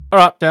All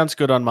right, sounds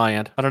good on my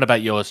end. I don't know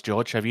about yours,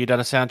 George. Have you done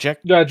a sound check?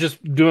 Yeah,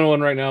 just doing one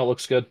right now. It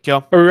looks good.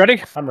 Cool. Are we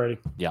ready? I'm ready.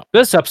 Yeah.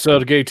 This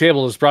episode of Gay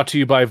Table is brought to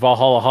you by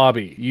Valhalla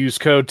Hobby. Use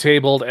code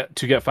TABLED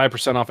to get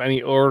 5% off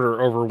any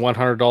order over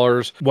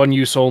 $100. One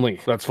use only.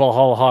 That's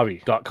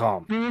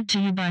valhallahobby.com. Brought to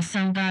you by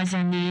some guys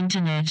on the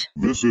internet.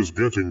 This is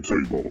Getting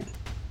Tabled.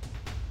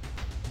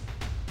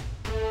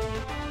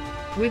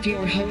 With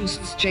your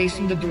hosts,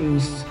 Jason the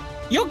Bruce,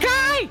 You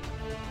guy!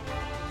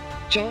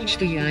 George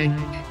the Yank,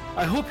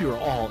 I hope you are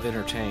all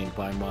entertained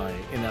by my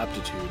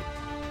inaptitude.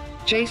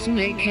 Jason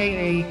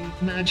aka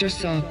Major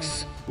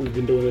Socks. We've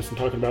been doing this and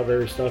talking about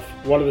various stuff.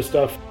 One of the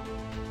stuff.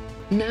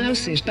 Now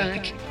sit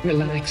back,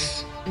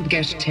 relax, and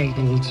get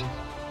tabled.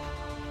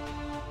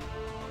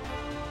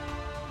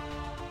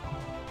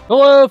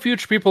 Hello,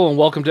 future people, and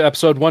welcome to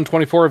episode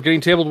 124 of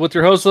Getting Tabled with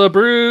your host,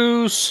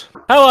 Bruce.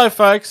 Hello,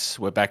 folks.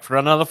 We're back for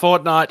another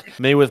fortnight.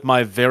 Me with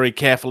my very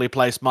carefully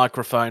placed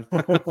microphone.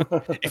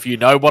 If you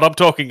know what I'm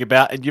talking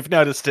about and you've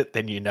noticed it,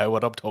 then you know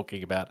what I'm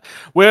talking about.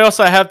 We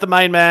also have the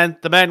main man,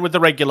 the man with the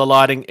regular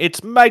lighting.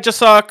 It's Major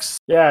Socks.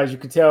 Yeah, as you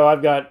can tell,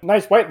 I've got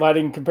nice white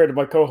lighting compared to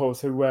my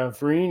co-hosts who have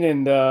green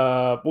and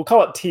we'll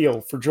call it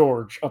teal for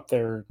George up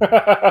there.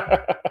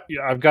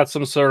 Yeah, I've got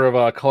some sort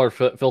of color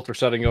filter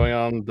setting going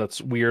on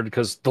that's weird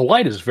because the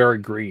light is very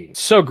green.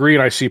 So green,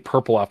 I see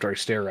purple after I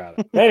stare at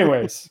it.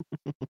 Anyways,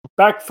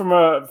 back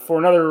for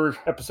another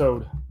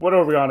episode. What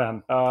are we on?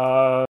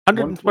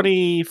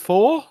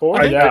 124?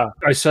 Yeah,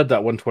 I said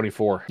that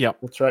 124. Yep.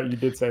 that's right. You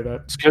did say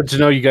that. It's good to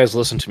know you guys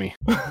listen to me.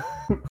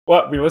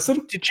 What? We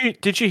listened?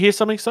 Did you hear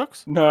something,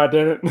 Socks? No, I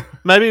didn't.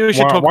 Maybe we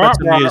should talk about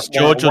some of his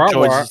George or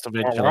choices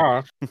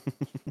eventually.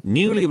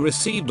 Newly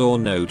received or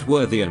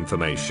noteworthy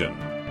information,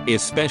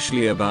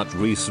 especially about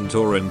recent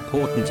or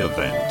important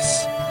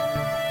events.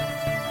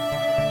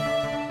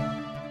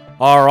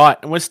 All right,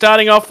 and we're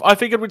starting off. I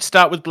figured we'd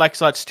start with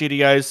Blacksite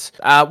Studios.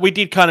 We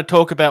did kind of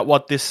talk about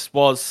what this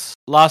was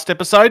last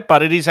episode,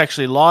 but it is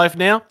actually live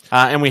now,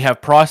 and we have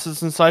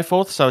prices and so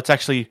forth, so it's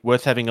actually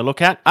worth having a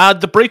look at.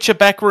 The Breacher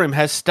Backroom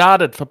has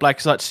started for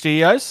Blacksite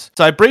Studios.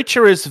 So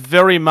Breacher is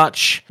very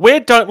much where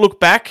Don't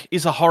Look Back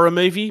is a horror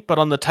movie, but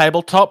on the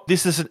tabletop.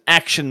 This is an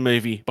action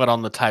movie, but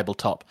on the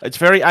tabletop. It's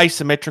very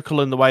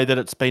asymmetrical in the way that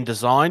it's been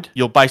designed.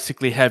 You'll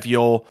basically have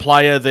your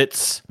player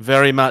that's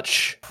very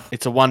much,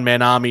 it's a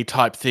one-man army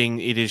type thing.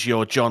 It is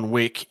your John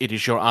Wick, it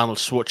is your Arnold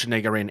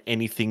Schwarzenegger in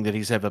anything that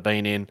he's ever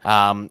been in,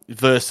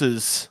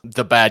 versus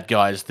the bad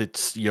guys,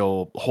 that's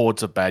your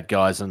hordes of bad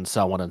guys and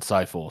so on and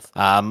so forth.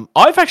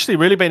 I've actually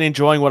really been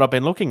enjoying what I've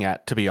been looking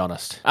at, to be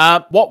honest.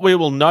 What we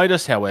will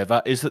notice,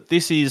 however, is that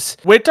this is,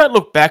 where Don't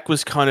Look Back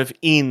was kind of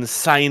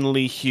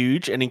insanely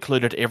huge and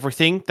included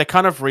everything, they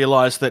kind of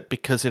realised that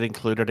because it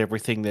included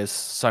everything, there's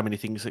so many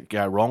things that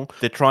go wrong.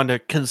 They're trying to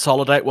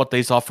consolidate what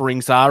these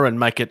offerings are and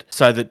make it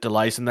so that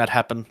delays in that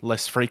happen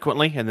less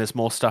frequently, and there's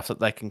more stuff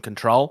that they can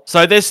control.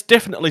 So there's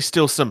definitely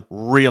still some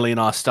really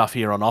nice stuff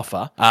here on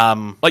offer.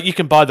 Like you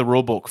can buy the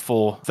rulebook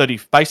for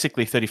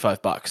basically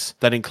 $35.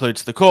 That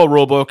includes the core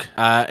rulebook.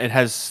 It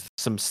has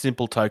some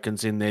simple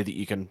tokens in there that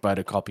you can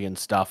photocopy and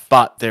stuff.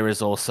 But there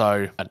is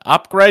also an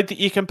upgrade that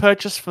you can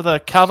purchase for the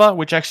cover,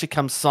 which actually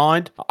comes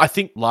signed. I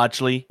think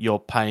largely you're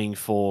paying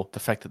for the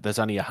fact that there's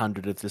only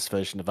 100 of this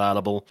version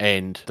available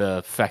and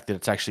the fact that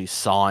it's actually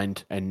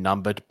signed and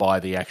numbered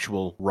by the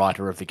actual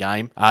writer of the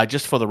game.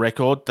 Just for the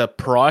record, the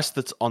price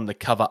that's on the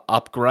cover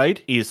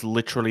upgrade is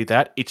literally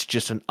that. It's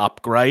just an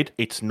upgrade.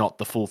 It's not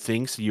the full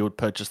thing, so you would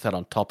purchase that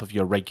on top of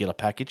your regular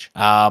package.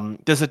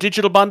 There's a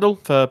digital bundle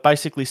for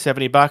basically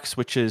 $70,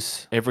 which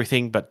is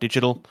everything but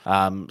digital.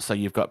 So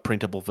you've got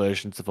printable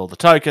versions of all the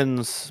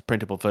tokens,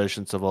 printable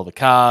versions of all the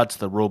cards,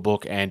 the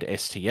rulebook, and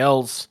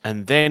STLs.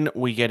 And then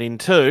we get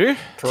into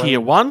Tier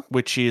 1,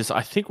 which is,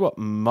 I think, what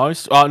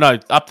most... Oh, no,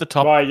 up the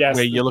top Yes,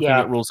 where you're looking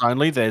at rules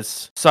only.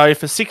 So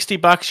for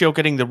 $60, you're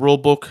getting the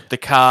rulebook, the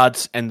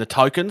cards, and the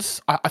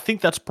tokens. I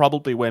think that's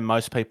probably where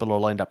most people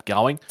will end up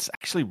going. It's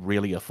actually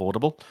really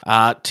affordable.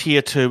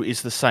 Tier 2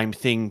 is the same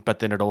thing, but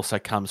then it also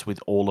comes with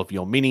all of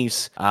your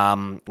minis,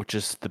 which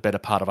is the better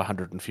part of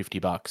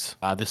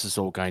 $150. This is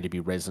all going to be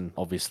resin,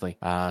 obviously.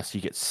 So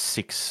you get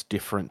 6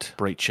 different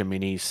Breacher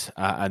minis,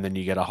 and then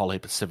you get a whole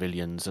heap of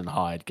civilians and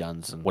hired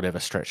guns and whatever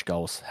stretch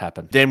goals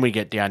happen. Then we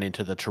get down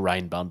into the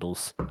terrain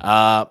bundles.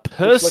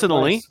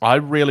 Personally, nice. I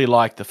really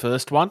like the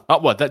first one. Oh,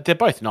 well, they're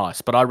both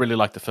nice, but I really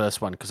like the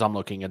first one because I'm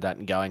looking at that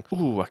and going,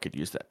 ooh, I could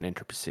use that in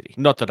Entropy City.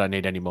 Not that I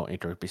need any more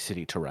Entropy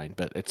City terrain,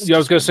 but it's... Yeah, I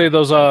was going to say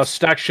those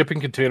stacked shipping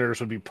containers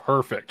would be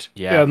perfect.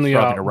 Yeah, and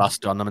throw a bit of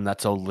rust on them, and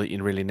that's all that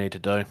you really need to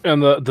do.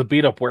 And the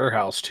beat-up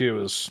warehouse,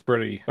 too, is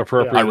pretty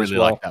appropriate. I really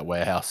like that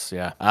warehouse,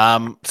 yeah.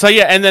 So,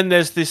 yeah, and then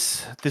there's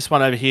this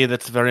one over here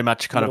that's very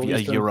much kind of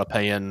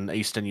a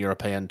Eastern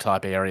European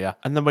type area.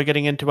 And then we're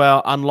getting into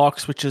our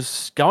unlocks, which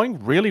is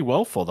going really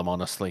well for them,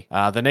 honestly.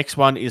 The next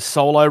one is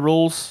solo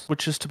rules,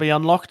 which is to be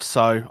unlocked.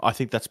 So I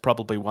think that's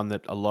probably one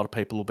that a lot of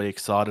people will be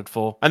excited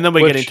for. And then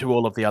we Which- get into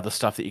all of the other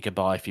stuff that you can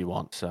buy if you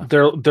want. So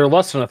They're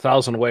less than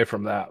 1,000 away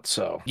from that.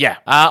 So yeah,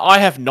 I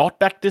have not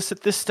backed this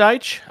at this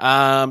stage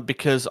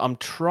because I'm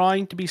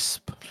trying to be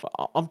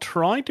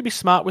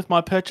smart with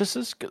my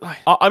purchases.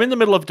 I'm in the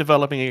middle of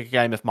developing a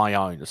game of my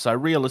own, so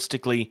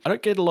realistically, I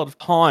don't get a lot of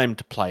time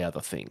to play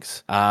other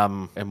things.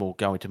 And we'll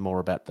go into more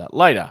about that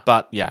later.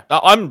 But yeah,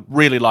 I'm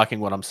really liking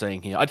what I'm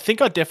seeing here. I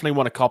think I definitely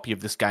want a copy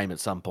of this game at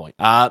some point.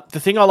 The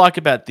thing I like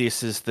about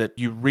this is that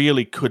you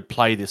really could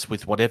play this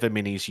with whatever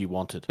minis you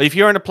wanted. If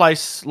you're in a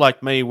place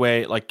like me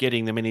where like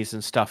getting the minis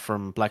and stuff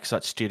from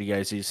Blacksite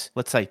Studios is,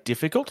 let's say,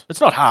 difficult.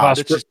 It's not hard.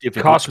 It's just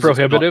difficult. Cost 'cause it's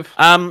not-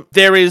 prohibitive.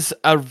 There is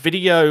a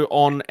video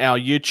on our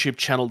YouTube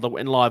channel that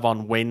went live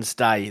on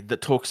Wednesday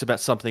that talks about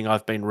something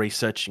I've been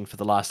researching for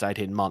the last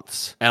 18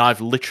 months. And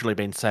I've literally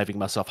been saving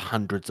myself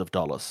hundreds of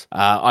dollars.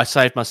 I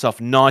saved myself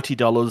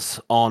 $90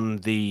 on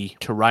the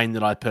terrain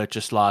that I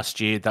purchased last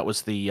year. That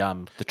was the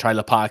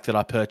trailer park that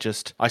I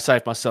purchased. I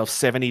saved myself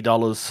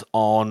 $70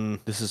 on,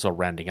 this is all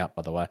rounding up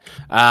by the way,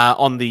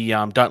 on the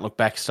Don't Look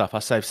Back stuff. I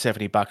saved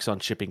 $70 on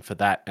shipping for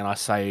that, and I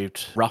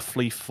saved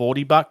roughly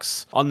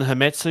 $40 on the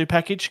Himetsu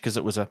package because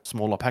it was a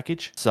smaller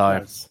package. So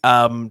Nice.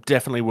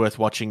 definitely worth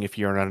watching if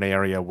you're in an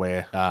area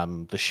where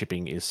the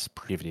shipping is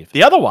prohibitive.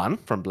 The other one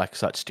from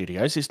Blacksite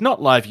Studios is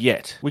not live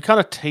yet. We kind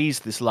of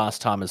teased this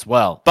last time as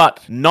well,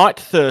 but Night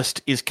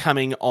Thirst is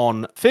coming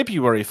on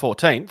February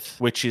 14th,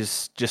 which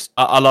is just,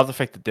 I love the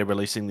fact that they're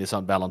releasing this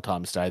on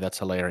Valentine's Day. That's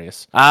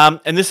hilarious.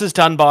 And this is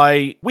done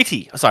by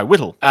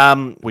Whittle.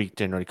 We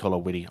generally call her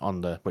Witty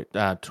on the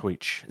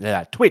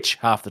Twitch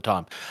half the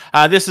time.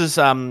 This is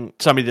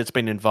somebody that's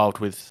been involved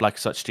with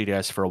Blacksite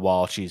Studios for a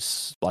while.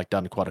 She's like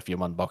done quite a few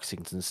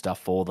unboxings and stuff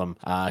for them.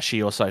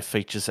 She also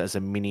features as a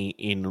mini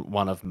in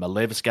one of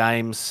Malev's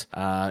games.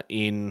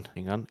 In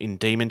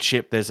Demon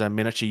Ship, there's a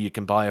miniature you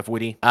can buy of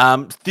Witty.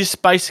 This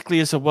basically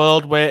is a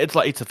world where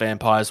it's a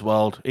vampire's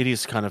world. It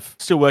is kind of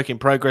still work in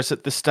progress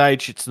at this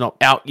stage. It's not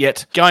out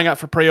yet. Going up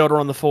for pre-order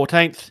on the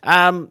 14th.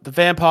 The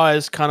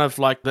vampires kind of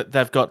like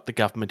they've got the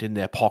government in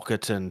their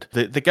pocket, and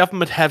the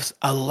government has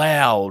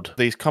allowed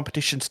these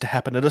competitions to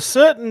happen at a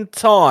certain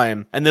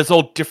time, and there's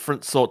all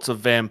different sorts of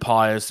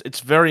vampires. It's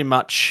very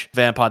much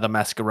Vampire the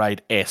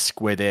Masquerade-esque,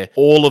 where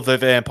all of the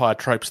vampire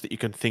tropes that you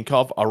can think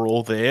of are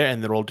all there,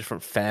 and they're all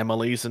different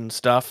families and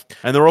stuff,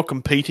 and they're all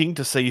competing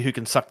to see who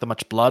can suck the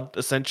much blood,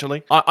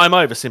 essentially. I'm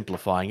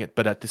oversimplifying it,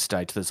 but at this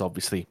stage, there's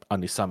obviously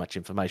only so much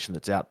information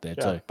that's out there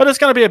too. But it's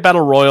going to be a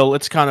battle royal.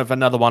 It's kind of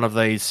another one of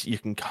these. You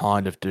can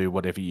kind of do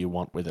whatever you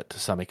want with it to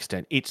some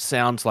extent. It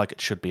sounds like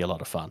it should be a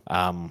lot of fun.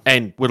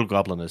 And Whittle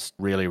Goblin is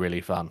really,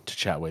 really fun to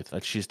chat with.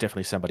 She's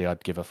definitely somebody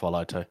I'd give a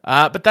follow to.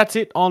 But that's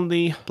it on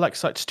the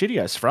Blacksite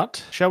Studios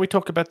front. Shall we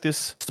talk about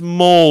this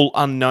small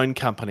unknown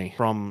company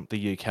from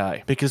the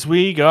UK? Because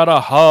we got a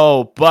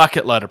whole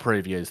bucket load of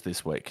previews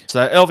this week.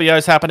 So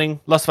LVO's happening,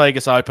 Las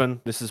Vegas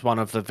Open. This is one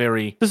of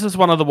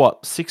the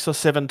 6 or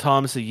 7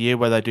 times a year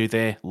where they do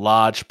their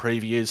large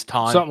previews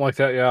time. Something like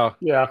that, yeah.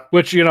 Yeah.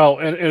 Which,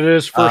 and it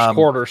is first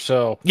quarter,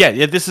 so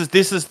Yeah, this is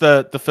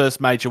the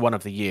first major one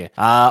of the year.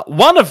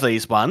 One of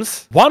these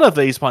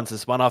ones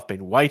is one I've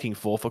been waiting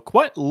for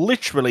quite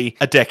literally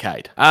a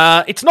decade.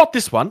 It's not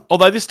this one,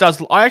 although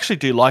I actually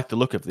do like the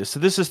look of this. So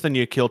this is the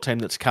new kill team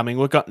that's coming.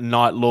 We've got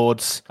Night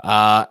Lords,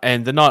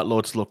 and the Night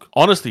Lords look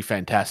honestly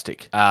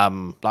fantastic.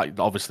 Like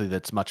obviously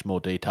that's much more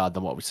detailed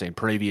than what we've seen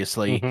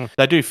previously. Mm-hmm.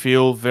 They do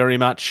feel very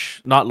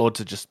much, Night Lords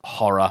are just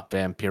horror,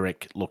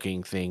 vampiric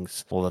looking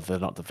things, although they're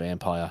not the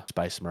vampire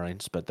Space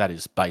Marines, but that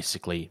is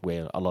basically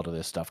where a lot of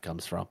their stuff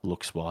comes from,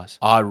 looks wise.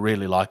 I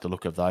really like the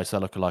look of those. They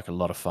look like a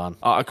lot of fun.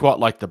 I quite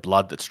like the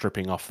blood that's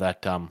dripping off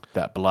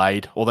that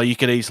blade, although you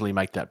could easily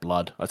make that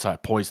blood.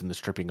 Poison that's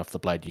dripping off the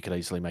blade, you could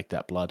easily make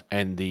that blood.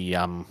 And the,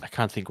 I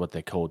can't think what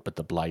they're called, but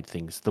the blade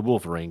things, the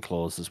Wolverine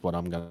claws is what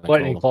I'm going to call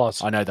them. Lightning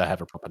claws. I know they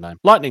have a proper name.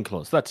 Lightning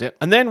claws, that's it.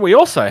 And then we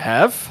also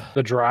have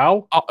the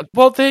drow.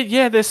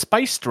 They're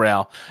space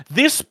drow.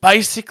 This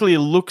basically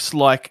looks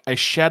like a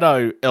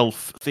shadow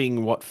elf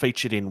thing what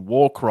featured in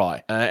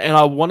Warcry. And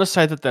I want to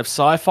say that they've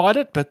sci-fied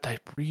it, but they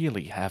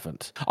really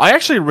haven't. I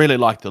actually really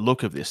like the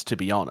look of this, to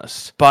be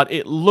honest. But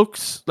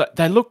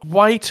they look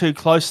way too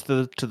close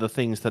to the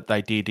things that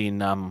they did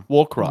in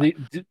Warcry.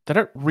 They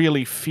don't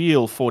really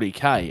feel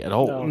 40k at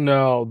all.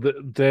 No,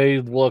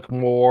 they look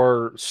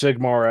more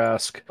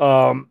Sigmar-esque.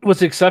 With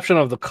the exception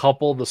of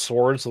the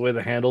swords, the way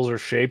the handles are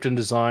shaped and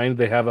designed,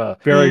 they have a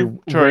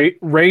very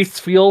Wraith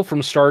feel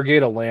from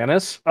Stargate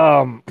Atlantis.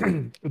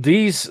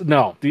 These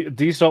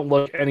don't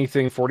look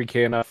anything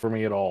 40k enough for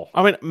me at all.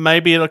 I mean,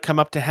 maybe it'll come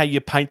up to how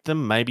you paint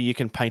them. Maybe you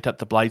can paint up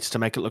the blades to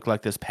make it look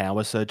like there's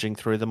power surging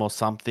through them or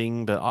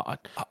something. But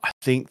I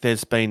think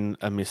there's been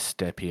a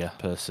misstep here,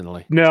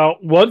 personally. Now,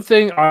 one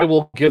thing I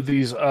will give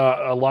these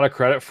a lot of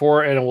credit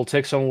for, and it will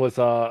take someone with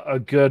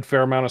a good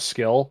fair amount of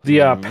skill, the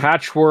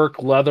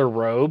patchwork leather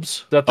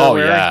robes that they're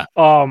wearing.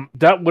 Yeah.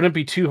 That wouldn't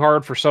be too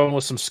hard for someone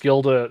with some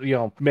skill to,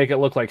 make it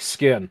look like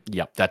skin.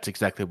 Yep, that's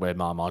exactly where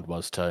my mind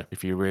was too.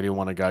 If you really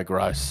want to go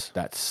gross,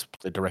 that's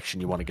the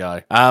direction you want to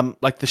go.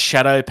 Like the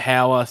shadow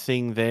power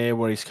thing there,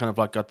 where he's kind of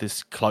like got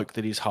this cloak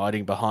that he's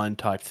hiding behind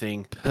type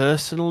thing.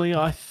 Personally,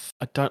 I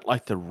don't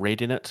like the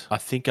red in it. I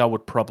think I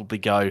would probably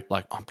go,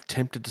 like, I'm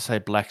tempted to say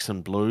blacks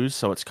and blues,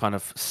 so it's kind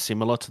of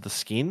similar to the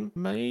skin.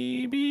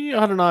 Maybe,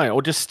 I don't know,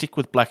 or just stick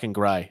with black and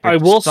grey. I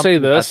will say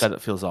this: that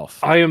it feels off.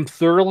 I am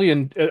thoroughly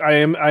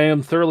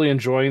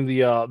enjoying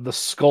the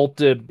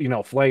sculpted,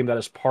 flame that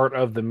is part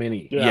of the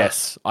mini. Yeah.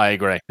 Yes, I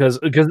agree. Because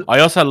I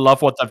also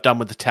love what they've done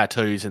with the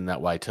tattoos in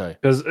that way too.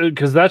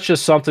 Because that's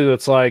just something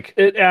that's like,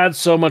 it adds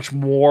so much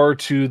more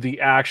to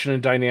the action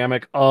and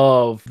dynamic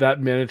of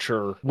that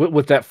miniature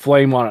with that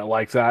flame on it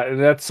like that, and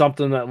that's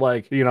something that,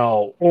 like,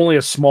 only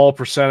a small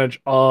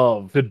percentage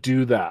of could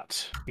do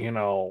that.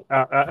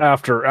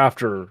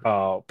 After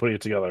putting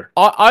it together.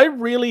 I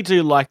really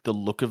do like the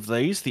look of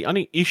these. The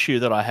only issue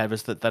that I have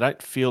is that they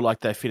don't feel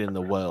like they fit in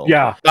the world.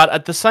 Yeah. But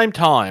at the same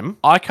time,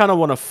 I kind of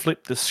want to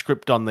flip the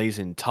script on these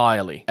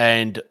entirely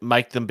and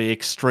make them be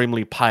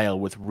extremely pale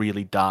with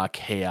really dark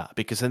hair,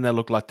 because then they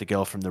look like the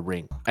girl from The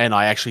Ring. And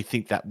I actually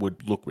think that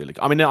would look really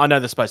good. I mean, I know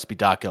they're supposed to be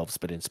dark elves,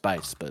 but in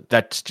space, but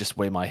that's just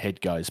where my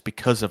head goes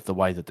because of the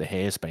way that the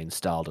hair's been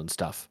styled and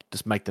stuff.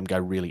 Just make them go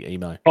really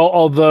emo.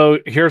 Although,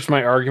 here's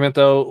my argument,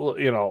 though.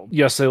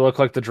 Yes, they look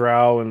like the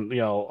Drow and,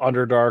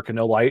 Underdark and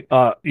no light.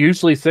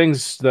 Usually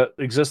things that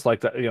exist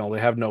like that, they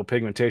have no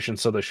pigmentation,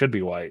 so they should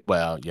be white.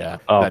 Well, yeah,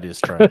 that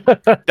is true.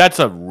 That's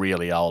a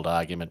really old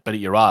argument, but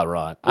you are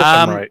right.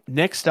 Right.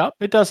 Next up,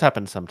 it does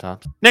happen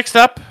sometimes. Next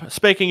up,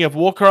 speaking of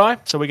Warcry,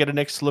 so we get a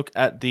next look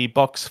at the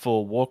box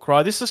for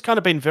Warcry. This has kind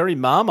of been very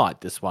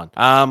Marmite, this one.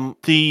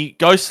 The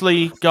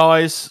ghostly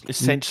guys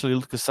essentially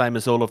look the same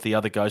as all of the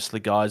other ghostly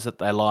guys that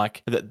they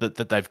like,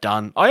 that they've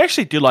done. I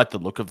actually do like the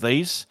look of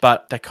these,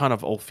 but they kind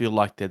of all feel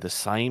like they're the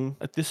same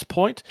at this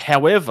point.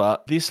 However,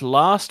 this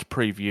last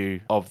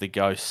preview of the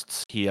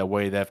ghosts here,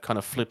 where they've kind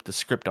of flipped the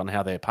script on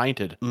how they're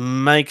painted,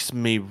 makes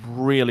me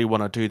really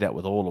want to do that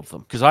with all of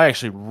them, because I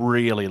actually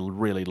really,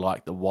 really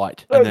like the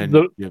white. And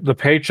then the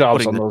paint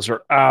jobs on those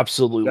are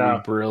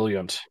absolutely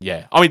brilliant.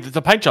 Yeah, I mean,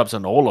 the paint jobs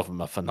on all of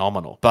them are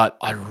phenomenal, but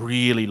I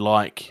really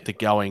like the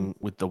going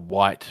with the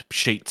white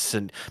sheets,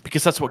 and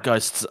because that's what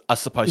ghosts are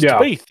supposed to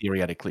be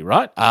theoretically,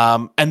 right?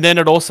 And then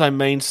it also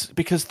means,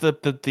 because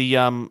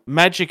the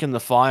magic and the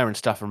fire and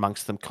stuff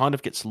amongst them kind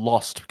of gets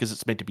lost because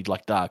it's meant to be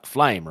like dark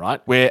flame,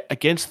 right? Where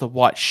against the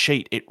white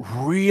sheet, it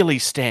really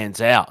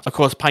stands out. Of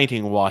course,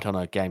 painting white on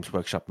a Games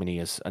Workshop mini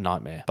is a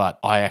nightmare, but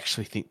I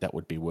actually think that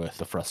would be worth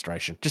the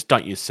frustration. Just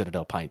don't use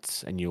Citadel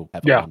paints and you'll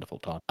have a wonderful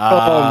time.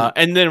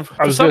 And then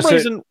for some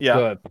reason, you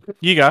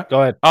go.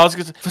 Go ahead. I was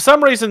gonna say, for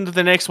some reason,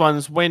 the next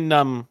ones, when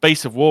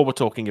Beasts of War were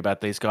talking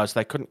about these guys,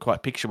 they couldn't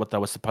quite picture what they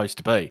were supposed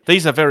to be.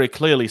 These are very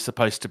clearly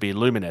supposed to be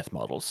Lumineth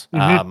models.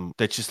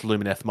 They're just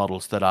Lumineth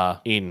models that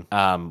are in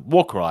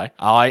Warcry.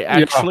 I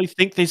actually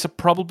think these are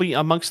probably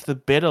amongst the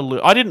better.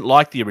 I didn't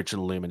like the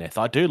original Lumineth.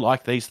 I do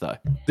like these though.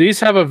 These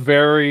have a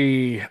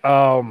very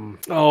kind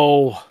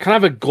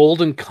of a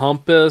golden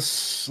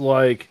compass,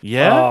 like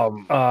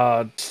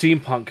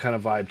steampunk kind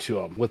of vibe to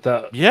them with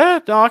the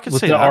I can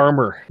see the that.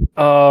 armor.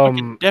 I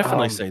can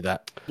definitely see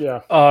that.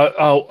 Yeah.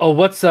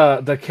 What's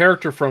the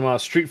character from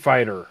Street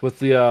Fighter with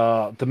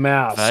the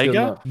mask?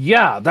 Vega?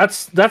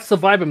 That's the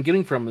vibe I'm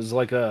getting from, is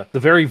like the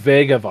very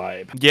Vega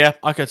vibe. Yeah,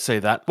 I could see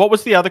that. What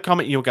was the other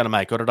comment you were going to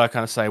make, or did I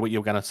kind of say what you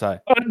were going to say?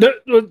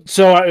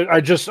 So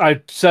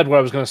I said what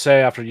I was going to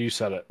say after you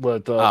said it.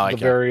 With the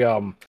very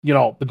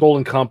the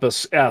Golden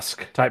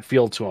Compass-esque type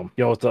feel to them.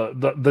 With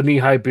the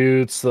knee-high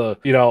boots.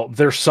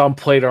 There's some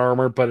plate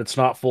armor, but it's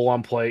not full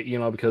on plate.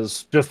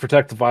 Because just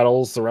protect the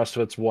vitals. The rest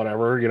of it's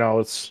whatever.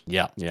 It's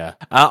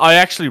I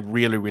actually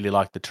really, really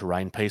like the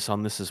terrain piece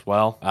on this as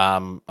well.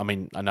 I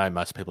mean, I know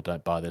most people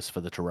don't buy this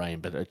for the terrain,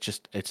 but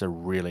it's a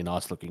really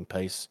nice looking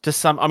piece.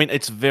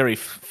 It's very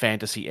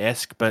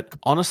fantasy-esque, but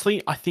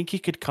honestly, I think you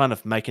could kind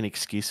of make an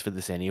excuse for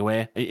this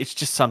anywhere. It's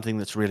just something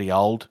that's really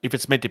old. If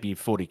it's meant to be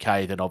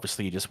 40k, then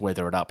obviously you just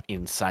weather it up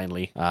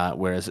insanely,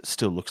 whereas it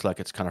still looks like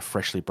it's kind of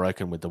freshly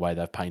broken with the way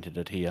they've painted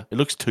it here. It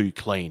looks too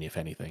clean, if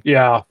anything.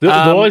 Yeah. The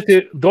only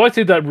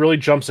thing that really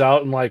jumps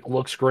out and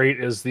looks great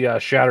is the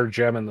shattered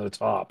gem in the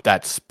top.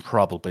 That's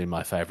probably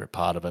my favorite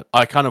part of it.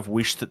 I kind of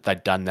wish that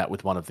they'd done that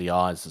with one of the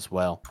eyes as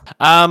well.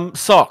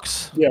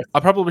 Socks. Yeah. I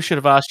probably should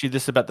have asked you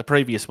this about the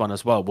previous one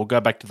as well. We'll go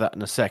back to that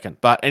in a second.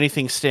 But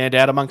anything stand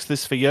out amongst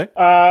this for you?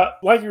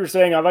 Like you were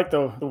saying, I like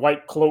the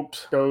white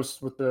cloaked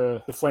ghost with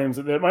the flames.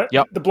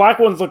 Yep. The black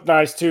ones look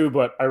nice too,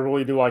 but I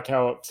really do like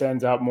how it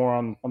stands out more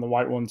on the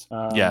white ones.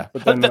 But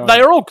then,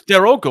 they're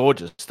all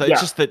gorgeous.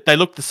 It's just that they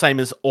look the same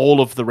as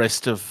all of the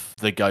rest of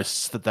the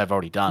ghosts that they've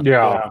already done.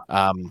 Yeah.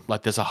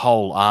 There's a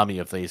whole army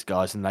of these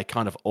guys, and they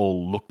kind of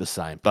all look the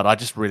same. But I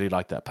just really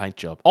like that paint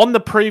job. On the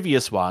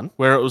previous one,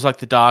 where it was like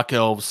the Dark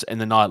Elves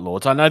and the Night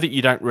Lords, I know that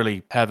you don't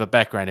really have a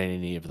background in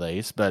any of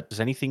these, but does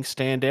anything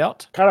stand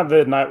out? Kind of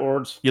the Night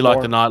Lords. You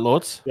like the Night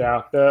Lords?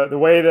 Yeah. The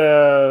way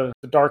the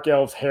Dark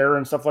Elves' hair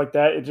and stuff like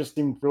that, it just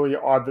seemed really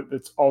odd that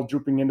it's all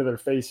drooping into their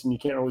face and you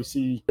can't really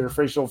see their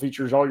facial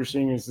features. All you're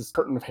seeing is this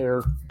curtain of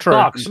hair.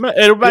 True.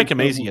 It'll make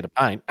them easier to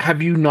paint.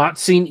 Have you not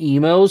seen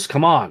emos?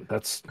 Come on.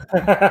 That's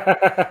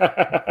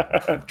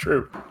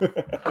true.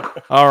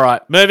 All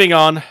right. moving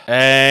on.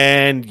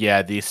 And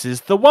yeah, this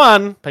is the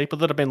one. People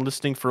that have been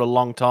listening for a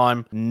long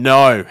time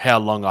know how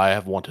long I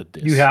have wanted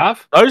this. You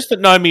have? Those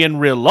that know me in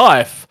real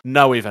life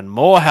know even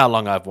more how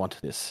long I've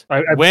wanted this.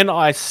 When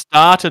I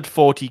started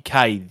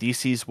 40k,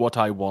 this is what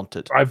I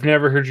wanted. I've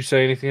never heard you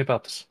say anything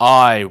about this.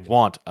 I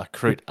want a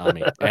Kroot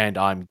army, and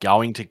I'm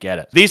going to get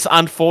it. This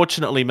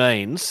unfortunately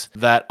means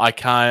that I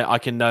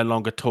can no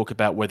longer talk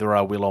about whether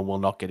I will or will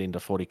not get into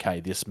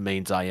 40k. This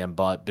means I am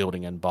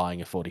building and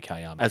buying a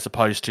 40k army, as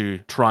opposed to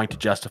trying to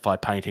justify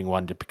painting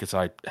one because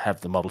I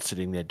have the model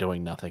sitting there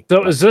doing nothing.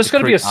 So is this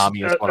going to be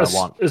army is what I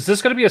want. Is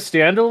this going to be a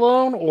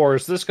standalone, or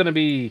is this going to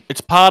be?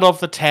 It's part of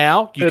the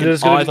Tau. You can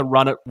either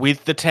run it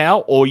with the Tau,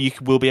 or you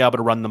will be able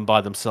to run them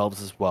by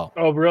themselves as well.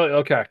 Oh, really?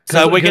 Okay.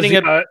 So we're getting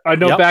it. I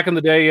know back in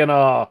the day,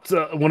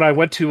 when I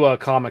went to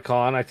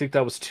Comic-Con, I think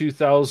that was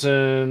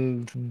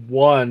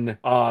 2001.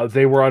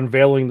 They were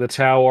unveiling the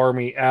Tau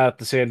army at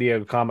the San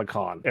Diego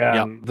Comic-Con,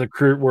 and the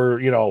Kroot were,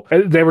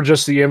 they were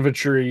just the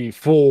infantry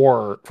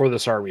for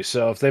this army.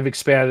 So if they've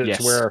expanded it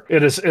to where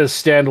it is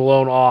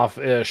standalone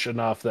off-ish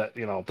enough that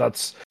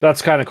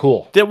that's kind of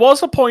cool. There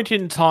was a point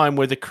in time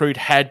where the Kroot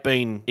had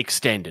been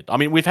extended. I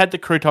mean, we've had the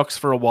Krootox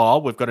for a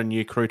while. We've got a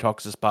new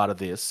Krootox as part of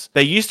this.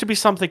 There used to be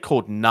something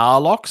called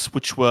Narlox,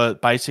 which were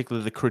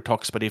basically the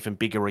Krootox but even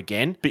bigger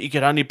again. But you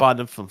could only buy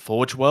them from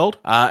Forge World,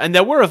 and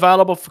they were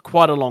available for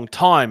quite a long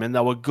time, and they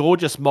were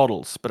gorgeous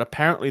models. But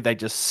apparently they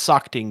just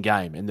sucked in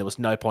game, and there was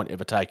no point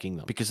ever taking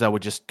them because they were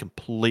just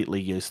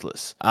completely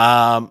useless.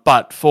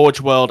 But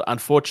Forge World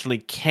unfortunately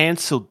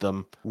cancelled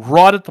them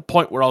right at the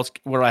point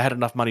where I had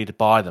enough money to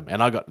buy them,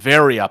 and I got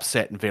very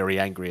upset and very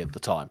angry at the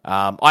time.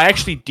 I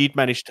actually did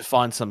manage to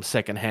find some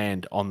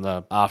secondhand on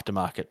the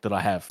aftermarket that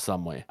I have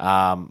somewhere,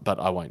 but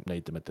I won't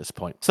need them at this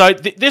point. So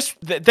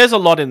there's a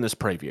lot in this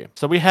preview.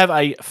 So we have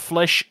a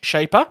Flesh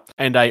Shaper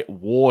and a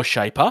War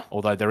Shaper,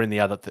 although they're in the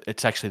other.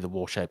 It's actually the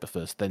War Shaper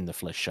first, then the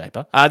Flesh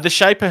Shaper. The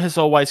Shaper has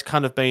always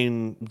kind of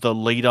been the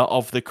leader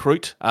of the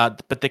Kroot,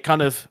 but they're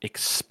kind of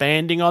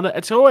expanding on it.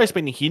 It's always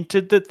been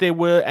hinted that there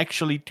were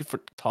actually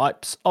different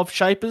types of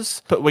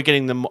Shapers, but we're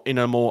getting them in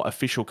a more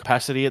official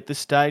capacity at this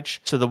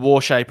stage. So the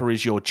War Shaper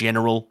is your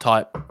general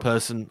type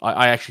person.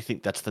 I actually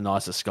think that's the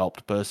nicest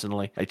sculpt,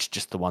 personally. It's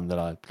just the one that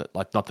I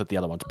like. Not that the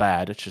other one's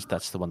bad. It's just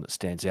that's the one that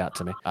stands out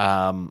to me.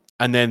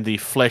 And then the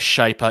Flesh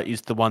Shaper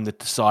is the one that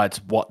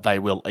decides what they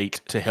will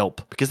eat to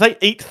help, because they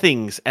eat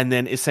things and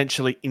then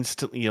essentially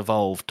instantly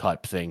evolve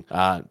type thing.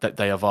 That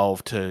they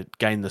evolve to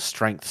gain the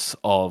strengths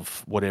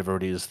of whatever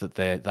it is that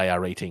they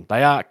are eating.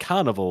 They are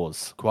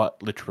carnivores, quite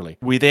literally.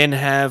 We then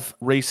have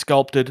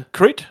resculpted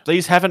Kroot.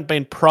 These haven't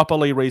been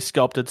properly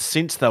resculpted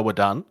since they were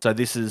done. So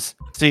this is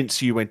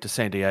since you went to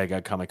San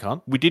Diego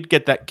Comic-Con. We did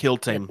get that kill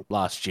team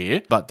last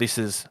year, but this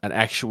is an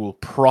actual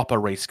proper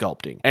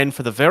resculpting. And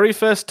for the very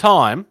first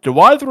time, do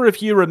either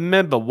of you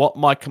remember what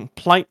my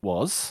complaint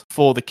was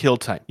for the kill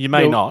team? You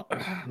may not.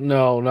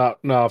 No, not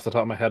off the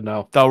top of my head,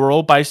 no. They were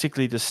all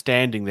basically just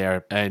standing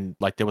there, and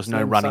like there was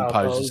no running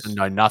poses and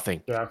no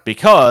nothing. Yeah.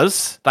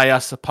 Because they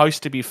are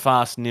supposed to be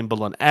fast,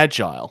 nimble, and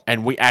agile,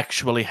 and we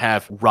actually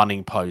have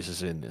running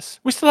poses in this.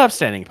 We still have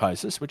standing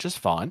poses, which is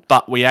fine,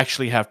 but we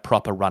actually have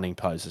proper running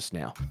poses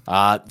now.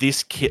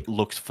 This kit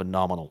looks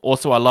phenomenal.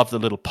 Also, I love the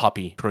little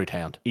puppy Kroot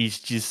Hound. He's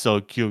just so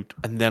cute.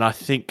 And then I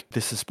think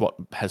this is what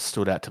has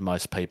stood out to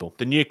most people.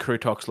 The new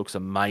Krootox looks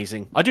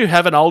amazing. I do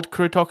have an old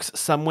Krootox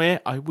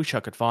somewhere. I wish I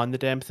could find the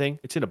damn thing.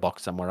 It's in a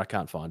box somewhere. I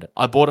can't find it.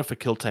 I bought it for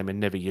Kill Team and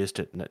never used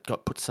it, and it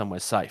got put somewhere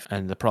safe.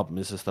 And the problem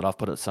is that I've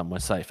put it somewhere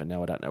safe, and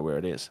now I don't know where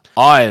it is.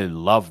 I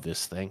love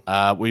this thing.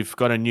 We've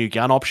got a new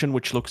gun option,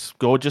 which looks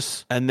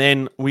gorgeous. And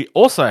then we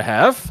also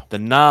have the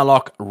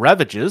Narlock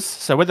Ravagers.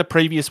 So where the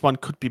previous one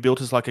could be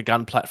built as like a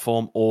gun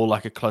platform or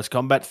like a close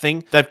combat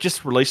thing, they've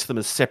just released them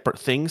as separate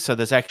things. So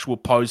there's actual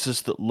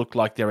poses that look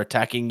like they're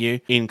attacking you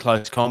in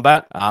close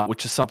combat,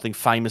 which is something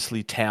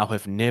famously Tau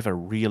have never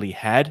really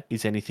had,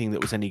 is anything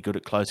that was any good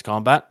at close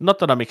combat. Not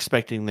that I'm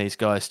expecting these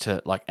guys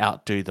to like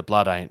outdo the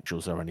Blood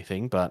Angels or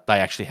anything, but they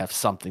actually have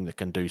something that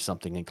can do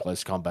something in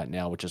close combat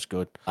now, which is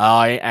good.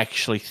 I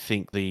actually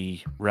think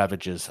the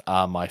Ravagers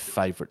are my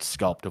favourite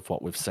sculpt of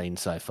what we've seen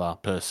so far,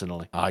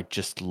 personally. I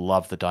just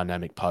love the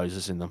dynamic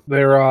poses in them.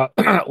 They're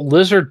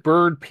lizard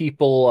bird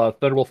people,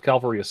 Federal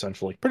Cavalry,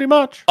 essentially. Pretty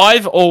much.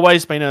 I've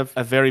always been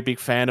a very big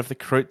fan of the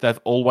Kroot. They've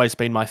always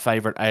been my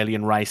favourite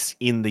alien race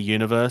in the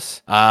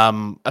universe.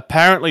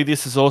 Apparently,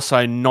 this is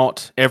also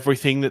not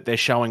everything that they're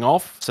showing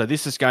off, so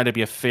this is going to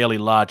be a fairly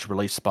large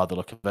release by the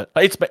look of it.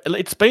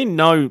 It's been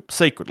no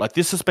secret. Like,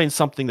 this has been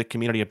something the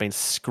community have been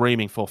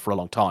screaming for a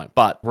long time,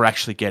 but we're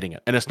actually getting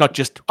it. And it's not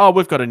just, oh,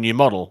 we've got a new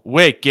model.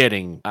 We're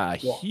getting a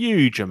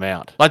huge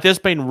amount. Like, there's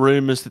been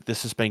rumours that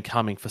this has been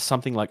coming for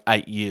something like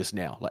 8 years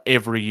now. Like,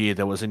 every year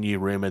there was a new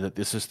rumour that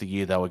this is the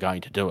year they were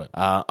going to do it.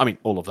 I mean,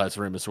 all of those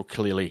rumours were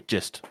clearly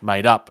just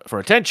made up for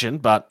attention,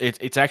 but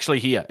it's actually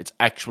here. It's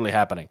actually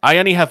happening. I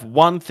only have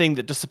one thing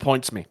that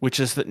disappoints me, which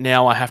is that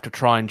now I have to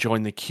try and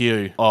join the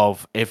queue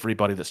of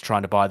everybody that's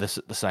trying to buy this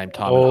at the same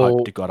time, and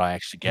hope to God I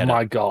actually get it.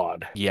 My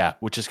God. Yeah,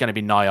 which is going to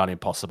be nigh on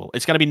impossible.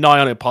 It's going to be nigh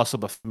on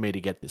impossible for me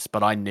to get this,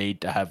 but I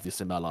need to have this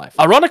in my life.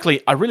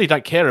 Ironically, I really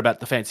don't care about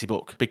the fancy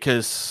book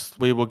because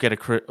we will get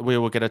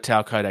a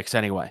Tau Codex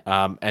anyway,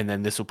 and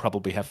then this will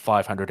probably have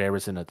 500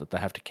 errors in it that they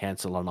have to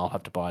cancel, and I'll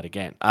have to buy it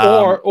again.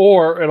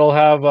 Or it'll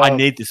have I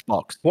need this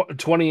box.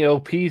 20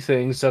 OP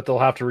things that they'll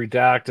have to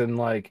redact and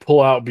like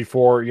pull out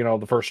before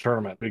the first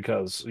tournament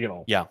because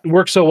it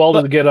works so well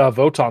to get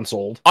Voton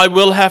sold. I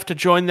will have to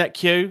join that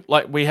queue.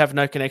 Like, we have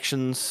no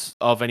connections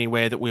of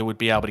anywhere that we would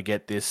be able to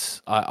get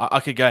this. I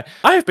could go,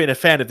 I have been a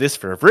fan of this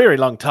for a very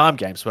long time,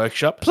 Games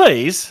Workshop,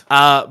 please.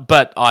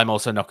 But I'm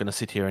also not going to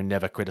sit here and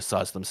never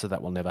criticize them, so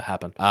that will never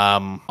happen.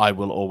 I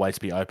will always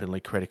be openly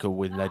critical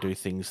when they do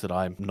things that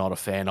I'm not a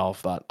fan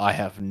of, but I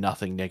have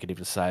nothing negative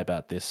to say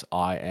about this.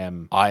 I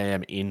am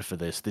in for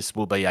this. This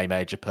will be a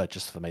major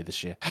purchase for me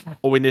this year.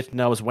 All we need to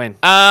know is when.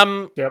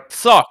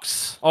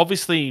 Socks.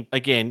 Obviously,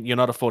 again, you're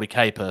not a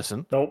 40k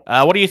person. Nope.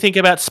 What do you think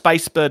about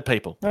Space Bird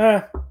people?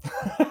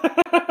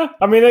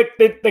 I mean,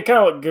 they kind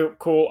of look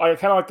cool. I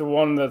kind of like the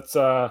one that's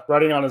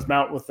riding on his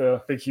mount with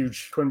the big,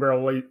 huge twin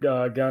barrel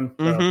gun.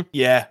 Mm-hmm.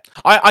 Yeah,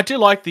 I do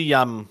like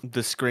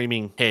the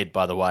screaming head.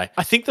 By the way,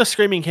 I think the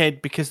screaming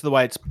head, because of the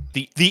way it's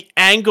the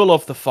angle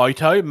of the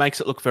photo makes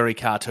it look very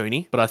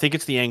cartoony. But I think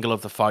it's the angle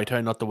of the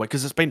photo, not the way,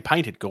 because it's been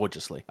painted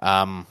gorgeously.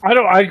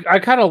 I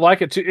kind of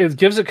like it too. It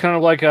gives it kind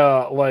of like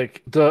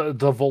the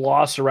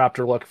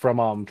Velociraptor look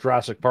from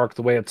Jurassic Park.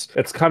 The way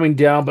it's coming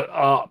down but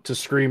up to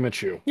scream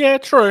at you. Yeah,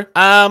 true.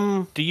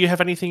 Do you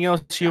have anything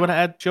else you want to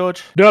add,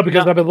 George? No,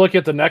 because I've been looking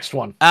at the next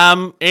one.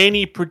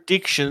 Any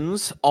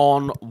predictions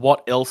on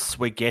what else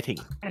we're getting?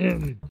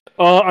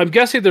 I'm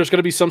guessing there's going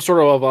to be some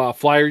sort of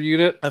flyer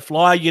unit. A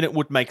flyer unit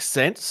would make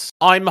sense.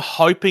 I'm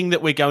hoping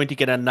that we're going to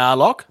get a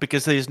Narlock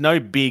because there's no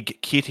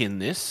big kit in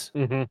this.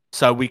 Mm-hmm.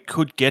 So we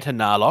could get a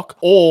Narlock,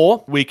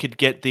 or we could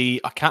get I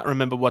can't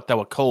remember what they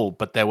were called,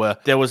 but there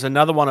was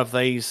another one of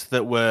these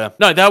that were...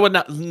 No, there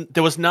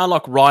was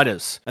Narlock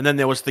Riders, and then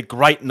there was the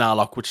Great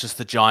Narlock, which is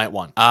the giant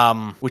one,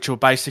 which were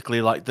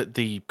basically like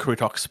the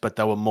Krootoks, but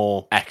they were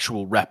more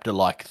actual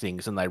raptor-like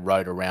things, and they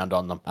rode around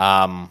on them.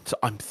 So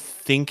I'm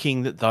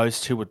thinking that those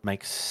two would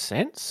make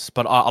sense,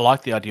 but I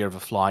like the idea of a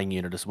flying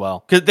unit as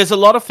well, because there's a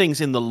lot of things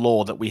in the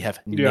lore that we have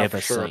never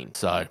seen.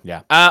 So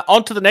yeah,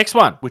 on to the next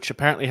one, which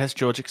apparently has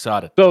George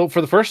excited. So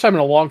for the first time in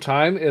a long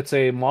time, it's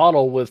a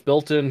model with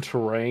built-in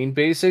terrain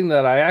basing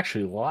that I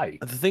actually like.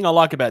 The thing I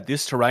like about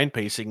this terrain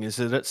piecing is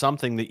that it's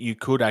something that you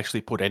could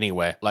actually put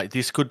anywhere. Like,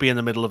 this could be in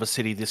the middle of a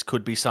city, this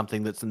could be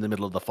something that's in the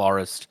middle of the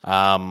forest.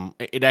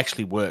 It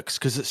actually works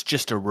because it's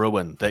just a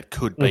ruin that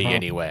could be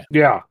anywhere.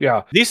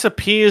 Yeah. This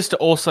appears to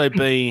also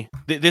be...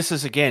 This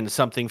is, again,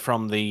 something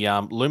from the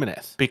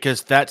Lumineth,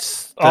 because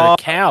that's the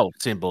cow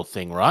symbol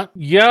thing, right?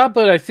 Yeah,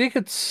 but I think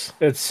it says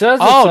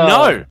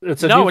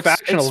it's a new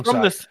faction. It's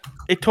from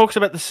it talks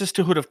about the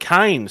Sisterhood of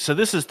Cain, so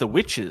this is the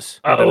witches.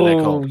 Whatever they're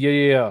called.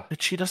 Yeah.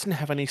 But she doesn't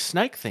have any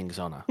snake things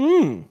on her.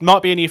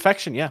 Might be a new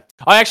faction, yeah.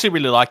 I actually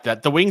really like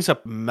that. The wings are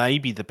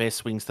maybe the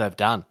best wings they've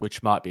done,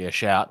 which might be a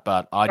shout,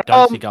 but I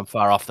don't think I'm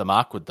far off the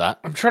mark with that.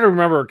 I'm trying to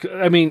remember.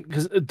 I mean,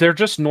 because they're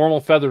just normal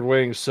feathered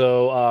wings.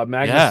 So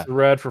Magnus the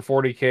Red for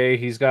 40k,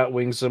 he's got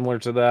wings similar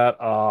to that.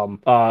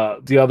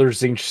 The other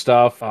Zinch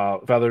stuff,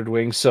 feathered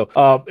wings. So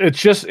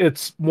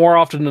it's more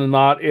often than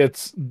not,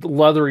 it's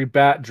leathery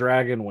bat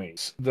dragon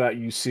wings that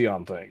you see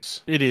on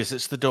things. It is.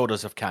 It's the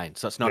Daughters of Cain,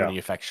 so it's not a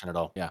new faction at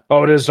all. Yeah.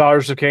 Oh, it is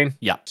Daughters of Cain?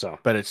 Yeah.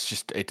 But it's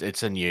just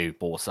it's a new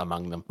force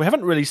among them. We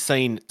haven't really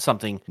seen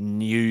something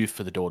new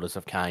for the Daughters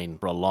of Cain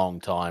for a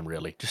long time,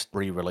 really. Just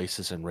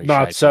re-releases and reshapes.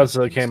 No, it says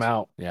they came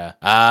out. Yeah.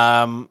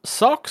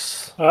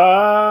 Socks?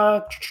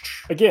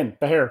 Again,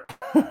 the hair.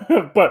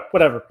 But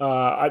whatever.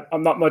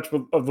 I'm not much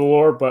of the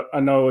lore, but I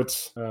know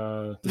it's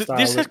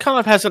this kind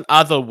of has an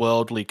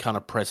otherworldly kind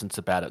of presence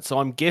about it. So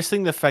I'm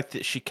guessing the fact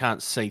that she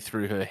can't see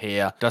through her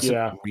hair doesn't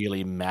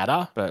really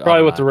matter. But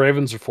probably what the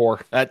ravens are for.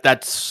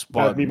 That's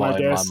what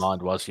my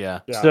mind was,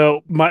 yeah.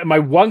 So my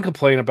one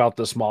complaint about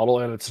this model,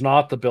 and it's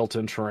not the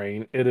built-in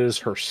terrain, it is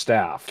her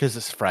staff. Because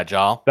it's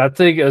fragile. That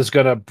thing is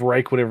going to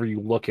break whenever you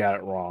look at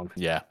it wrong.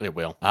 Yeah, it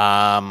will.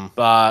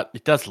 But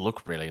it does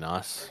look really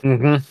nice.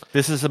 Mm-hmm.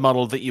 This is a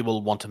model that you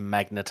will want to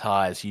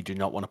magnetize. You do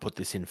not want to put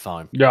this in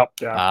foam. Yep.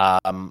 Yeah.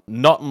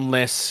 Not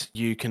unless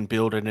you can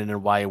build it in a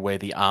way where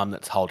the arm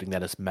that's holding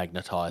that is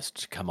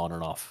magnetized to come on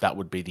and off. That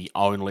would be the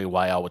only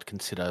way I would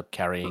consider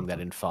carrying that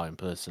in foam,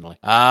 personally.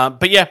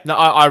 But yeah, no,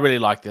 I really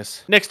like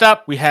this. Next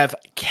up, we have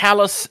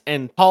Callus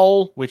and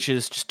Pole, which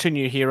is just two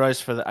new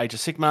heroes for the Age of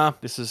Sigmar.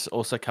 This is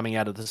also coming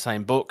out of the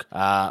same book,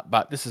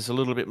 but this is a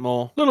little bit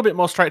more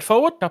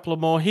straightforward. Couple of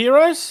more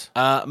heroes.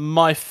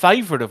 My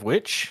favorite of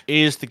which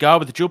is the guy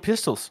with the dual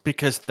pistols,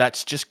 because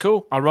that's just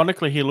cool.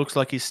 Ironically, he looks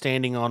like he's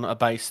standing on a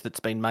base that's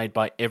been made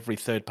by every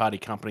third-party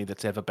company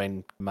that's ever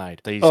been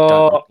made. These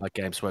don't look like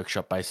Games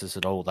Workshop bases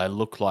at all. They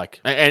look like,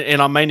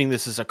 and I'm meaning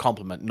this as a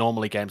compliment, compliment.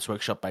 Normally, Games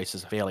Workshop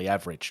bases are fairly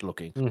average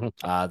looking.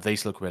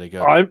 These look really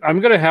good. I'm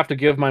gonna have to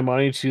give my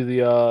money to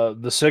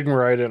the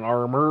Sigmarite in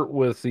armor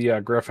with the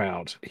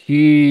Gryph-hound.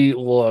 He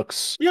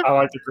looks. Yeah. I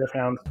like the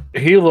Gryph-hound.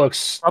 He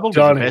looks Probably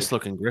stunning. the best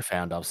looking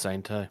Gryph-hound I've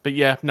seen too. But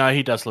yeah, no,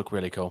 he does look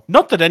really cool.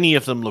 Not that any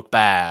of them look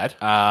bad.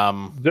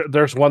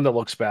 There's one that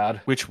looks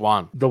bad. Which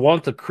one? The one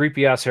with the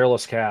creepy ass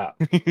hairless cat.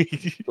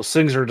 Those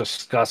things are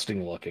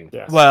disgusting looking.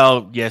 Yes.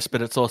 Well, yes,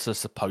 but it's also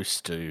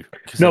supposed to.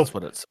 No, that's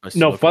what it's supposed to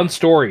no, look fun like.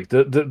 story.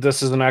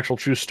 This is an actual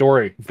true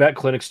story. Vet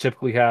clinics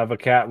typically have a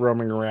cat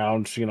roaming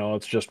around. You know,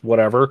 it's just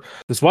whatever.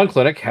 This one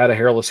clinic had a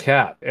hairless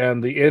cat,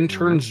 and the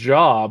intern's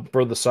job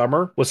for the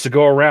summer was to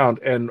go around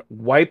and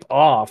wipe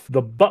off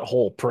the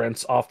butthole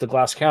prints off the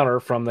glass counter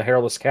from the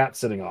hairless cat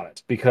sitting on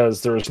it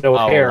because there was no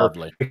hair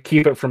Lovely. to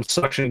keep it from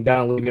suctioning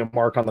down and leaving a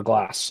mark on the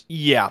glass.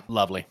 Yeah,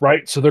 lovely.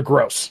 Right? So they're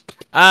gross.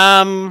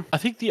 I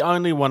think the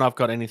only one I've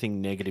got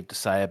anything negative to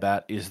say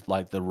about is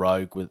like the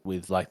rogue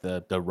with like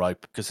the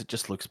rope, because it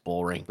just looks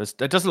boring.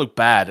 It doesn't look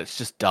bad, it's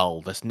just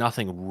dull. There's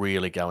nothing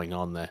really going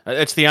on there.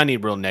 It's the only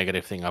real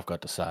negative thing I've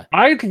got to say.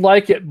 I'd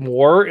like it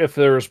more if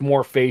there's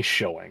more face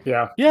showing.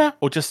 Yeah.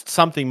 Or just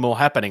something more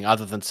happening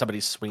other than somebody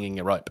swinging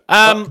a rope.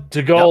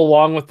 To go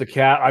along with the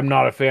cat, I'm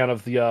not a fan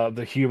of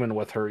the human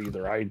with her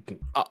either.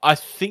 I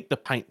think the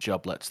paint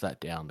job lets that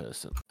down,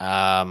 person.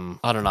 I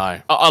don't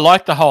know. I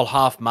like the whole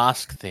half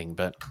mask thing,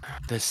 but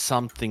there's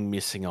something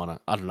missing on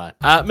it. I don't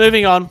know.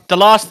 Moving on. The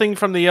last thing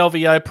from the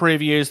LVO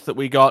previews that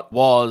we got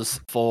was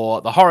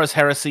for the Horus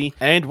Heresy,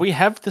 and we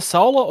have the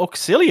Solar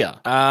Auxilia.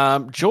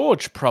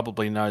 George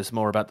probably knows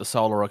more about the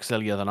Solar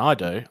Auxilia than I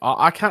do.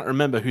 I can't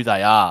remember who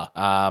they are,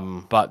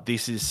 but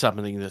this is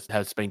something that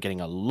has been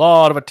getting a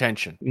lot of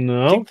attention.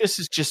 No. I think this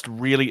is just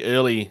really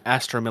early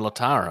Astra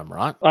Militarum,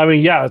 right? I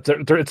mean, yeah,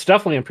 it's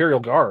definitely Imperial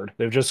Guard.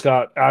 They've just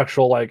got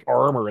actual like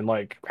armor and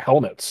like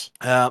helmets.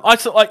 I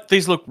thought like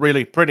these look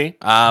really pretty.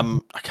 I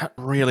can't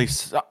really.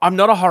 I'm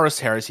not a Horus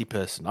Heresy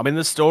person. I mean,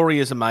 the story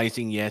is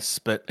amazing, yes,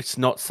 but it's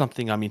not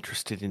something I'm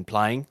interested in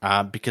playing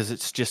because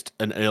it's just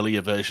an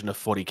earlier version of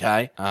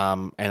 40k,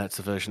 and it's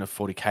a version of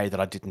 40k that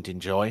I didn't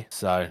enjoy.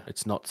 So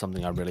it's not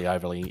something I'm really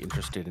overly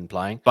interested in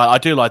playing. But I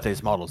do like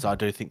these models. I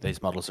do think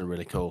these models are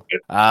really cool.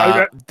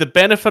 The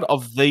benefit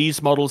of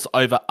these models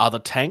over other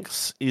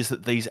tanks is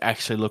that these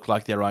actually look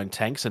like their own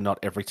tanks and not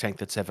every tank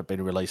that's ever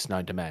been released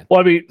known to man. Well,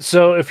 I mean,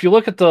 so if you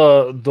look at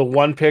the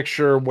one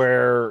picture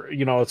where,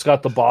 you know, it's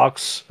got the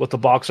box with the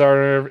box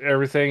art and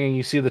everything, and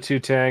you see the two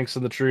tanks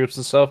and the troops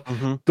and stuff,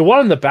 the one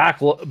in the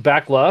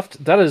back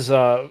left, that is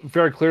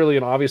very clearly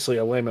and obviously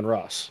a Layman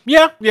Russ.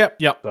 Yeah.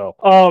 So,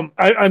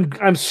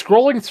 I'm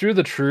scrolling through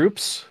the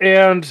troops,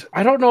 and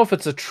I don't know if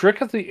it's a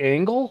trick of the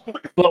angle,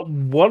 but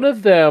one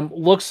of them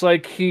looks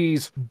like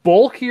he's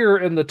bulkier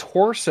in the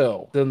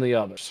torso than the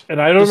others,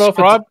 and I don't know if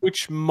it's...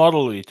 which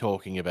model are you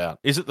talking about?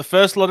 Is it the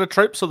first lot of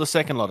troops or the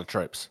second lot of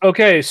troops?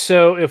 Okay,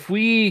 so if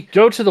we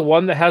go to the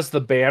one that has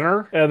the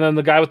banner and then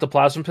the guy with the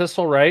plasma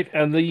pistol, right?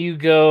 And then you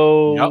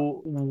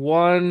go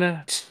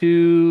 1,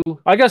 2,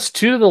 I guess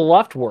 2 to the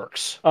left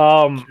works. 2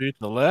 to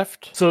the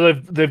left. So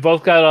they've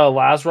both got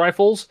las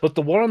rifles, but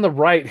the one on the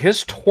right,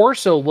 his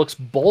torso looks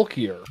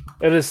bulkier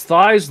and his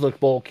thighs look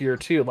bulkier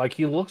too. Like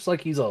he looks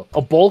like he's a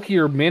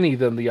bulkier mini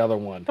than the other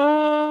one.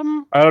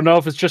 I don't know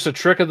if it's just a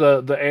trick of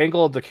the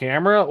angle of the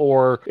camera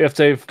or if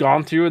they've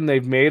gone through and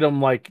they've made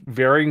them like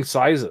varying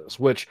sizes,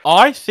 which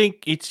I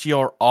think it's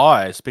your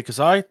eyes, because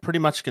I pretty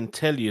much can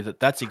tell you that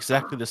that's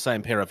exactly the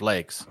same pair of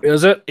legs.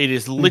 is it? It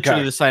is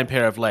literally the same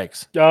pair of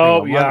legs. Oh,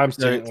 Hang on, yeah, 1, I'm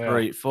 2, seeing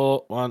 3,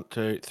 4. 1,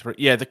 2, 3.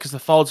 Yeah, because the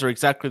folds are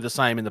exactly the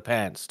same in the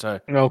pants too.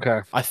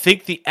 Okay. I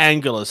think the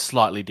angle is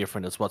slightly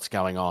different as what's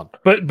going on.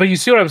 But you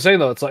see what I'm saying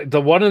though? It's like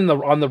the one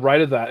on the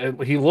right of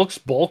that, he looks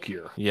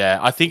bulkier. Yeah,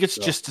 I think it's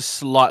just a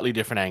slightly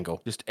different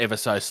angle, just ever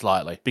so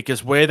slightly.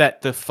 Because where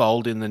the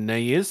fold in the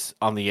knee is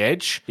on the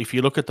edge, if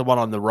you look at the one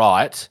on the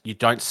right, you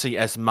don't see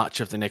as much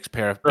of the next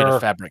bit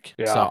of fabric.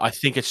 Yeah. So I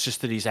think it's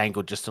just that he's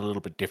angled just a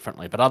little bit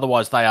differently. But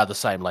otherwise, they are the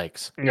same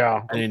legs.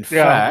 Yeah. And in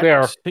Yeah, fact, they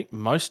are. I think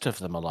most of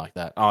them are like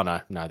that. Oh,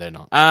 no, they're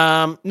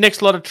not.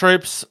 Next lot of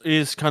troops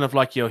is kind of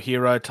like your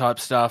hero type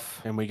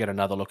stuff. And we get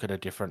another look at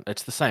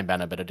it's the same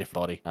banner, but a different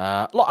body.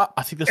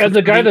 I think this And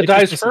the guy that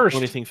dies first.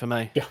 Anything for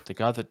me. Yeah. The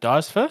guy that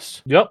dies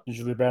first? Yep.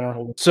 Usually banner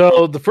holder.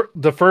 So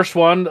the first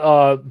one,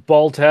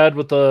 bald head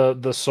with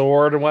the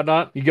sword and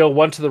whatnot. You go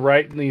one to the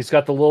right, and he's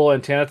got the little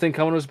antenna thing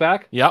coming to his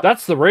back. Yep.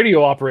 That's the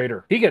radio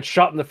operator. He gets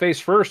shot in the face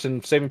first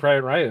in Saving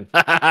Private Ryan.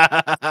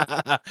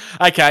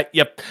 Okay,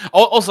 yep.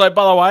 Also,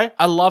 by the way,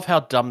 I love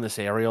how dumb this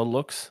aerial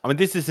looks. I mean,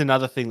 this is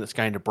another thing that's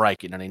going to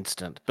break in an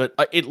instant. But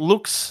it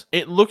looks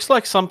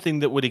like something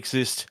that would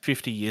exist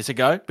 50 years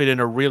ago, but in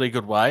a really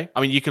good way.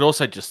 I mean, you could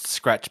also just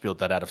scratch build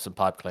that out of some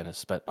pipe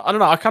cleaners. But I don't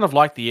know, I kind of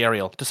like the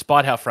aerial,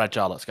 despite how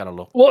fragile it's going to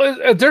look.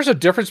 Well, there's a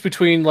difference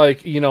between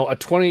like, you know, a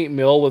 28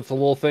 mil with a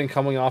little thing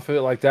coming off of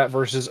it like that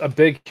versus a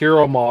big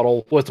hero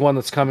model with one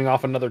that's coming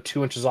off another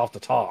 2 inches off the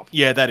top.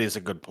 Yeah, that is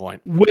a good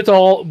point. With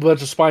all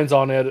bunch of spines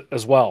on it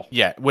as well.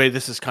 Yeah, where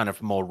this is kind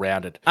of more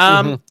rounded.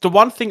 The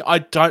one thing I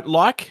don't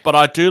like, but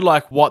I do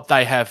like what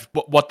they have,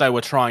 what they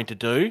were trying to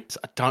do, is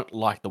I don't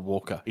like the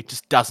walker. It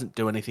just doesn't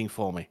do anything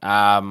for me.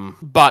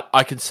 But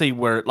I can see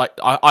where, like,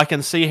 I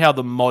can see how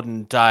the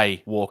modern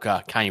day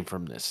walker came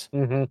from this.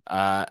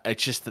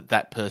 It's just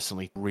that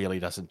personally really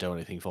doesn't do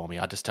anything for me.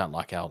 I just don't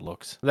like how it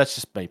looks. That's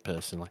just me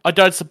personally. I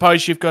don't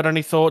suppose you've got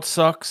any thoughts,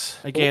 Socks?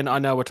 Again, I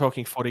know we're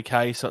talking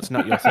 40k, so it's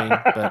not your thing,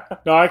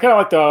 but No, I kind of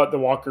like the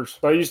walkers.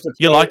 So I used to.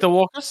 You like the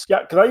walkers?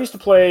 Yeah, because I used to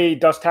play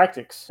Dust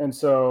Tactics, and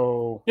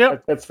so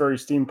Yep. that's very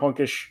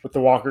steampunkish with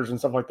the walkers and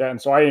stuff like that.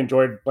 And so I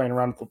enjoyed playing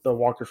around with the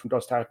walkers from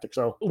Dust Tactics.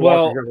 So the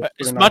Well, walkers are As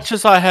pretty much nice.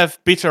 as I have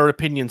bitter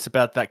opinions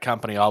about that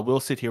company, I will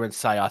sit here and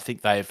say I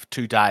think they've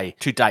to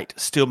date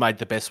still made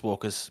the best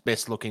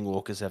looking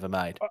walkers ever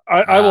made.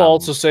 I will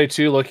also say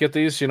too, look at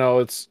these, you know,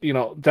 it's, you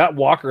know, that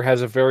walker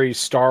has a very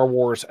Star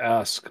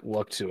Wars-esque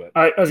look to it.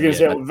 I was going to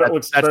Yeah, say but that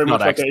looks that's very not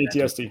much like the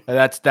accidental.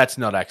 ATST. That's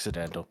not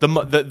accidental.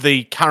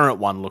 The current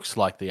one looks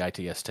like the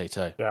ATST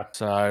too. Yeah.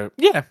 So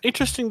yeah,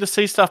 interesting to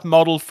see stuff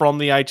modeled from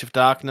the Age of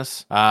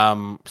Darkness.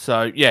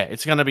 So yeah,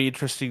 it's going to be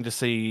interesting to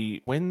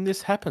see when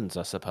this happens.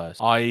 I suppose.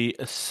 I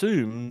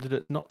assume that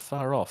it's not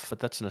far off, but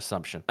that's an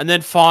assumption. And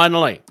then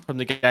finally, from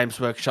the Games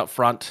Workshop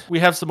front, we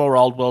have some more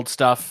old world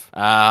stuff.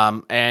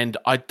 And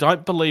I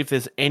don't believe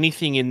there's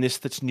anything in this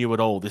that's new at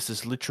all. This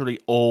is literally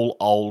all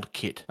old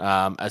kit,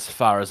 as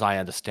far as I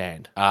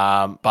understand.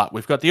 But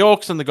we've got the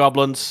orcs and the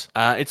goblins.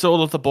 It's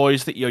all of the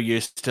boys that you're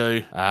used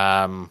to.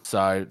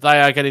 So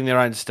they are getting their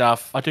own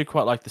stuff. I do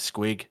quite like the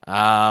squig.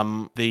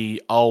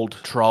 The old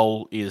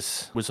troll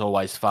was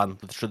always fun.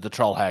 The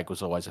troll hag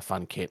was always a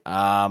fun kit.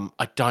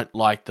 I don't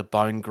like the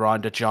bone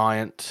grinder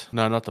giant.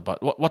 No, not the bone.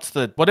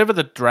 Whatever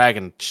the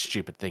dragon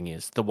stupid thing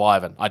is, the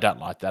wyvern. I don't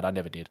like that. I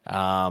never did.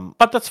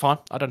 But that's fine.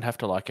 I don't have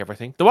to like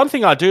everything. The one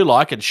thing I do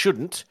like and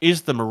shouldn't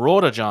is the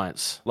marauder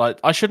giants. Like,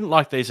 I shouldn't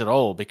like these at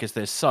all because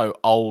they're so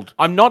old.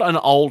 I'm not an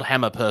old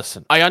hammer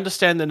person. I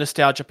understand the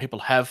nostalgia people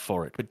have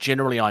for it, but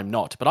generally I'm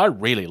not. But I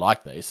really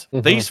like these.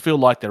 These feel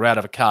like they're out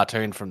of a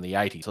cartoon from the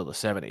 80s or the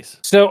 70s.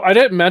 So I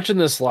didn't mention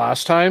this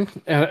last time,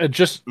 and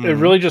it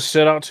really just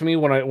stood out to me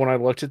when I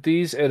looked at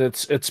these, and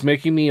it's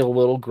making me a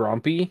little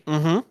grumpy.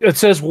 It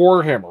says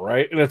Warhammer,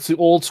 right? And it's the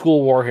old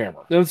school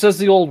Warhammer. Then it says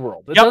the old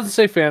world. It doesn't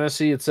say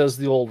fantasy. It says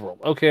the old world.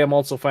 Okay, I'm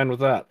also fine with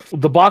that.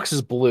 The box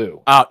is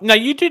blue. No,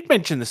 you did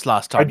mention this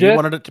last time. I did? You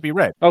wanted it to be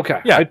red.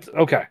 Okay. Yeah.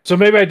 Okay. So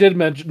maybe I did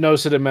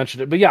notice it and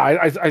mention it, but yeah,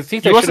 I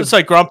think You wasn't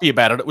so grumpy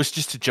about it. It was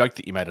just a joke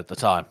that you made at the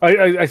time.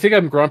 I think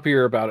I'm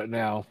grumpier about it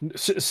now.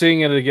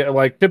 Seeing it again,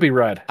 like, could be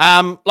red.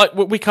 Like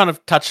we kind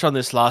of touched on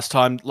this last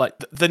time. Like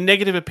the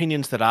negative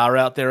opinions that are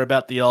out there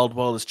about the old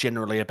world is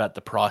generally about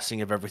the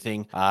pricing of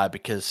everything,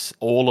 because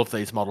all of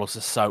these models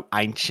are so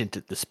ancient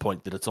at this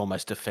point that it's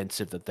almost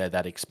offensive that they're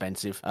that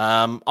expensive.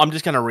 I'm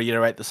just going to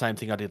reiterate the same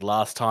thing I did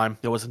last time.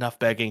 There was enough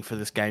begging for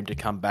this game to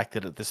come back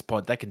that at this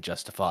point they can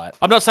justify it.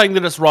 I'm not saying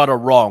that it's right or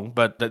wrong,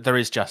 but there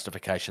is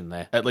justification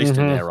there, at least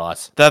in their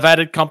eyes. They've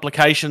added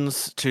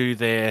complications to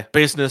their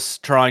business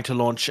trying to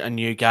launch a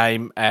new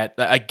game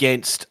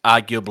against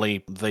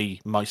arguably the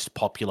most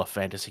popular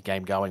fantasy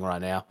game going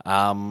right now.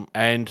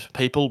 And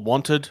people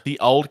wanted the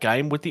old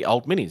game with the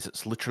old minis.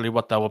 It's literally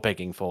what they were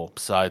begging for.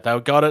 So they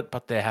got it,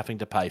 but they're having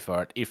to pay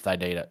for it if they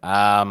need it.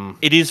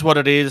 It is what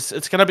it is.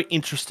 It's going to be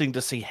interesting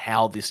to see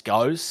how this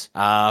goes.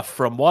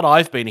 From what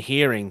I've been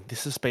hearing,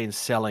 this has been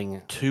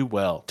selling too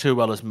well. Too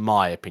well is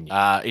my opinion.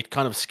 It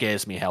kind of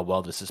scares me how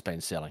well this has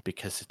been selling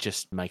because it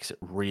just makes it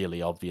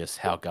really obvious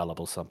how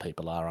gullible some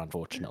people are,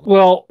 unfortunately.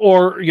 Well,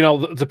 or, you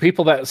know, the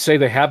people that say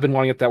they have been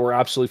wanting it that were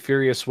absolutely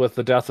furious with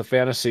the death of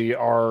fantasy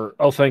are,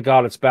 oh, thank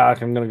God it's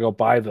back. I'm going to go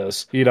buy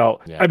this. You know,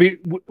 Yeah. I mean,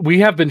 we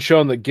have been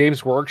shown that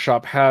Games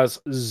Workshop has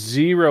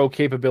zero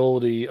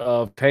capability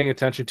of paying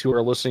attention to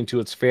or listening to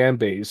its fan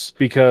base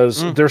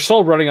because they're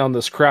still running on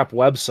this crap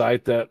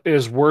website that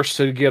is worse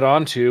to get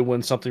onto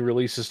when something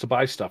releases to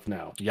buy stuff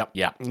now. Yep.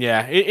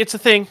 Yeah. It's a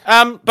thing.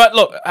 But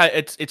look,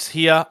 it's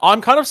here.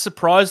 I'm kind of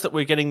surprised that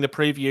we're getting the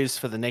previews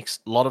for the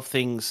next lot of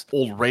things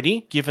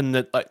already, given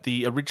that like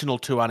the original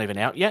two aren't even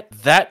out yet.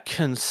 That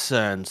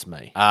concerns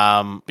me.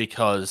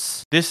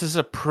 Because this is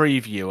a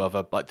preview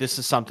of this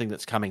is something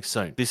that's coming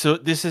soon. This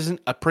isn't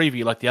a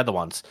preview like the other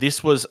ones.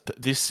 This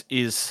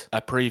is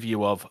a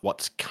preview of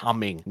what's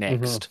coming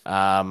next.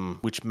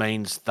 Which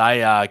means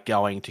they are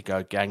going to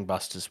go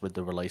gangbusters with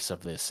the release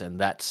of this, and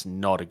that's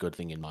not a good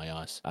thing in my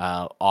eyes.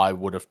 I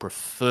would have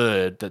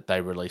preferred that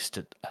they released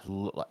it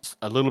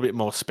a little bit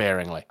more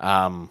sparingly,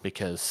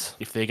 because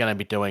if they're going to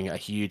be doing a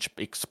huge,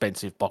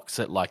 expensive box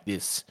set like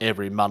this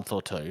every month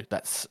or two,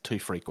 that's too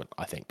frequent,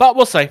 I think. But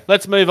we'll see.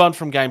 Let's move on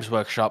from Games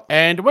Workshop,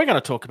 and we're going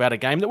to talk about a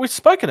game that we've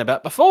spoken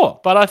about before,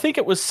 but I think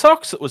it was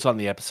Socks that was on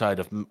the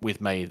episode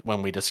with me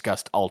when we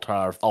discussed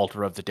Altar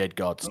of the Dead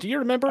Gods. Do you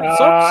remember it,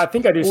 Socks? I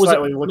think I do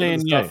slightly look at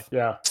the stuff.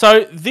 Yeah.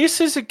 So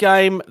this is a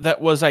game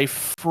that was a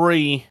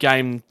free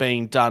game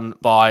being done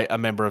by by a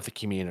member of the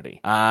community.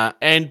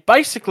 And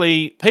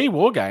basically,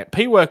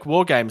 P-Work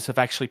War Games have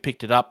actually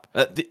picked it up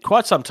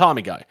quite some time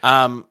ago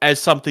as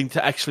something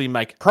to actually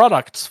make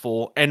products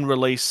for and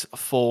release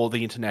for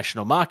the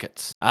international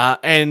markets.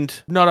 And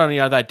not only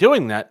are they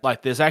doing that,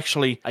 like there's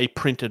actually a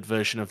printed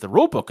version of the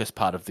rulebook as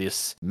part of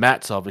this.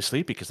 Mats,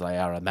 obviously, because they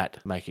are a mat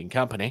making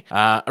company.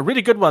 A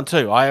really good one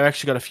too. I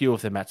actually got a few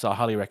of their mats. I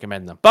highly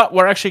recommend them. But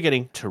we're actually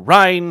getting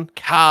terrain,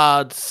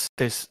 cards.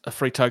 There's a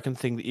free token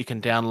thing that you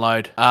can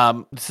download.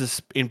 This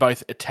is in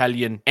both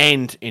Italian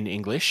and in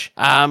English.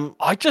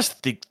 I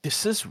just think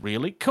this is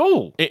really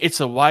cool. It's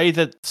a way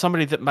that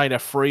somebody that made a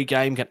free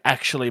game can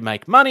actually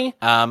make money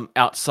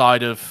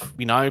outside of,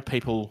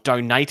 people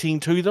donating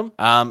to them.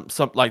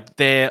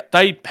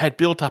 They had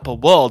built up a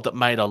world that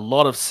made a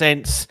lot of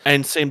sense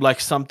and seemed like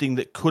something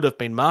that could have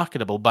been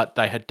marketable, but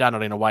they had done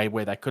it in a way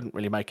where they couldn't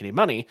really make any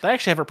money. They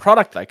actually have a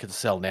product they could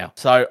sell now.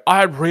 So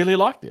I really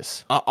like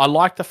this. I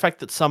like the fact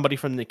that somebody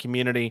from the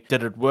community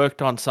that had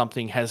worked on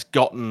something has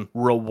gotten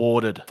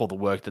rewarded for the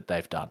work that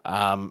they've done.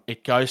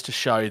 It goes to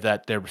show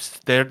that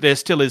there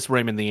still is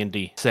room in the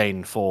indie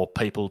scene for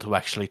people to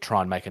actually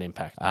try and make an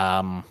impact.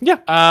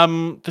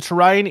 The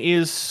terrain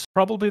is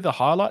probably the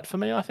highlight for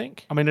me, I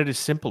think. I mean, it is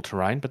simple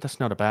terrain, but that's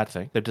not a bad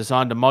thing. They've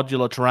designed a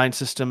modular terrain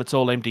system. It's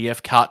all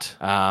MDF cut,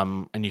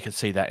 and you can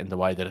see that in the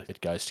way that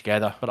it goes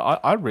together. But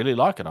I really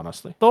like it,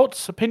 honestly.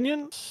 Thoughts,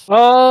 opinions?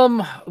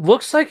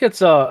 Looks like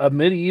it's a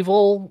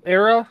medieval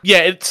era.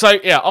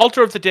 Yeah,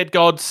 Altar of the Dead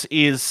Gods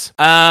is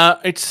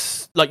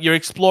it's like you're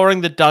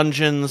exploring the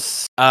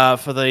dungeons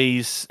for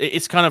these.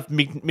 It's kind of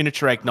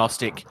miniature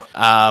agnostic.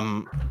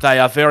 They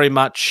are very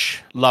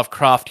much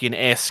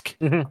Lovecraftian-esque,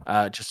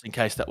 just in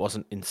case that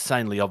wasn't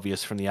insanely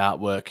obvious from the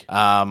artwork.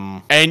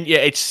 And yeah,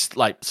 it's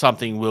like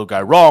something will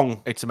go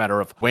wrong. It's a matter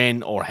of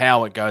when or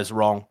how it goes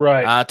wrong.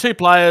 Right. 2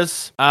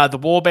 players. The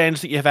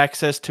warbands that you have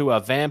access to are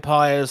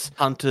vampires,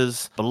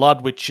 hunters,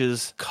 blood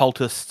witches,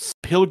 cultists,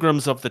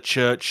 pilgrims of the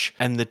church,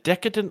 and the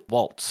Decadent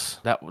Waltz.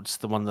 That was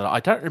the one that I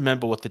don't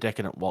remember what the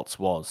Decadent Waltz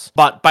was.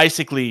 But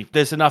basically,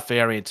 there's enough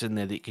variants in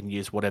there that you can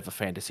use whatever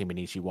fantasy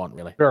minis you want,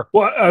 really. Sure.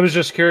 Well, I was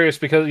just curious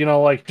because,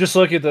 just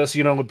look at this,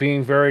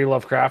 being very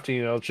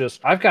Lovecrafty,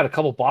 just, I've got a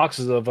couple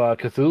boxes of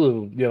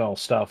Cthulhu,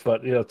 stuff,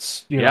 but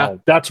it's,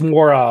 that's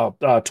more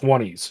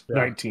 20s,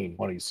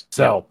 1920s.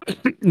 So,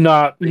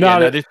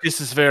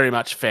 this is very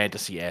much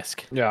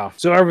fantasy-esque. Yeah.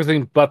 So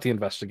everything but the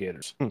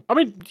investigators. I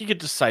mean, you could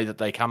just say that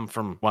they come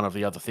from one of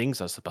the other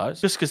things, I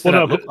suppose. Just because they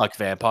don't look like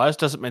vampires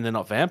doesn't mean they're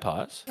not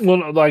vampires.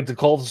 Well, like the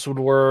cultists would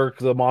work,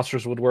 the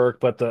monsters would work,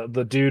 but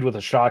the dude with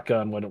a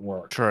shotgun wouldn't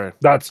work. True.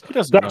 That's what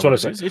I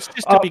said. It's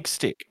just a big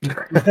stick.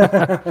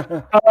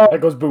 That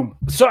goes boom.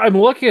 So I'm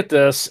looking at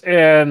this,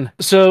 and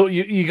so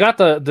you got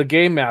the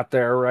game mat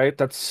there, right?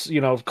 That's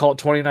call it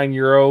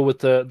 €29 with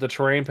the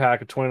terrain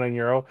pack of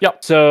 €29.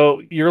 Yep.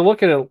 So you're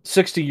looking at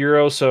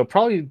 €60, so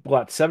probably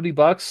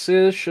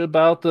 $70 ish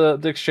about the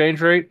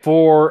exchange rate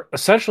for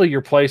essentially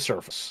your play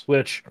surface,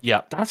 which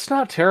that's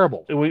not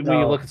terrible. When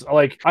you look at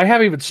I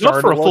haven't even started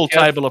not for a full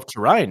table of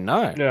terrain.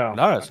 No,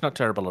 it's not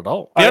terrible at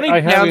all. The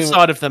only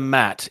downside of the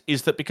mat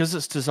is that because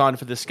it's designed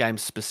for this game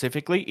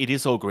specifically, it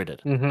is all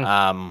gridded,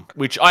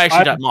 which I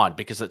actually don't mind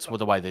because it's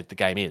the way that the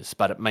game is.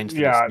 But it means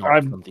that it's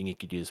not something you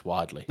could use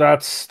widely.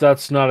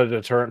 That's not a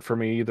deterrent for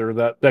me either.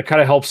 That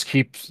kind of helps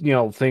keep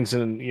things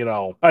in.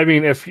 I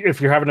mean, if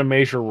you're having a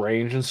major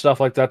range and stuff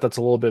like that, that's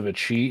a little bit of a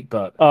cheat.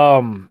 But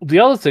the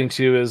other thing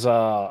too is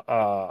what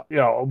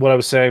I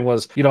was saying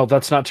was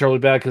that's not terribly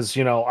bad because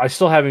I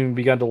still haven't even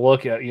begun to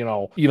look at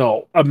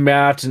a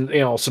mat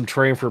and some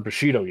terrain for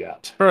Bushido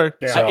yet. True.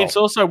 Yeah. So it's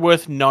also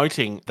worth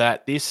noting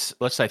that this,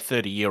 let's say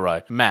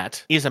 €30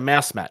 mat, is a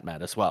mouse mat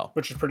as well,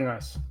 which is pretty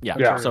nice.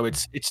 Yeah. So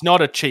it's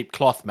not a cheap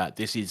cloth mat.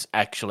 This is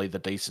actually the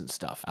decent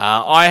stuff.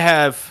 I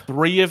have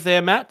 3 of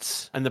their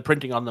mats, and the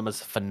printing on them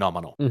is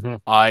phenomenal.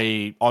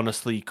 I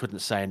honestly couldn't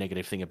say a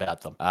negative thing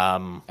about them,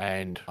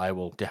 and I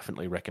will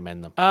definitely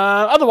recommend them.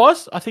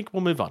 Otherwise, I think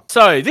we'll move on.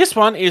 So this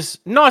one is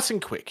nice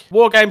and quick.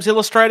 War Games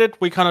Illustrated.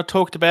 We kind of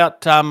talked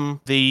about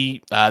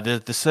the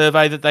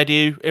survey that they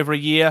do every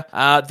year.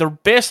 The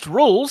best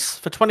rules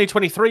for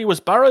 2023 was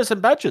Burrows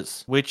and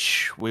Badgers,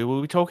 which we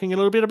will be talking a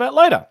little bit about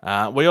later.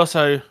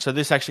 So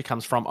this actually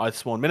comes from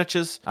Oathsworn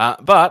Miniatures,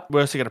 but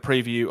we're also got a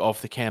preview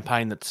of the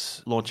campaign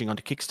that's launching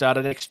onto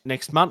Kickstarter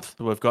next month.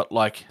 We've got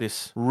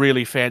this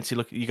really fancy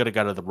look. You got to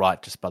go to the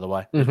right, just by the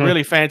way.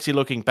 Really fancy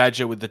looking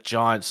badger with the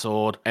giant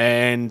sword,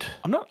 and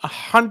I'm not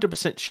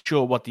 100%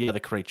 sure what the other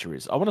creature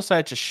is. I want to say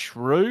it's a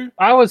shrew.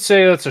 I would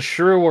say that's a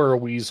shrew or a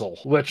weasel,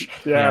 which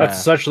that's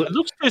essentially it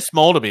looks too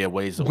small to be a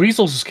weasel.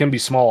 Weasels can be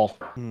small.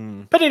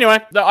 But anyway,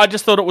 I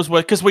just thought it was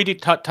worth because we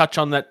did touch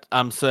on that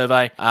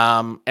survey,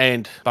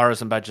 and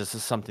Burrows and Badgers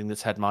is something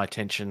that's had my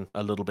attention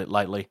a little bit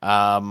lately.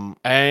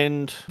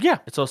 And yeah,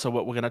 it's also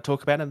what we're going to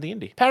talk about in the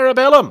indie.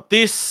 Parabellum.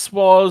 This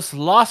was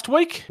last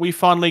week. We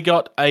finally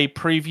got a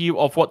preview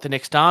of what the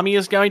next army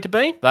is going to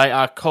be. They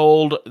are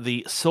called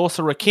the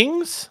Sorcerer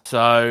Kings.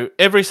 So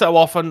every so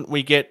often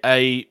we get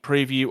a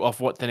preview of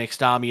what the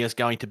next army is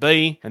going to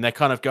be, and they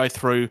kind of go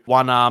through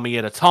one army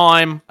at a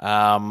time.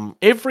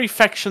 every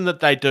faction that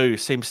they do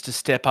seems to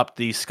step up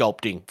the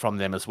sculpting from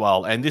them as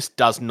well, and this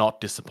does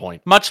not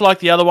disappoint. Much like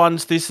the other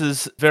ones, this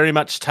is very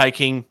much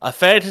taking a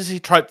fantasy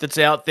trope that's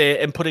out there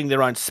and putting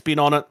their own spin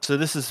on it. So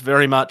this is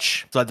very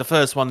much, so the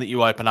first one that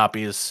you open up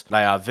is,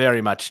 they are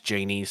very much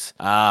genies,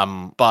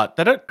 but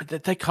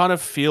they kind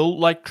of feel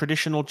like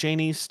traditional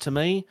genies to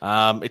me.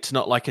 It's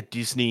not like a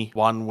Disney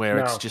one where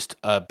it's just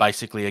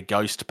basically a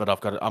ghost, but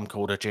I'm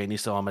called a genie,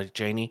 so I'm a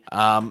genie.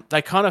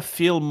 They kind of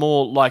feel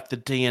more like the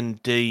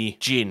D&D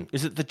djinn.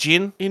 Is it the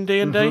djinn in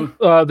D&D?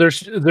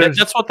 Mm-hmm.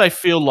 That's what they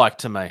feel like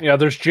to me. Yeah,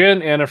 there's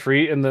djinn and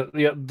Ifrit, and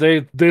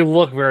they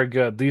look very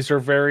good. These are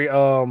very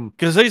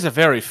because these are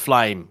very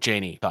flame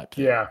genie type.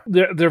 Yeah,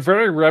 they're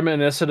very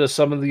reminiscent of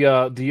some of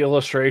the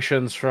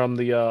illustrations from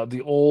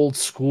the old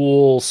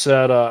school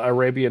set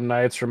Arabian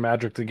Nights from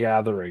Magic the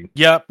Gathering.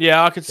 Yeah,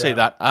 I could see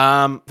that.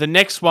 The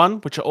next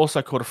one, which are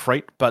also called a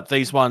Ifrit, but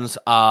these ones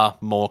are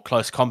more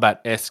close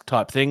combat-esque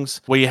type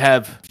things. We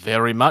have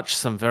very much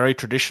some very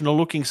traditional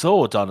looking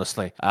swords,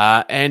 honestly.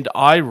 And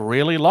I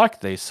really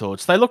like these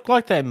swords. They look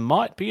like they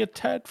might be a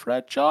tad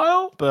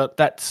fragile, but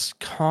that's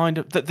kind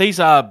of... These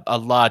are a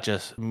larger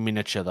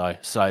miniature, though,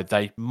 so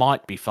they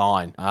might be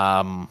fine.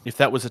 If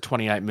that was a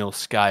 28mm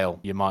scale,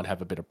 you might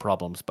have a bit of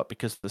problems, but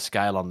because the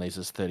scale on these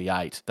is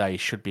 38, they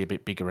should be a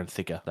bit bigger and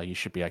thicker, so you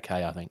should be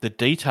okay, I think. The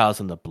details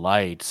in the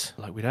blades,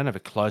 like, we don't have a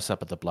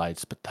close-up of the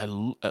blades, but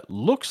it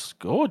looks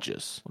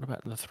gorgeous. What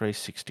about in the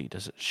 360?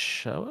 Does it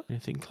show it?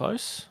 Anything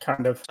close?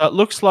 Kind of. So it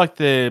looks like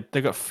they've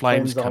got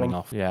flames coming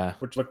off. Yeah.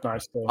 Which look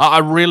nice, too. I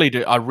really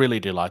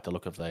do like the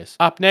look of these.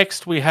 Up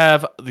next, we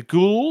have the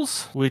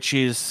ghouls, which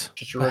is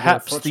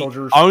perhaps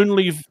the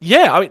only...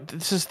 Yeah, I mean,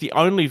 this is the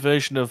only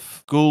version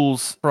of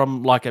ghouls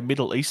from, like, a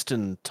Middle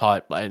Eastern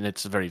type, and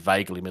it's a very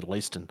vaguely Middle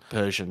Eastern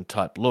Persian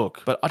type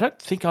look. But I don't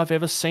think I've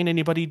ever seen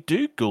anybody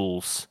do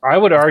ghouls. I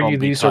would argue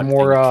these are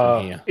more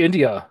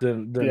India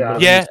than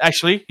yeah,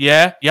 actually,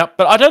 yeah.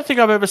 But I don't think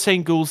I've ever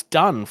seen ghouls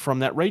done from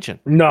that region.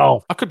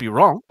 No, I could be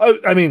wrong.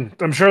 I mean,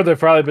 I'm sure they've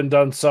probably been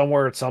done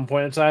somewhere at some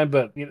point in time,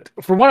 but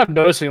from what I'm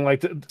noticing,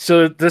 like,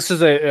 so this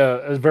is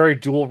a very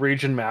dual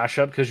region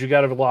mashup, because you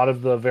got a lot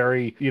of the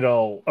very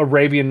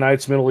Arabian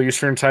Nights, Middle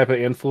Eastern type of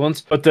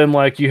influence, but then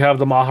like you have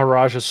the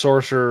Maharaja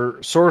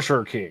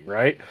sorcerer king,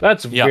 right?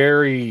 That's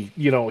very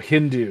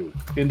Hindu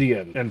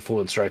Indian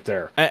influence right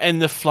there,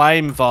 and the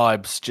flame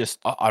vibes. Just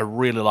I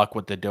really like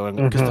what they're doing,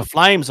 because the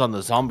flames on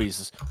the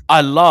zombies.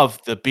 I love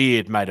the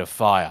beard made of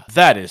fire.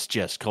 That is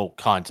just cool,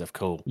 kinds of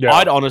cool. Yeah.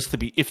 I'd honestly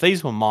be, if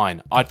these were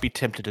mine, I'd be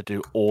tempted to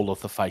do all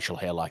of the facial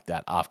hair like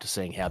that after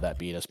seeing how that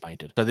beard is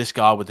painted. So this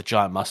guy with the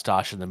giant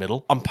mustache in the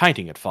middle, I'm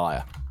painting it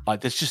fire.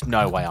 Like, there's just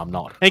no way I'm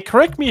not. And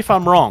correct me if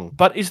I'm wrong,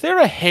 but is there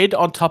a head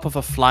on top of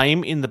a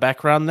flame in the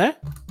background there?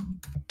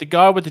 The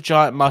guy with the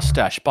giant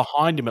mustache,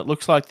 behind him, it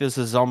looks like there's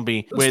a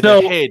zombie where the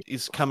head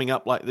is coming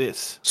up like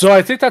this. So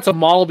I think that's a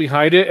model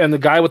behind it, and the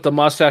guy with the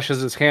mustache has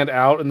his hand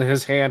out, and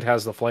his hand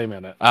has the flame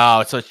in it.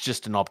 Oh, so it's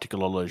just an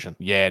optical illusion.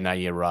 Yeah, no,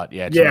 you're right.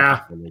 Yeah, it's an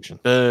optical illusion.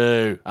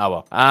 Boo.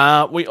 Oh,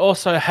 well. We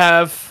also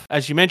have,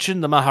 as you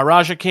mentioned, the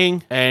Maharaja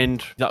King,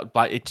 and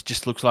it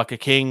just looks like a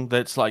king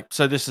that's like,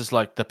 so this is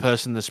like the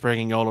person that's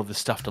bringing all of this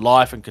stuff to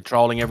life and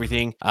controlling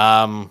everything.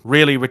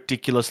 Really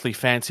ridiculously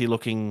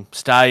fancy-looking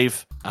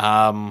stave.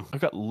 I've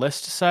got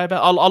less to say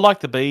about. I like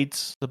the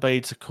beads. The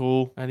beads are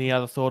cool. Any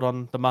other thought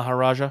on the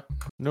Maharaja?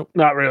 Nope.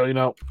 Not really,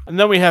 no. And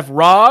then we have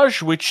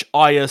Raj, which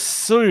I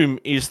assume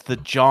is the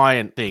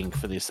giant thing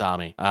for this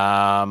army.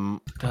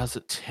 Does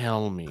it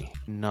tell me?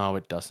 No,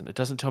 it doesn't. It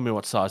doesn't tell me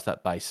what size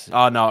that base is.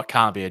 Oh, no, it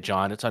can't be a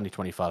giant. It's only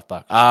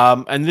 $25.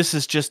 And this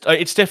is just,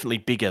 it's definitely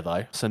bigger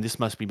though. So this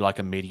must be like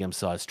a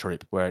medium-sized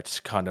troop where it's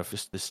kind of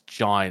just this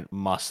giant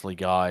muscly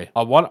guy.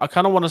 I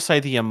kind of want to say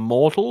the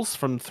Immortals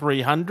from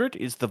 300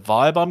 is the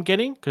vibe I'm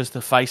getting, because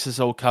the face is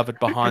all covered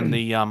behind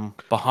the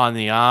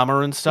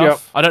armor and stuff. Yep.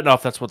 I don't know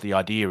if that's what the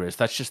idea is.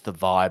 That's just the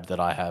vibe that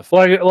I have.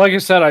 Like I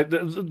said,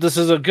 this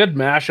is a good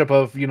mashup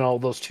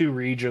of those two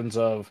regions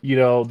of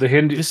the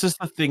Hindu. This is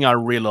the thing I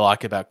really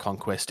like about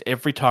Conquest.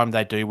 Every time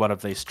they do one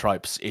of these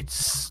tropes,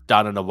 it's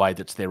done in a way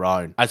that's their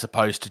own, as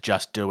opposed to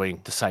just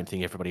doing the same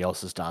thing everybody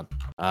else has done.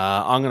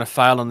 I'm going to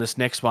fail on this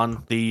next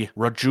one. The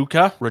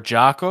Rajakar.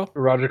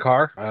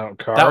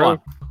 That one.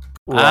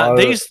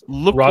 These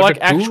look like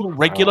actual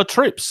regular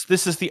troops.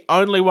 This is the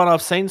only one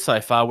I've seen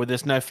so far where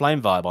there's no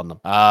flame vibe on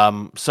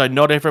them. So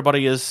not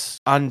everybody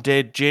is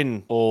undead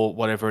djinn or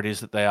whatever it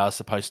is that they are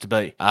supposed to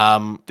be.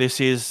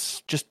 This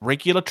is just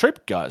regular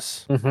troop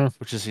guys,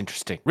 which is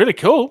interesting. Really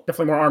cool.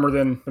 Definitely more armor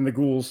than the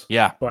ghouls.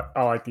 Yeah. But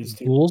I like these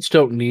two. Ghouls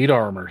don't need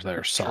armor.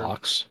 They're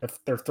socks.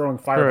 They're throwing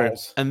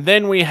fireballs. And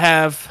then we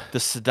have the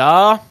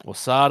Sadar, or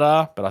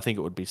Sadar, but I think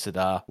it would be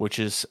Sadar, which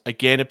is,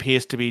 again,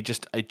 appears to be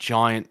just a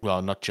giant,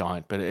 well, not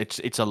giant, but it's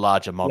it's a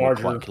larger model,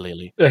 quite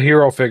clearly. A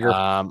hero figure.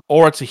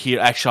 Or it's a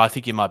hero. Actually, I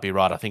think you might be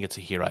right. I think it's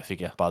a hero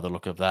figure by the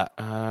look of that.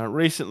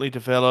 Recently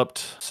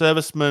developed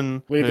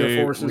servicemen leave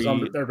their forces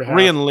on their behalf.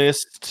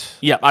 Re-enlist.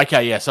 Yeah,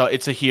 okay, yeah. So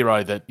it's a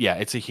hero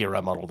it's a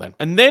hero model then.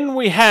 And then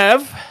we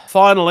have,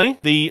 finally,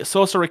 the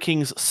Sorcerer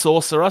King's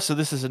Sorcerer. So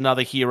this is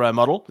another hero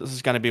model. This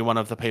is going to be one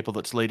of the people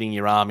that's leading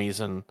your armies.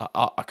 And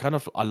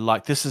I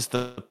like, this is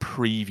the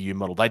preview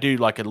model. They do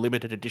like a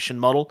limited edition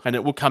model, and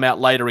it will come out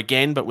later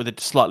again, but with a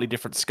slightly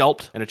different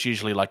sculpt. And it's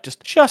usually like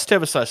just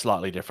ever so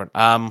slightly different.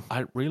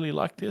 I really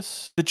like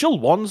this. The dual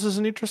wands is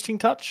an interesting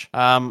touch.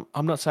 I'm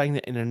not saying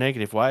that in a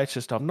negative way. It's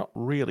just I've not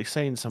really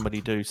seen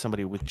somebody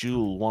with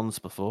dual wands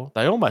before.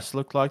 They almost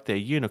look like they're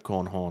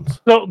unicorn horns.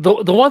 So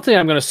the one thing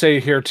I'm going to say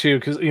here too,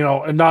 because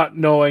and not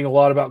knowing a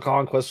lot about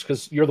Conquest,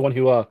 because you're the one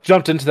who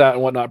jumped into that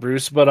and whatnot,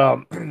 Bruce. But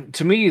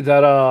to me,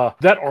 that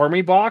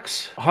army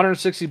box,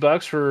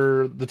 $160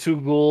 for the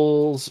two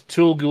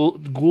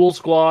ghoul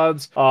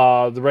squads,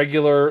 the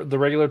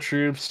regular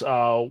troops,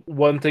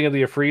 one thing of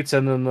the Ifrits,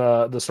 and then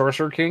the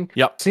Sorcerer King.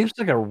 Yep, seems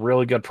like a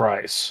really good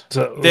price.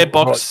 So, their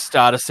box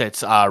starter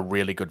sets are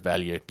really good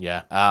value.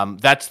 Yeah,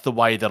 that's the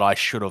way that I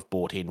should have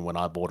bought in when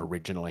I bought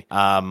originally.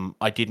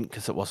 I didn't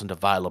because it wasn't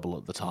available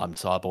at the time,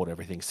 so I bought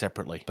everything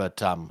separately.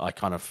 But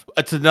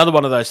it's another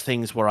one of those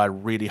things where I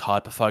really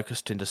hyper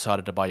focused and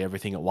decided to buy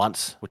everything at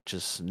once, which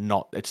is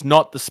not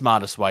the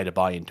smartest way to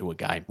buy into a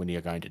game when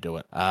you're going to do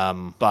it.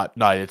 But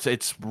no,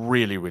 it's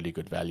really, really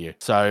good value.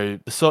 So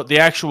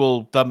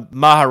the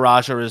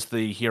Maharaja is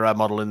the hero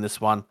model in this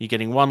one. You're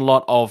getting one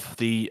lot of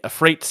the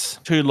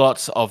Afrits, two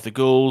lots of the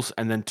ghouls,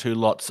 and then two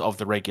lots of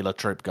the regular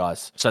troop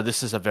guys. So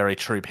this is a very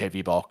troop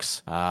heavy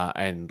box,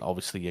 and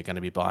obviously you're going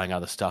to be buying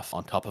other stuff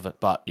on top of it.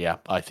 But yeah,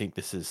 I think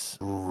this is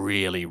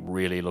really,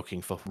 really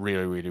looking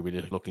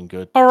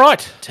good. All right,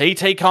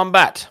 TT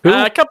Combat.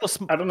 A couple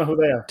of I don't know who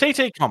they are.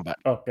 TT Combat.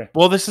 Okay.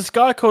 Well, there's this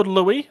guy called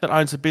Louis that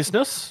owns a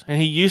business,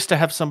 and he used to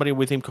have somebody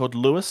with him called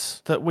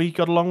Lewis that we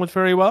got along with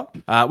very well.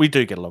 We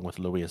do get along with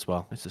Louis as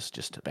well. This is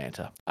just a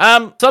banter.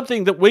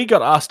 Something that we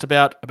got asked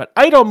about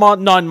 8 or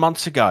 9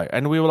 months ago,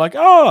 and we were like,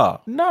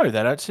 oh, no,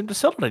 they don't seem to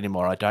sell it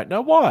anymore. I don't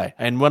know why.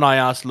 And when I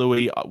asked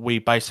Louis, we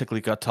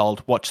basically got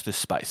told, watch this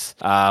space.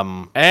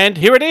 And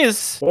here it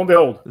is. Lo and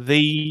behold.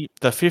 The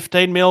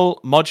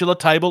 15mm modular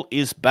table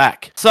is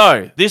back.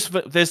 So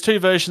there's two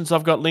versions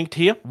I've got linked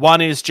here.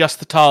 One is just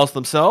the tiles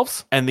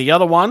themselves, and the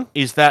other one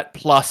is that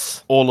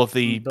plus all of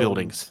the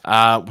buildings.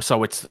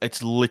 So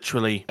it's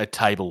literally a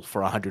table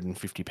for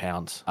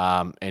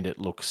 £150, and it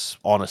looks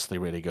honestly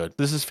really good.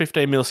 This is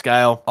 15mm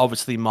scale.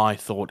 Obviously, my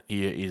thought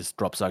here is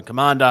Drop Zone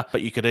Commander,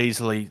 but you could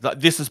easily...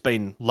 This has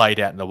been laid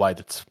out in a way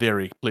that's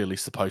very clearly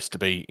supposed to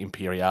be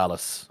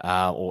Imperialis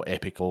or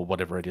Epic or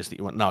whatever it is that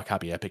you want. No, it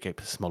can't be Epic.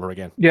 It's smaller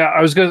again. Yeah,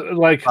 I was going to...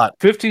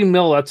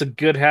 15mm, that's a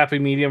good happy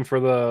medium for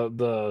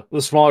the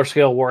smaller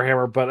scale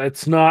Warhammer, but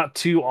it's not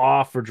too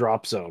off for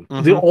Drop Zone.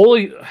 Mm-hmm. The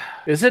only...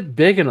 Is it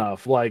big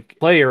enough, play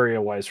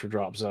area-wise for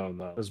Drop Zone,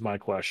 though, is my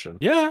question.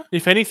 Yeah.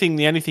 If anything,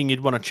 the only thing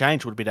you'd want to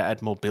change would be to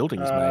add more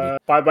buildings, maybe.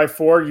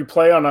 5x4, you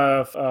play on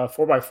a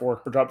 4x4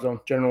 for Drop Zone,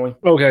 generally.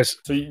 Okay.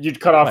 So you'd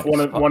cut off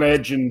one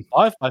edge and...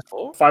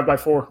 5x4?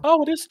 5x4.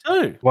 Oh, it is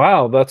too.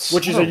 Wow, that's...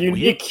 Which is a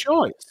unique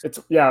choice.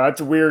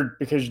 That's weird,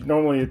 because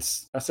normally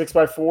it's a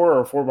 6x4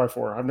 or a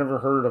 4x4. I've never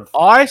heard of...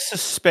 I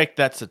suspect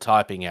that's a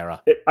typing error.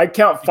 I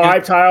count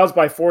 5 tiles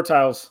by 4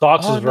 tiles.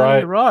 Fox is right.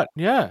 You're right.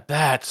 Yeah.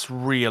 That's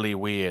really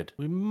weird.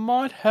 We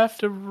might have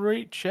to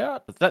reach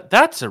out.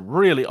 That's a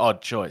really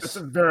odd choice. It's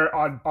a very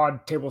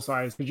odd table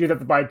size, because you'd have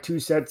to buy 2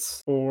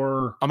 sets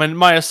or... I mean,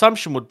 my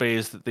assumption would be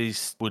is that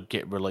these would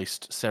get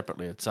released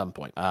separately at some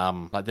point.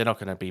 They're not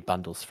going to be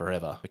bundles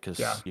forever, because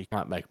you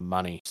can't make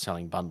money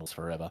selling bundles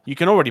forever. You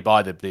can already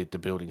buy the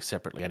buildings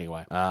separately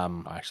anyway.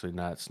 Actually,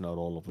 no, it's not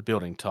all of the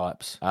building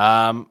types.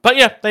 But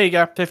yeah, there you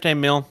go.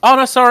 15mm. Oh,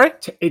 no, sorry.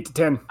 8 to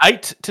 10.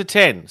 8 to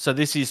 10. So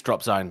this is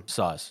Drop Zone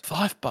size.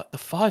 The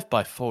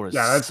 5x4 is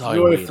that's so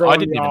really weird. I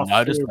didn't even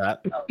notice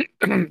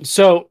that.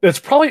 So it's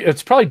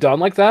probably done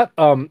like that.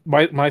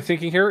 My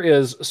thinking here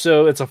is,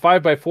 so it's a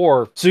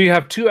 5x4. So you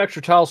have 2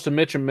 extra tiles to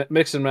mix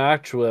and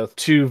match with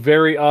to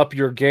vary up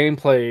your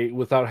gameplay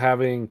without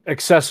having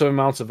excessive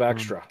amounts of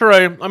extra.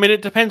 True. I mean,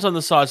 it depends on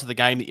the size of the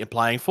game that you're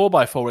playing.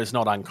 4x4 is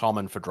not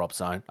uncommon for Drop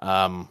Zone.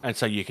 And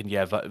so you can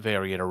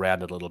vary it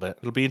around a little bit.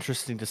 It'll be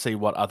interesting to see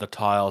what other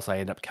tiles they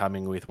end up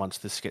coming with once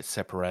this gets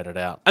separated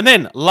out. And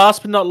then,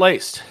 last but not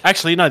least,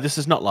 actually, no, this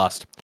is not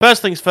last.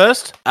 First things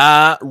first,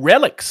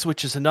 Relics,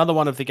 which is another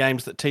one of the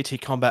games that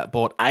TT Combat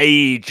bought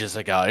ages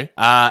ago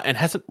and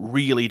hasn't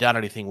really done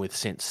anything with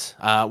since.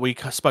 We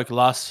spoke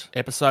last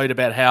episode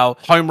about how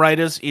Home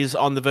Raiders is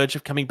on the verge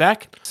of coming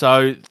back.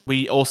 So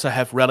we also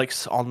have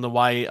Relics on the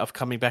way of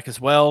coming back as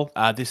well.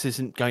 This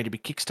isn't going to be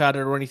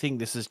Kickstarter or anything.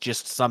 This is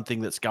just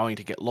something that's going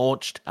to get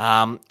launched.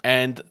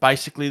 And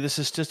basically this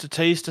is just a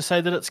tease to say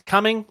that it's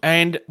coming.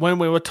 And when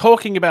we were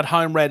talking about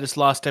Home Raiders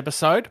last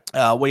episode,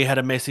 we had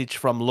a message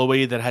from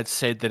Louis that had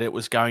said that it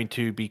was going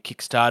to be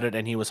kickstarted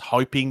and he was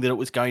hoping that it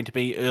was going to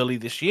be early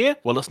this year.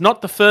 Well, it's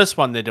not the first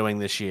one they're doing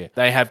this year.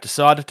 They have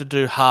decided to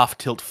do Half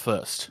Tilt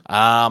first.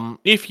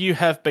 If you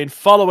have been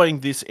following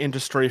this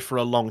industry for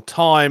a long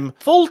time,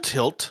 Full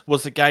Tilt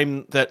was a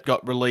game that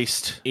got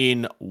released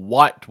in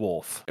White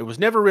Dwarf. It was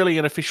never really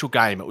an official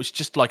game. It was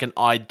just like an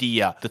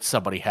idea that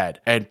somebody had.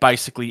 And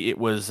basically it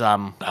was,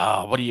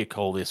 what do you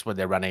call this when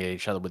they're running at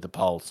each other with the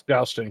poles?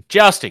 Jousting.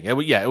 Jousting.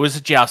 It was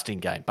a jousting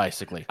game,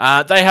 basically.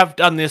 They have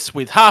done this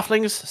with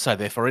halflings, so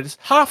therefore it is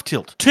Half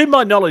Tilt. To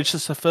my knowledge,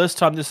 this is the first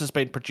time this has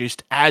been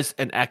produced as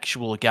an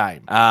actual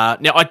game. Now,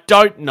 I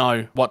don't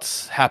know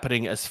what's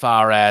happening as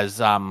far as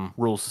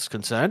rules is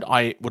concerned.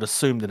 I would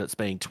assume that it's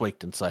being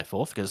tweaked and so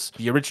forth, because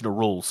the original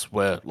rules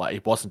were like,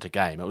 it wasn't a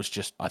game. It was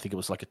just, I think it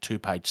was like a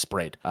 2-page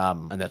spread,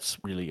 and that's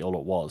really all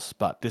it was.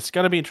 But it's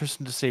going to be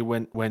interesting to see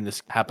when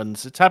this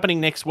happens. It's happening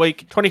next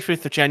week,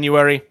 25th of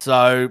January,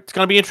 so it's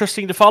going to be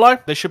interesting to follow.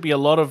 There should be a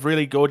lot of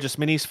really gorgeous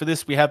minis for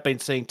this. We have been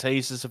seeing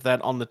teasers of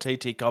that on the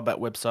TT Combat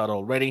website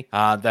already.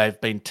 They've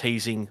been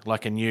teasing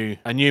like a new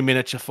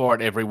miniature for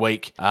it every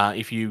week.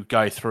 If you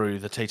go through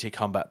the TT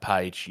Combat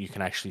page, you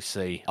can actually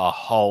see a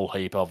whole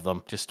heap of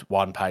them, just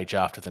one page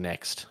after the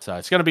next. So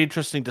it's going to be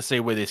interesting to see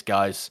where this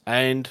goes,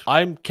 and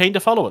I'm keen to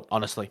follow it,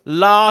 honestly.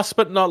 Last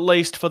but not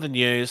least for the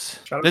news,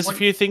 there's a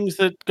few things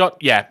that got,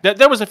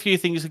 there was a few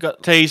things that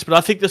got teased, but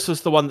I think this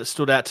was the one that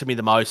stood out to me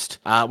the most,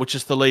 which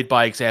is the Lead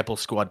by Example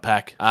squad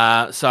pack.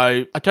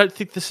 So I don't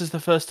think this is the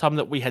first time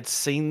that we had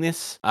seen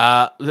this.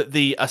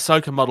 The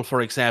Ahsoka model,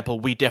 for example,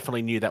 we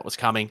definitely knew that was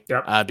coming,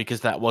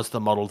 because that was the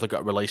model that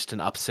got released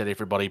and upset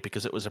everybody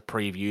because it was a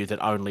preview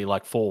that only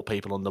like 4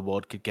 people in the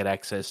world could get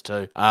access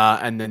to.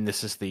 And then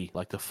this is the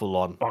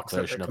full-on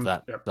version of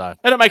that. So,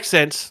 and it makes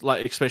sense,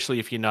 like especially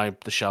if you know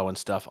the show and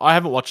stuff. I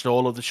haven't watched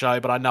all of the show,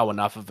 but I know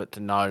enough of it to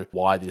know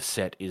why this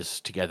set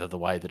is together the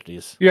way that it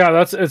is.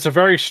 Yeah, it's a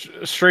very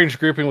strange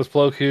grouping with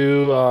Plo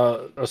Koon,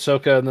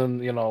 Ahsoka, and then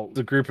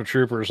the group of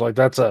troopers. Like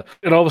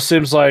it almost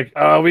seems like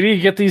we need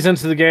to get these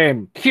into the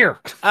game here.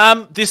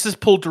 This is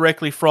pulled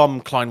directly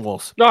from Clone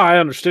Wars. No, I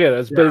understand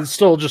it, but it's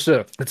still just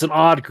it's an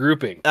odd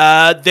grouping.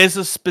 There's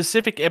a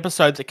specific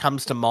episode that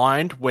comes to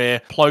mind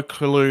where Plo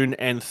Koon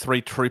and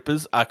 3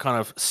 troopers are kind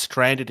of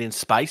stranded in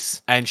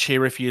space, and she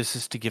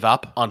refuses to give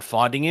up on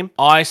finding him.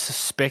 I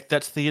suspect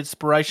that's the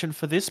inspiration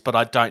for this, but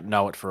I don't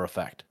know it for a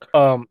fact.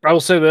 I will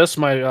say this: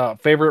 my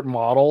favorite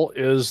model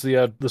is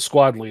the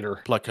squad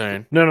leader. Plo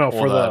Koon. No,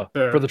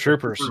 for the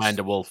troopers.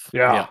 Commander Wolf.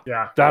 Yeah.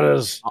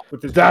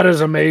 That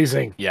is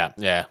amazing. Yeah,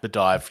 the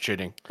dive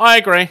shooting. I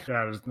agree.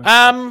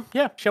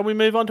 Shall we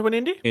move on to an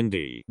indie?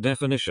 Indie.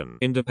 Definition.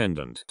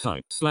 Independent.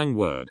 Type. Slang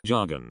word.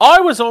 Jargon. I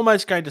was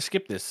almost going to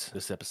skip this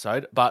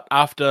episode, but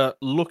after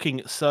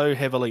looking so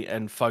heavily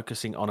and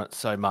focusing on it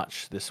so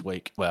much this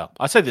week, well,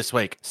 I say this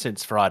week,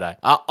 since Friday,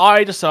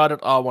 I decided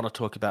I want to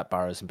talk about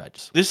Burrows and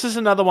Badges. This is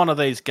another one of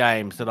these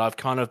games that it's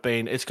kind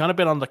of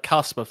been on the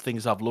cusp of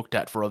things I've looked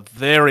at for a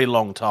very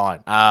long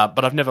time,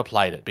 but I've never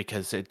played it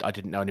because I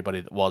didn't know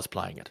anybody that was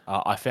playing it.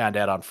 I found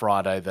out on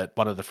Friday that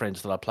one of the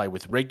friends that I play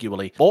with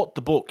regularly bought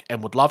the book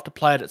and would love to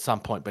play it at some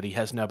point, but he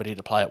has nobody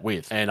to play it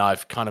with, and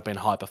I've kind of been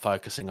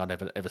hyper-focusing on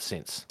it ever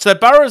since. So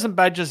Burrows and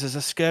Badges is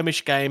a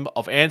skirmish game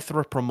of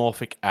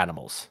anthropomorphic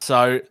animals.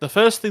 So the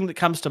first thing that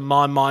comes to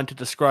my mind to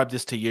describe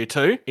this to you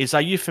two is,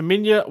 are you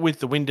familiar with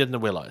The Wind in the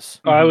Willows?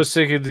 I was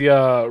thinking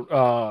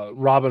the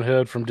Robin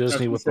Hood from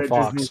Disney with the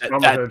fox.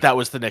 That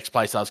was the next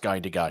place I was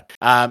going to go.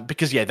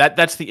 Because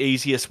that's the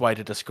easiest way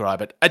to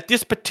describe it. At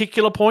this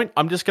particular point,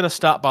 I'm just going to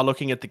start by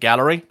looking at the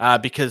gallery,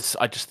 because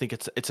I just think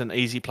it's an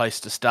easy place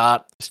to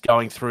start. Just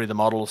going through the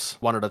models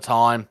one at a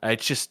time.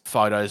 It's just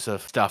photos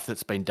of stuff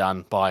that's been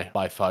done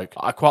by folk.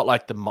 I quite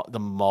like the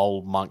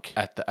mole monk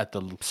at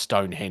the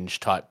Stonehenge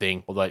type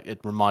thing, although it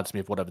reminds me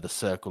of whatever the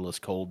circle is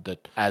called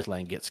that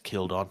Aslan gets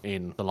killed on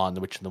in The Lion,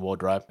 the Witch, and the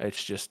Wardrobe.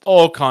 It's just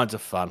all kinds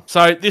of fun.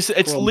 So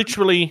it's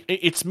literally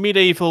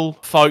medieval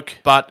folk,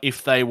 but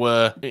if they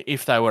were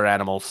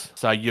animals.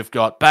 So you've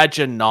got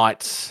badger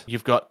knights,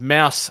 you've got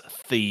mouse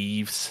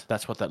thieves.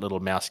 That's what that little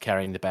mouse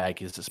carrying the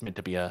bag is. It's meant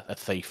to be a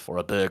thief or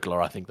a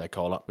burglar, I think they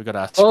call it. We've got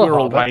our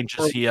squirrel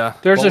rangers here.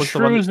 There's a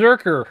shrew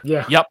zerker.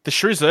 Yeah. Yep, the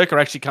shrew zerker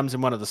actually comes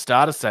in one of the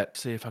starter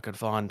sets. See if I can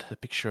find the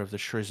picture of the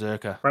shrew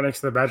zerker. Right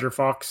next to the badger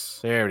fox.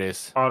 There it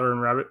is. Otter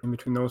and rabbit in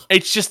between those.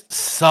 It's just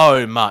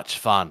so much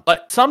fun.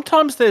 Like,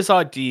 sometimes there's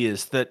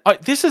ideas that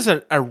this is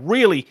a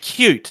really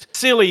cute,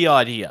 silly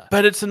idea,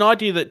 but it's an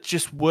idea that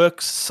just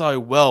works so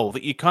well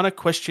that you kind of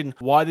question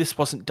why this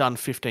wasn't done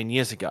 15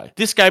 years ago.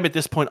 This game at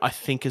this point, I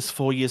think, is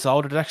 4 years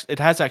old. It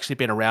has actually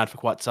been around for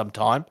quite some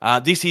time.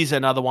 This is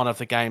another one of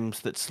the games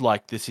that's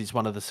like, this is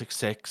one of the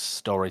success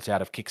stories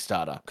out of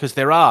Kickstarter, because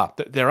there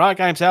are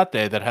games out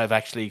there that have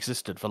actually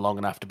existed for long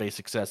enough to be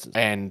successes,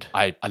 and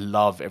I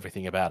love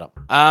everything about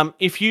them.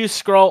 If you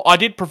scroll, I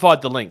did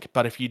provide the link,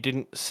 but if you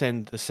didn't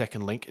send the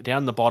second link,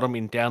 down the bottom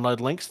in download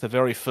links, the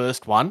very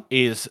first one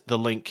is the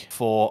link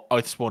for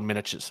Oathsworn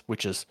Miniatures,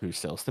 which is who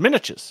sells the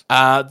miniatures.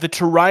 The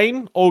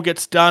terrain all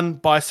gets done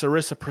by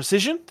Sarissa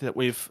Precision that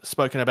we've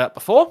spoken about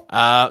before.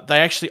 They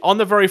actually, on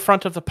the very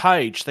front of the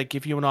page, they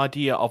give you an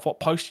idea of what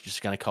postage is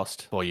going to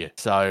cost for you.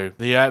 So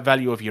the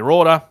value of your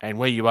order and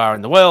where you are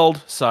in the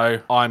world.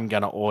 So I'm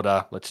going to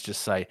order, let's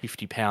just say,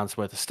 £50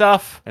 worth of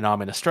stuff, and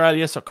I'm in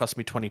Australia, so it costs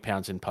me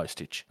 £20 in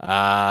postage.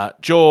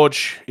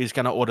 George is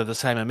going to order the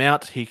same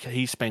amount.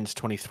 He spends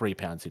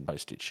 £23 in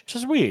postage, which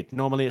is weird.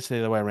 Normally it's the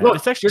other way around. Look,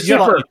 it's actually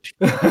you're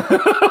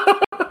slightly...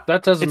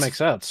 That doesn't make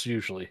sense,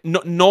 usually.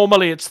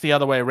 Normally, it's the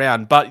other way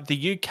around, but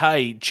the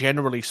UK,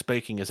 generally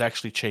speaking, is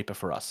actually cheaper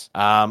for us.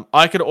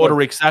 I could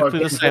order exactly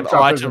the same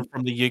item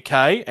from the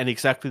UK and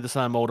exactly the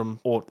same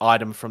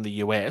item from the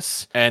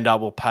US, and I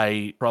will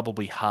pay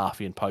probably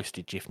half in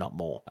postage, if not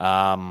more.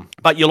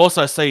 But you'll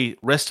also see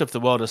rest of the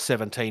world is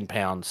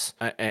 £17,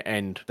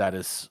 and that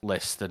is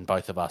less than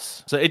both of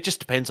us. So it just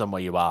depends on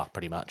where you are,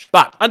 pretty much.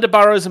 But under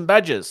Burrows and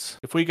Badges,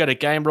 if we go to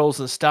Game Rules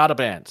and Starter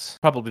Bands,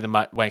 probably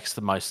makes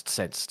the most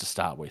sense to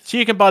start with. So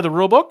you can buy the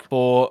rulebook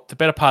for the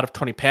better part of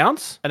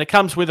 £20, and it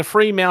comes with a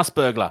free mouse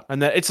burglar.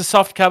 And it's a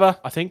soft cover,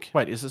 I think.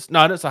 Wait, is this?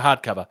 No, it's a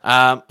hardcover.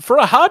 For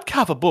a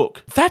hardcover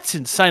book, that's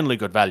insanely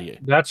good value.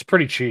 That's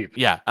pretty cheap.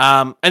 Yeah.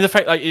 And the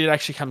fact that it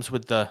actually comes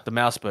with the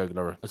mouse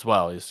burglar as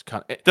well is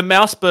the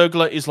mouse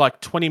burglar is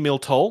like 20 mil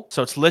tall,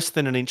 so it's less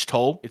than an inch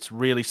tall. It's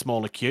really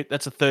small and cute.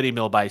 That's a 30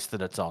 mil base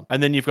that it's on.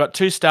 And then you've got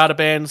 2 starter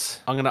bands.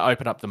 I'm going to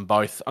open up them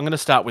both. I'm going to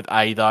start with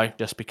A though,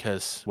 just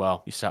because,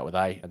 well, you start with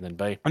A and then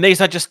B. And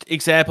these are just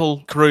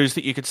example crews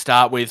that you could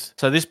start with.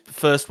 So this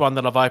first one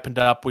that I've opened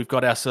up, we've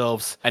got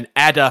ourselves an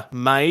adder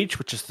mage,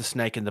 which is the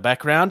snake in the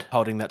background,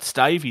 holding that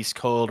stave. He's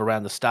coiled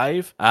around the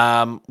stave.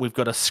 We've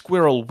got a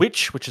squirrel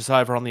witch, which is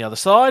over on the other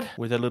side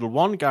with a little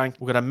wand going.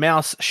 We've got a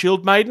mouse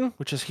shield maiden,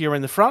 which is here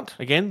in the front.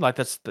 Again, like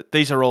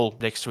these are all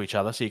next to each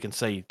other, so you can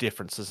see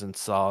differences in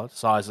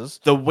sizes.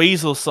 The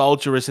weasel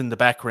soldier is in the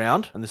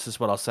background, and this is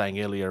what I was saying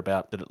earlier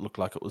about that it looked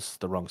like it was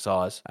the wrong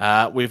size.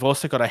 We've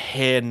also got a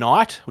hare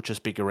knight, which is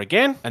bigger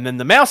again, and then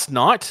the mouse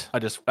knight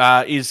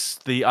is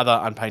the other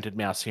unpainted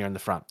mouse here in the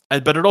front.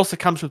 But it also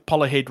comes with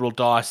polyhedral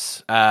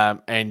dice,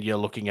 and you're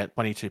looking at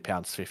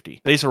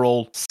 £22.50. These are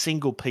all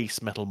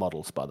single-piece metal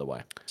models, by the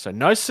way. So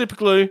no super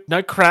glue,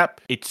 no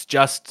crap. It's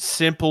just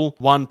simple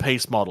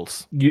one-piece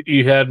models.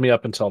 You had me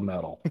up until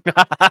metal.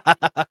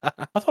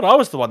 I thought I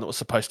was the one that was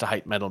supposed to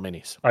hate metal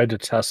minis. I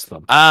detest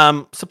them.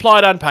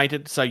 Supplied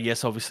unpainted, so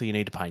yes, obviously you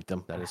need to paint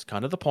them. That is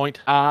kind of the point.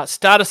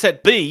 Starter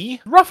set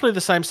B, roughly the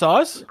same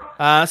size.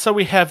 So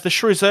we have the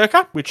Shrew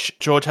Zerker, which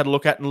George had a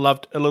look at and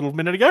loved a little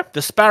minute ago.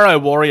 The Sparrow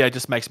Warrior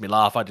just makes me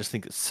laugh. I just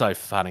think it's so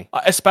funny.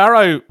 A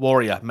Sparrow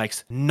Warrior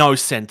makes no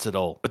sense at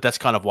all, but that's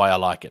kind of why I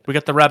like it. We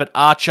got the Rabbit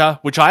Archer,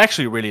 which I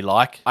actually really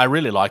like. I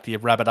really like the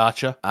Rabbit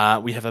Archer.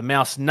 We have a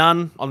Mouse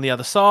Nun on the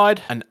other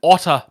side, an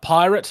Otter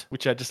Pirate,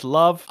 which I just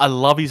love. I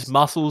love his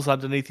muscles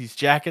underneath his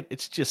jacket.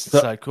 It's just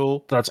so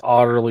cool. That's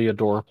utterly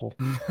adorable.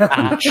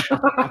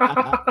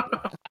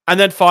 And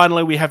then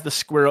finally, we have the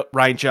Squirrel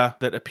Ranger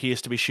that appears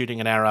to be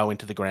shooting an arrow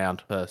into the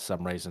ground for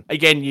some reason.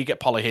 Again, you get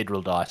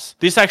polyhedral dice.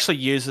 This actually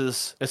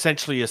uses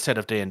essentially a set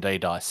of D&D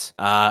dice.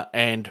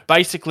 And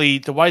basically,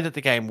 the way that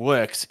the game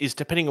works is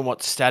depending on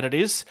what stat it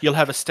is, you'll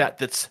have a stat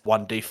that's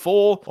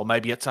 1d4, or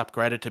maybe it's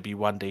upgraded to be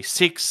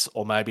 1d6,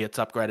 or maybe it's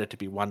upgraded to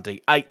be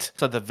 1d8.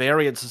 So the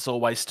variance is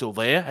always still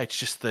there. It's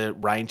just the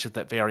range of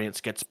that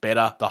variance gets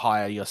better the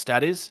higher your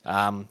stat is.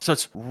 So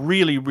it's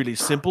really, really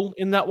simple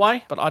in that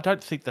way, but I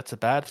don't think that's a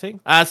bad thing.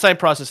 Same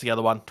price as the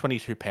other one,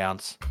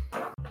 £22.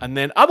 And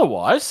then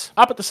otherwise,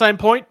 up at the same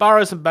point,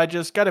 Burrows and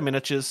Badges, go to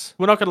miniatures.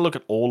 We're not going to look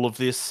at all of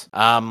this.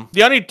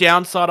 The only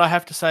downside I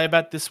have to say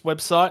about this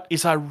website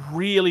is I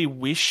really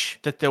wish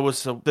that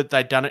that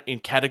they'd done it in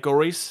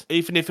categories,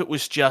 even if it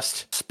was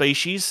just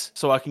species.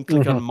 So I can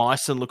click on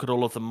mice and look at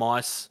all of the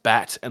mice,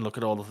 bat and look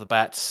at all of the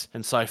bats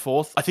and so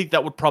forth. I think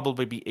that would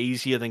probably be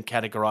easier than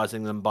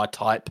categorizing them by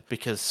type,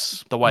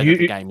 because the way that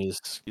the game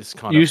is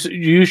kind of...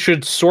 You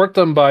should sort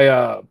them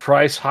by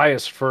price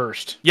highest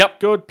first. Yep,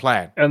 good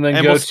plan. And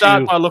then we'll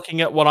start by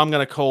looking at what I'm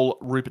going to call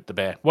Rupert the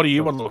Bear. What do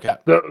you want to look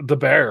at? The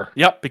bear.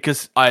 Yep,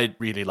 because I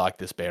really like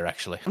this bear,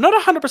 actually. I'm not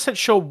 100%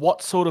 sure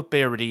what sort of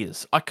bear it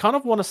is. I kind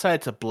of want to say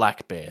it's a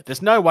black bear.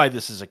 There's no way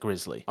this is a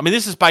grizzly. I mean,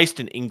 this is based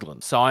in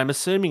England, so I'm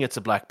assuming it's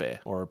a black bear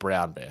or a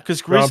brown bear.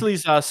 Because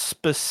grizzlies are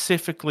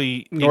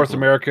specifically North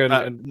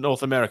American.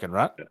 North American,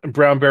 right?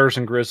 Brown bears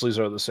and grizzlies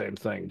are the same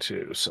thing,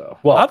 too. So,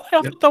 I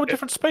thought they were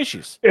different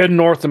species. In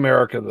North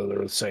America, though, they're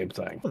the same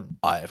thing.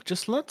 I have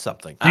just learned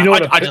something. Do you know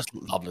I just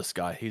love this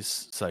guy.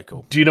 He's so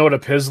cool. Do you know what a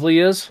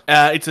pizzly is?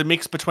 It's a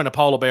mix between a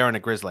polar bear and a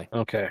grizzly.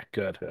 Okay,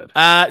 good.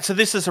 So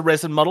this is a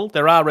resin model.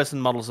 There are resin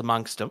models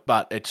amongst them,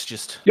 but it's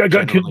just... Yeah,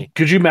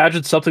 could you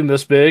imagine something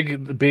this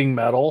big being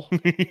metal?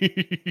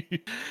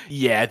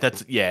 Yeah,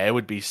 it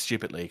would be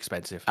stupidly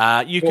expensive.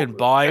 You can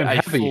buy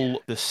a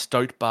full... The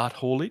Stoat-Bart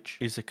haulage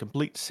is a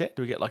complete set.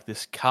 We get like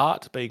this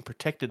cart being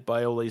protected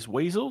by all these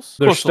weasels.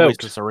 Of course, the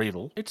weasels are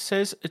evil. It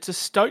says it's a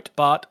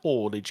Stoat-Bart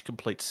haulage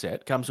complete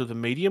set. Comes with a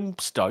medium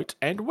stoat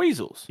and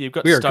weasels. You've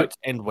got stoats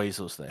and weasels.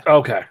 weasels there.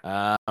 Okay.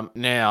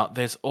 Now,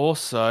 there's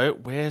also,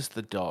 where's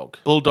the dog?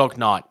 Bulldog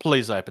Knight.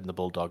 Please open the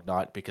Bulldog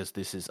Knight because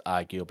this is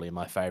arguably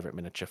my favourite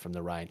miniature from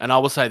the range. And I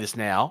will say this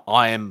now,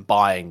 I am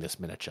buying this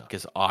miniature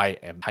because I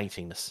am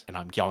painting this and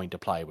I'm going to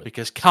play with it.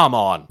 Because come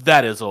on,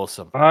 that is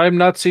awesome. I'm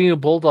not seeing a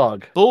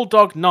bulldog.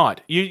 Bulldog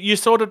Knight. You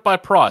sorted by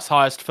price,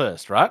 highest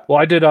first, right? Well,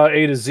 I did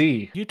A to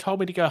Z. You told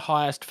me to go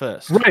highest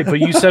first. Right, but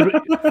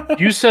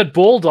you said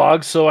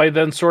bulldog, so I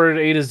then sorted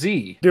A to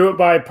Z. Do it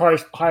by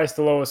price, highest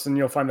to lowest, and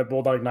you'll find the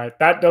Bulldog Knight.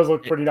 That does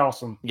look pretty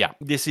awesome. Yeah,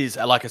 this is,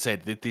 like I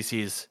said, this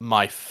is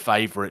my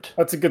favorite.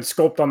 That's a good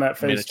sculpt on that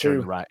face Miniature,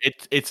 too. right?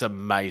 It's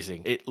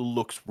amazing. It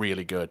looks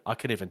really good. I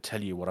can even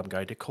tell you what I'm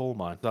going to call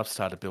mine. I've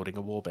started building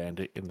a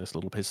warband in this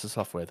little piece of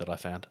software that I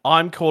found.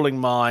 I'm calling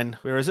mine.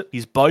 Where is it?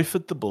 He's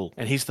Beaufort the Bull,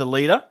 and he's the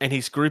leader, and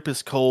his group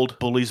is called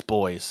Bully's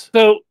Boys.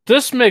 So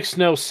this makes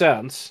no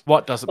sense.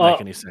 What doesn't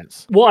make any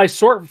sense? Well, I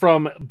sort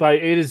from by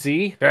A to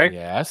Z. Okay.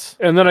 Yes.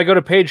 And then I go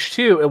to page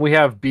 2, and we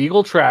have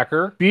Beagle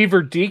Tracker,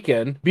 Beaver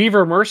Deacon,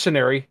 Beaver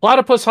Mercenary,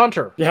 Platypus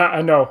Hunter. Yeah,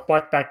 I know.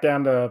 Black back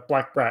down to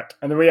Black Brat.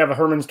 And then we have a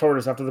Herman's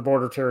Tortoise after the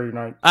Border Terrier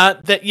Knight.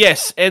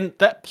 Yes, and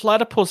that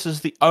platypus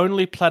is the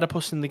only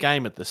platypus in the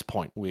game at this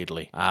point,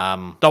 weirdly.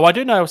 Though I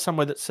do know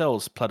somewhere that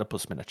sells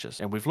platypus miniatures,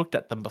 and we've looked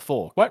at them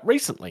before, quite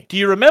recently. Do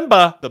you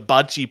remember the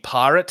Budgie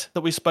Pirate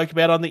that we spoke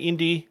about on the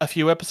indie a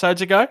few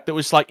episodes ago? That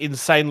was like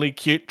insanely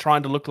cute,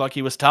 trying to look like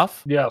he was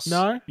tough? Yes.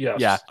 No? Yes.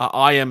 Yeah,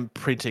 I am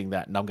printing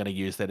that, and I'm going to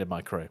use that in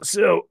my crew.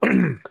 So,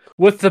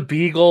 with the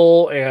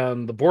Beagle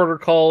and the Border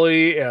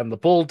Collie and the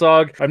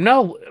Bulldog, I'm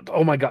now...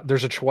 Oh my god,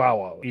 there's a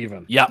Chihuahua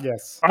even. Yeah.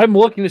 Yes. I'm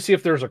looking to see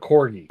if there's a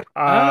Corgi.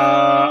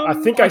 I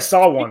think I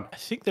saw one. I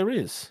think there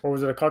is. Or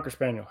was it a Cocker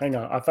Spaniel? Hang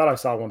on. I thought I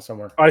saw one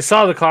somewhere. I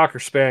saw the Cocker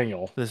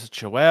Spaniel. There's a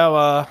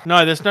Chihuahua.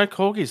 No, there's no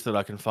corgis that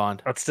I can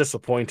find. That's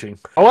disappointing.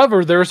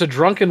 However, there's a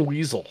Drunken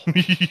Weasel.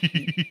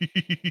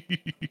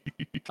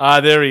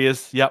 There he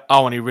is. Yep.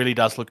 Oh, and he really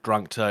does look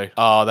drunk too.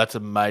 Oh, that's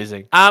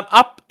amazing.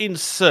 Up in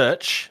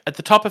search, at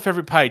the top of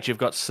every page, you've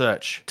got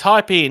search.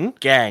 Type in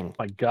gang.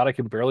 My god, I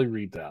can barely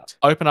read that.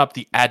 Open up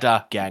the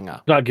Adder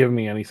Ganger. Not giving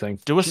me anything.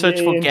 Do a search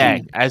for Yeah, gang,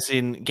 indeed. as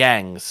in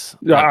gangs.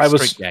 Yeah, like I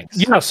was. street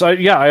gangs. Yes,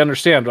 I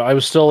understand. I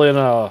was still in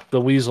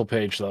the Weasel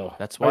page though.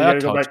 That's Oh, why you I gotta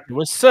go told back. you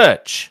to a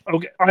search.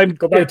 Okay,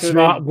 Go back It's to the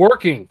not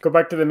working. Go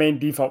back to the main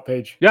default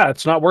page. Yeah,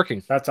 it's not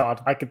working. That's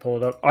odd. I could pull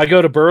it up. I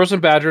go to Burrows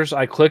and Badgers.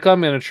 I click on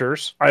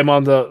miniatures. I'm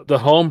on the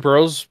home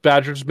Burrows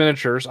Badgers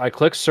miniatures. I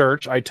click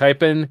search. I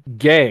type in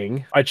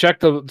gang. I check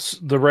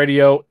the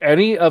radio.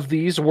 Any of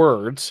these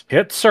words.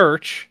 Hit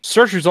search.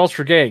 Search results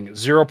for gang.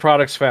 0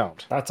 products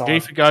found. That's G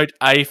odd. for goat,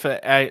 A for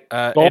N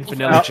for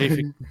Nella,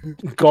 G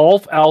for...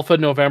 Golf Alpha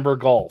November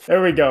Golf.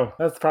 There we go.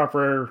 That's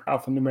proper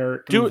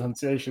alphanumeric Do it.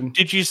 pronunciation.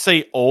 Did you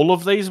see all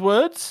of these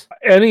words?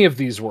 Any of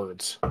these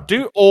words.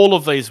 Do all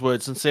of these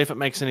words and see if it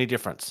makes any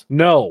difference.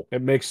 No,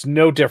 it makes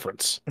no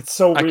difference. It's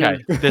so Okay,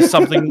 weird. there's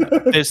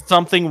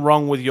something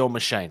wrong with your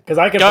machine. Because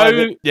I can find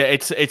Go, it. yeah,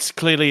 it's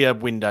clearly a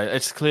window.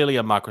 It's clearly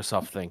a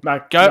Microsoft thing.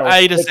 Mac- Go no,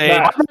 A to it's Z.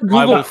 not. I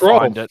Google will Chrome.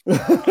 find it.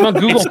 I'm on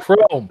Google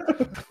Chrome.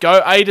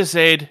 Go A to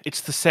Z.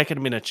 It's the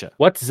second miniature.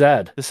 What's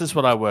Zed? This is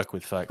what I work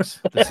with, folks.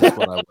 This is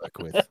what I work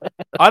with.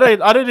 I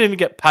don't even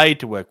get paid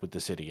to work with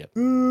this idiot.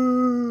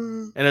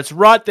 And it's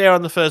right there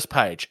on the first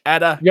page.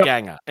 Adder Yep.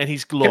 Ganger, and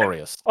he's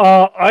glorious.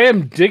 I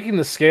am digging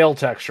the scale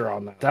texture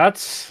on that.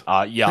 That's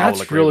Yeah, That's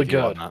I'll agree really with you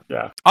on good. that.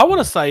 Yeah. I want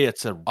to say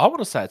it's a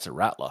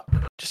rattler,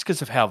 just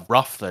because of how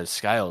rough those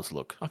scales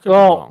look. I could be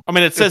Well, wrong. I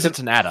mean, it says it's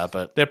an adder,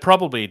 but they're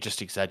probably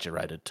just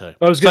exaggerated too.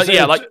 I was gonna say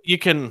yeah, it's- like you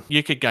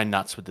could go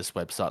nuts with this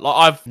website. Like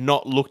I've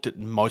not looked at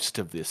most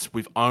of this.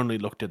 We've only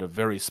looked at a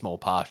very small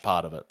part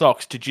of it.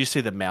 Docs, did you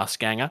see the mouse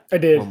ganger? I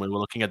did. When we were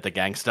looking at the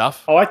gang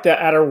stuff. I like that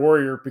Adder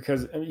Warrior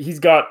because he's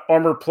got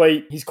armor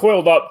plate. He's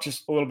coiled up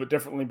just a little bit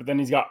differently, but then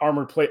he's got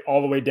armor plate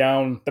all the way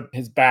down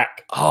his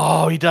back.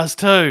 Oh, he does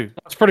too.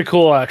 that's pretty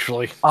cool,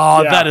 actually.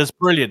 Oh, Yeah. that is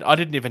brilliant. I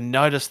didn't even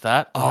notice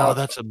that. Oh, No.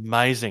 that's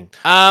amazing.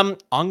 I'm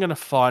going to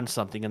find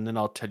something and then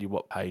I'll tell you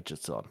what page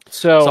it's on.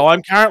 So, So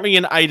I'm currently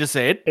in A to Z.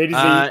 A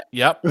to Z.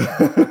 Yep.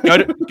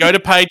 Go to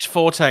page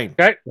 14.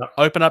 okay.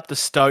 Open up the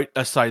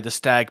the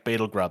stag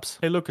beetle grubs.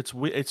 Hey, look, it's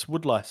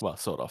woodlice. Well,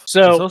 sort of.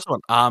 So- There's also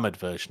an armored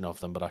version of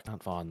them, but I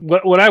can't find them.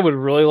 What I would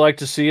really like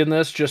to see in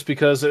this, just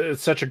because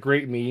it's such a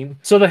great meme.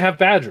 So they have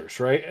badgers,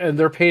 right? And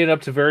they're painted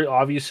up to very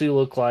obviously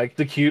look like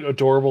the cute,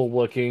 adorable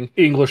looking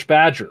English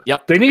badger.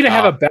 Yep. They need to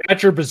have a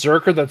badger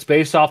berserker that's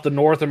based off the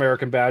North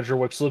American badger,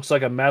 which looks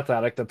like a meth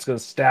addict that's going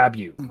to stab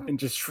you. And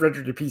just shred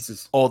you to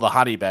pieces. Or the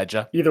honey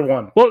badger. Either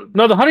one. Well,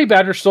 no, the honey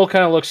badger still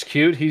kind of looks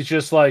cute. He's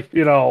just like,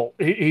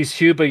 he's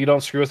cute, but you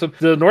don't screw with him.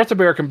 The North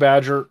American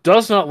badger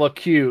does not look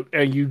cute,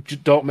 and you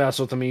don't mess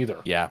with him either.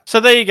 Yeah. So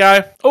there you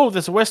go. Oh,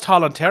 there's a West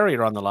Highland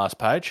Terrier on the last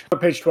page.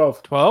 Page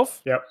 12.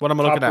 12? Yep. What am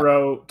I looking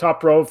at?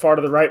 Top row, far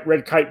to the right,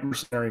 red kite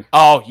mercenary.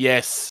 Oh,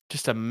 yes.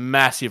 Just a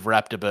massive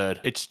raptor bird.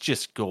 It's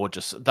just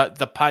gorgeous.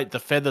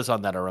 The feathers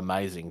on that are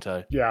amazing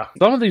too. Yeah.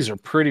 Some of these are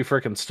pretty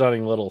freaking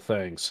stunning little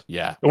things.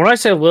 Yeah. And when I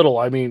say little,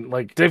 I mean,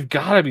 like, they've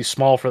got to be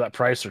small for that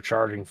price they're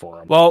charging for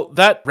them. Well,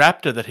 that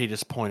raptor that he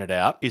just pointed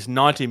out is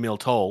 90 mil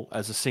tall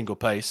as a single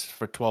piece. this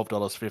for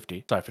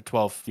 $12.50. Sorry, for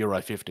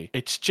 €12.50.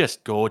 It's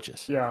just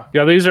gorgeous. Yeah.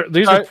 Yeah, these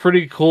are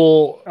pretty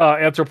cool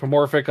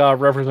anthropomorphic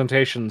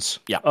representations.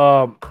 Yeah.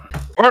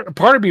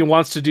 Part of me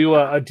wants to do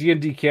a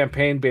D&D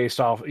campaign based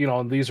off,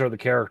 and these are the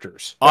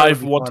characters.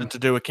 I've wanted to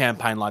do a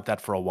campaign like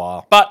that for a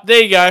while. But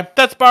there you go.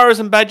 That's Burrows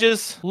and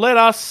Badges. Let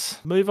us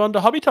move on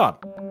to hobby time.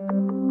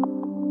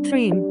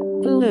 Trim,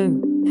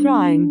 glue,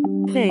 prime,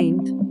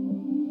 paint.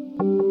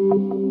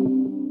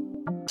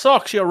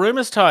 Socks, your room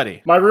is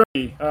tidy. My room.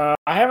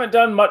 I haven't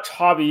done much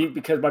hobby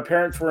because my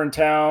parents were in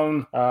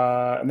town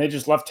and they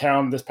just left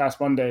town this past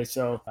Monday.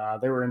 So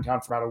they were in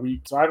town for about a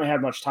week. So I haven't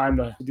had much time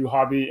to do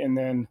hobby. And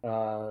then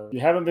you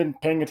haven't been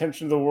paying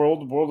attention to the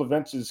world. World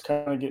events is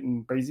kind of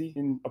getting crazy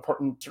in a part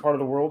of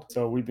the world.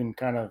 So we've been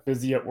kind of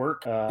busy at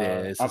work.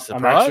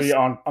 I'm actually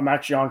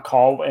on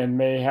call and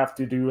may have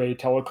to do a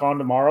telecon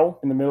tomorrow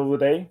in the middle of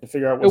the day to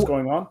figure out what's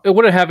going on. It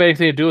wouldn't have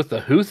anything to do with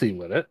the Houthi,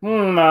 would it?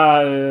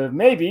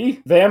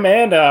 Maybe them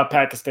and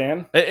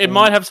Pakistan. It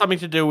might have something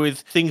to do with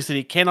things that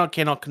he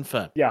cannot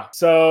confirm. Yeah.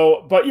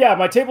 So, but yeah,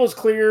 my table is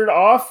cleared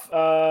off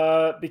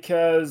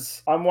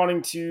because I'm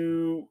wanting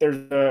to. There's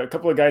a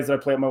couple of guys that I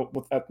play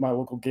at my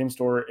local game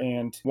store,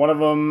 and one of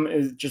them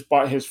is just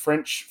bought his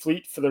French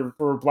fleet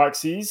for Black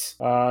Seas.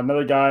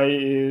 Another guy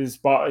is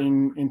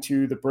buying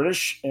into the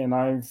British, and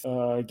I'm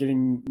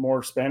getting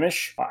more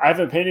Spanish. I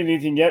haven't painted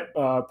anything yet,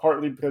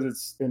 partly because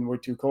it's been way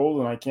too cold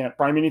and I can't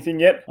prime anything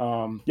yet.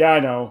 Yeah, I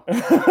know.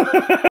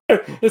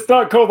 It's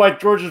not cold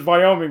like Georgia's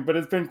Wyoming, but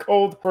it's been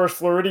cold for us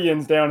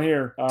Floridians down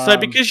here. So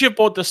because you've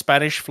bought the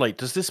Spanish fleet,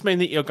 does this mean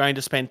that you're going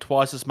to spend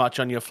twice as much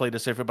on your fleet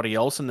as everybody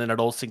else, and then it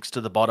all sinks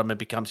to the bottom and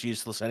becomes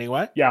useless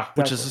anyway? Yeah.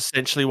 Exactly. Which is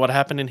essentially what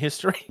happened in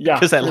history. Yeah.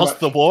 Because they lost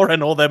the war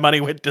and all their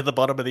money went to the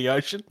bottom of the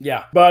ocean.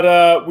 Yeah.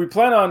 But we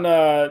plan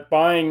on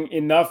buying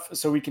enough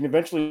so we can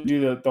eventually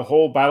do the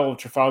whole Battle of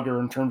Trafalgar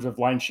in terms of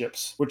line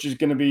ships, which is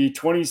going to be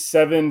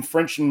 27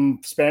 French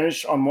and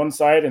Spanish on one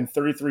side and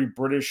 33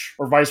 British,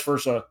 or vice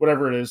versa,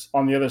 whatever it is,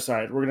 on the other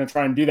side. We're going to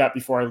try and do that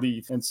before I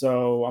leave. And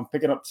so I'm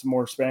picking up some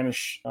more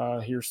Spanish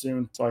here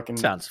soon so I can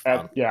Sounds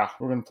fun. Yeah,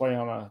 we're going to play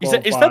on a... Is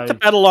that the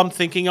battle I'm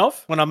thinking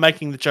of when I'm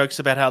making the jokes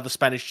about how the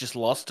Spanish just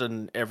lost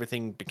and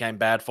everything became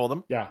bad for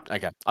them? Yeah.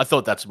 Okay. I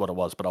thought that's what it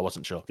was, but I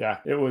wasn't sure. Yeah,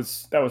 that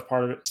was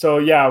part of it. So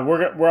yeah,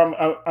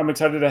 I'm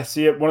excited to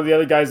see it. One of the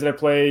other guys that I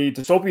play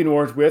Dystopian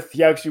Wars with,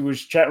 he actually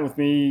was chatting with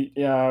me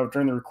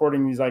during the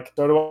recording. He's like,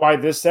 so do I buy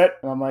this set?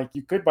 And I'm like,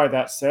 you could buy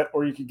that set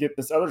or you could get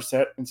this other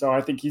set. And so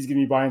I think he's going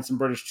to be buying some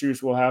British too.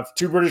 So we'll have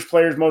 2 British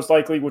players most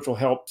likely, which will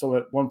help so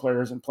that one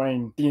player isn't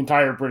playing the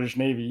entire British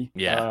Navy.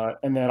 Yeah.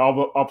 And then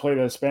I'll play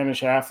the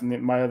Spanish half, and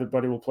then my other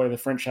buddy will play the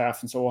French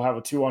half, and so we'll have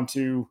a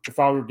 2-on-2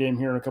 Trafalgar game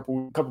here in a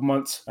couple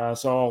months.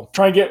 So I'll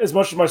try and get as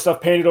much of my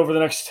stuff painted over the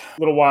next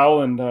little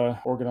while and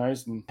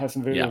organized and have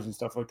some videos and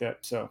stuff like that.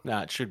 So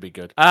it should be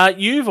good.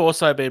 You've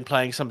also been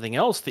playing something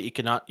else that you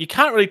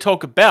can't really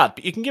talk about,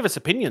 but you can give us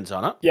opinions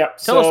on it. Yeah.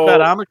 Tell us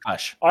about Armor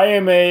Clash. I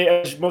am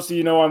as most of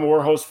you know, I'm a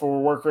war host for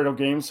War Cradle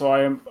Games, so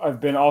I've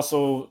been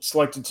also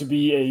selected to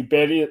be a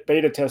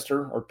beta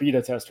tester, or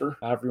beta tester,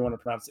 however you want to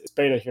pronounce it. It's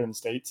beta here in the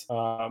States.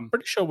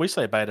 Pretty sure we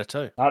say beta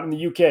too. Not in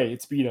the UK,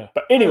 it's beta.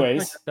 But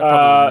anyways,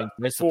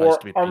 for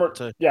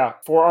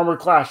Armor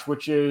Clash,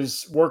 which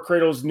is War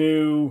Cradle's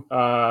new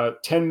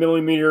 10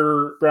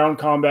 millimeter ground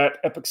combat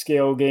epic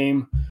scale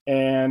game,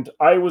 and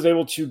I was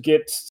able to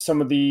get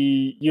some of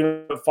the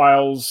unit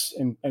files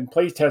and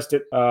play test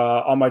it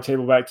on my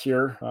table back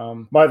here.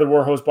 My other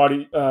war host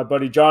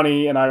buddy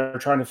Johnny and I are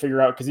trying to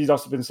figure out, because he's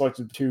also been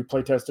selected to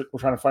play test it. We're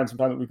trying to find some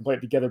time that we can play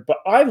it together. But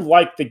I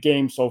like the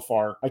game so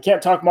far. I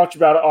can't talk much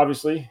about it,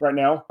 obviously, right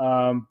now.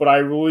 But I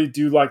really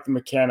do like the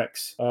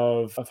mechanics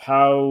of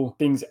how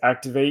things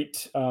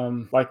activate.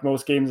 Like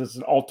most games, it's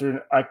an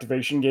alternate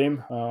activation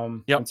game.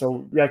 And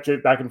so we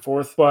activate back and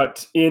forth.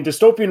 But in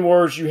Dystopian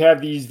Wars, you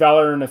have these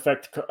Valor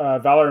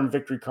and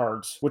Victory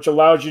cards, which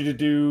allows you to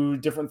do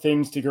different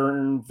things to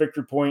earn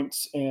victory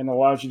points and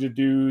allows you to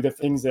do the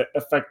things that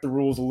affect the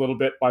rules a little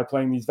bit by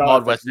playing these Valor.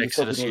 Wild West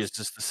Exodus is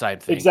just the same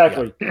thing.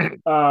 Exactly. Yeah.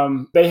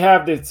 They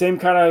have the same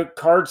kind of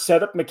card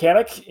setup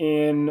mechanic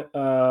in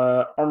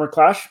Armor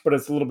Clash, but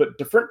it's a little bit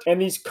different.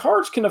 And these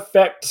cards can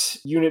affect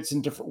units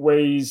in different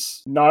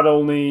ways, not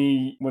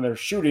only when they're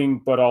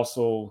shooting, but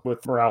also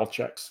with morale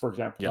checks, for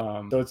example.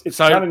 Yep.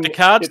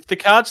 The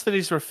cards that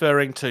he's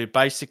referring to,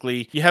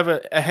 basically, you have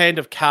a hand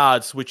of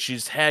cards, which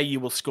is how you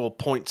will score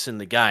points in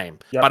the game.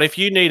 Yep. But if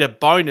you need a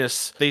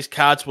bonus, these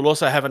cards will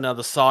also have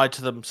another side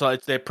to them. So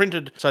they're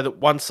printed so that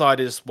one side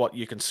is what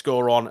you can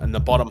score on, and the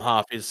bottom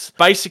half is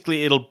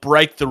basically it'll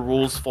break the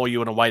rules for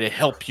you in a way to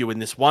help you in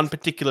this one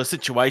particular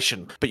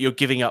situation. But you're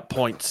giving up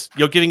points.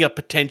 You're giving up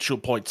potential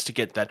points to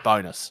get that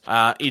bonus.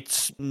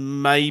 It's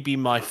maybe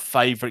my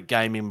favorite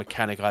gaming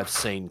mechanic I've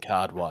seen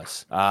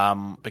card-wise.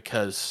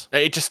 Because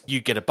it just,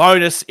 you get a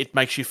bonus, it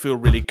makes you feel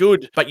really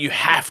good, but you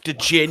have to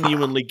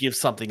genuinely give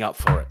something up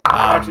for it.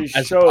 Actually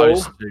show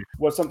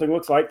what something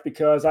looks like,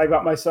 because I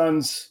got my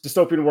son's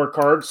Dystopian War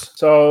cards.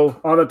 So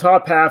on the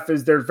top half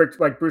is their victory,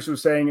 like Bruce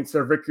was saying, it's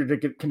their victory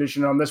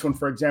condition. On this one,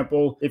 for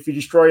example, if if you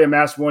destroy a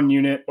mass 1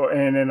 unit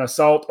and an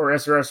assault or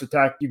SRS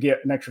attack, you get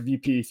an extra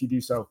VP if you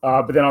do so.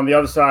 But then on the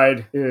other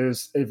side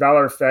is a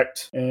Valor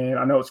effect, and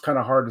I know it's kind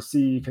of hard to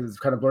see because it's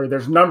kind of blurry.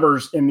 There's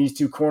numbers in these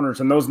two corners,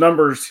 and those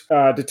numbers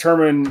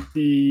determine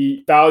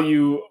the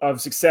value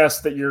of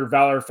success that your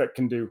Valor effect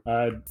can do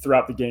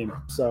throughout the game.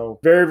 So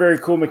very, very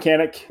cool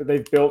mechanic that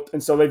they've built.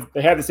 And so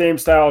they have the same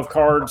style of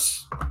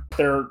cards.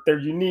 They're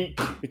unique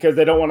because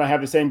they don't want to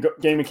have the same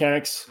game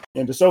mechanics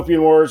in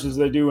Dystopian Wars as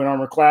they do in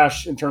Armor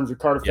Clash in terms of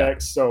card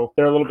effects. So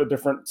they're a little bit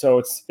different.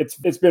 So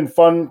it's been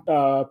fun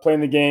playing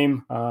the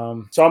game.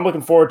 So I'm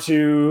looking forward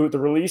to the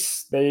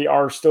release. They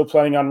are still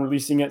planning on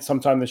releasing it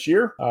sometime this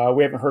year.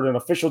 We haven't heard an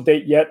official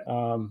date yet,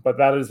 but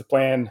that is the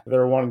plan.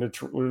 They're wanting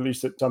to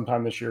release it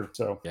sometime this year.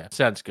 So yeah,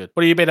 sounds good.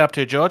 What have you been up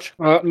to, George?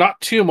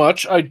 Not too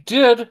much. I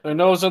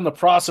know I was in the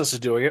process of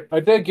doing it. I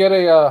did get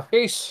a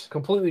case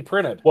completely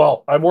printed.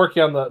 Well, I'm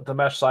working on the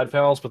mesh side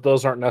panels, but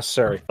those aren't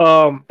necessary.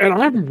 And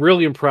I'm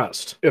really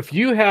impressed. If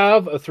you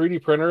have a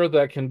 3D printer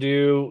that can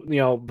do,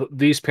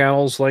 these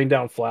panels laying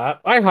down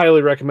flat, I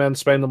highly recommend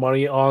spending the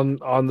money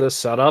on this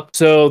setup.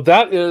 So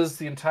that is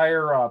the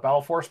entire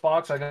Battle Force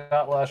box I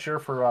got last year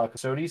for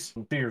Custodes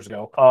 2 years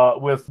ago,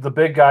 with the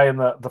big guy in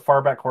the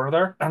far back corner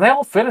there, and they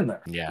all fit in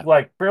there. Yeah,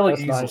 like fairly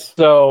That's easy. nice.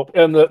 So,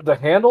 and the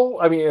handle,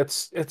 I mean,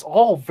 it's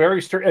all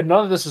very sturdy, and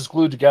none of this is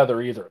glued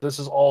together either. This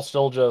is all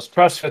still just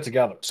press fit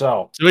together.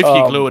 So if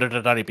you glue it,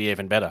 it'd only be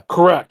even better.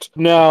 Correct.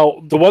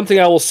 Now, the one thing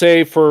I will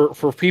say for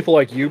people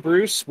like you,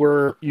 Bruce,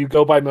 where you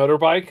go by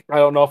motorbike, I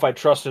don't know if I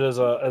trust it as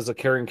a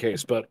carrying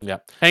case, but yeah.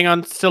 Hang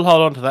on, still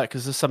hold on to that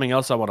because there's something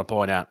else I want to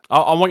point out.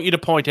 I want you to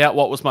point out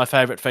what was my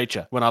favorite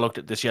feature when I looked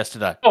at this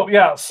yesterday. Oh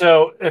yeah.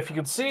 So if you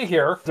can see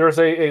here, there's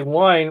a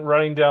line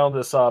running down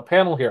this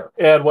panel here,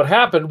 and what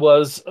happened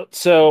was,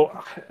 so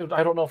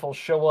I don't know if it'll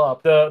show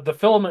up. The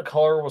filament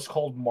color was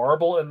called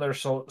marble, and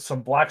there's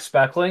some black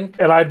speckling,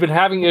 and I'd been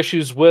having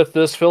issues with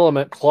this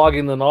filament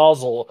clogging the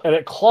nozzle, and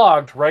it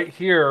clogged right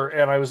here,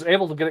 and I was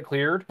able to get it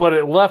cleared, but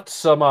it left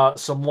some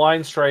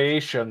line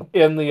striation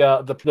in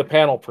the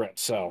panel print.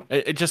 So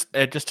it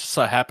just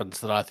so happens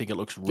that I think it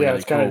looks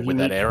really cool with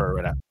unique. that error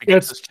in it.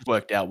 It's just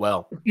worked out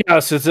well.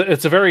 Yes,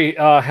 it's a very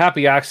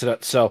happy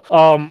accident. So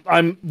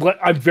I'm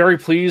very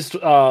pleased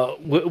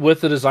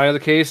with the design of the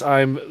case.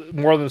 I'm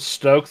more than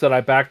stoked that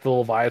I backed the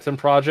Leviathan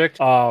project.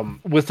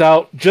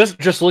 Without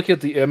just looking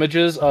at the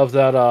images of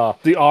that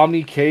the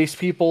Omni case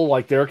people,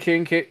 like their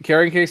carrying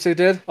case they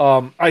did.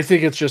 I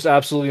think it's just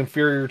absolutely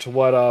inferior to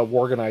what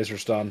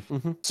Warganizer's done.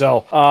 Mm-hmm.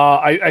 So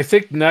I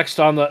think next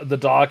on the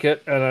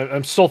docket, and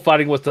I'm still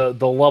fighting with the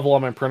level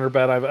on my printer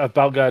bed. I've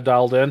about got it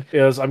dialed in.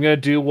 Is I'm going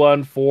to do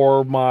one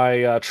for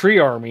my tree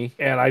army,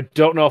 and I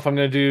don't know if I'm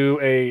going to do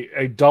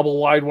a double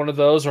wide one of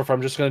those, or if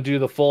I'm just going to do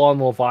the full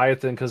on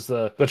Leviathan, because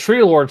the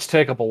tree lords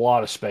take up a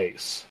lot of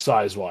space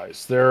size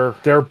wise. They're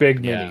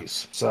big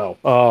minis. So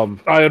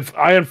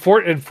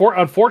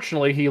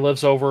unfortunately he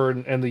lives over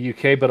in the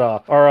UK, but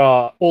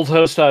our old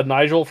host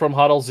Nigel from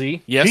Huddle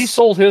Z, yes, he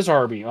sold his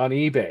army on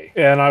eBay,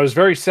 and I was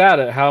very sad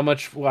at how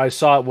much I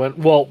saw it went.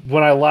 Well,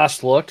 when I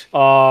last looked,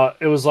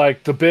 it was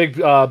like the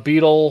big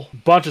beetle,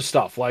 bunch of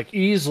stuff, like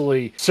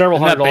easily several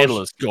 $100. That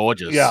beetle is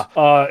gorgeous. Yeah,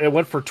 it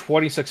went for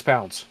 26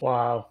 pounds.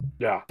 Wow.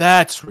 Yeah,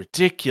 that's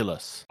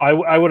ridiculous.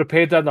 I would have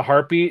paid that in the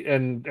heartbeat,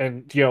 and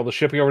the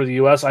shipping over to the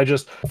US. I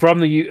just from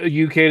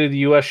the UK to the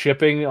US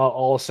shipping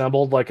all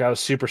assembled. Like I was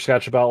super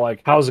sketched about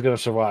like how's it going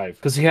to survive,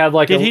 because he had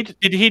like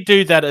did he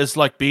do that as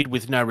like bead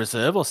with no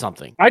reserve or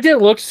something? I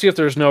didn't look to see if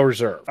there's no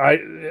reserve.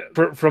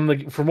 From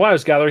what I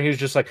was gathering, he was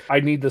just like, I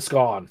need this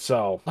gone.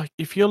 So like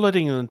if you're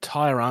letting an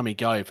entire army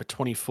go for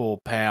 24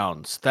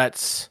 pounds,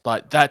 that's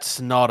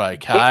not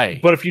okay.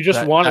 But if you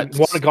just want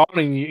it gone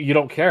and you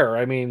don't care,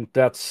 I mean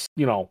that's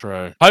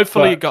true.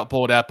 Hopefully it got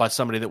bought out by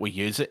somebody that will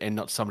use it and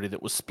not somebody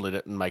that will split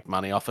it and make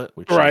money off it,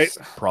 which is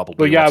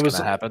probably what's going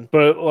to happen.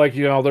 But like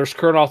there's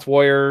Kurnoth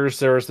warriors,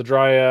 there was the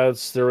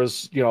dryads, there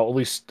was at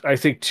least I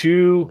think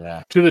two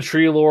to the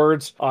tree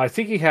lords. I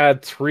think he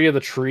had 3 of the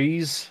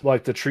trees,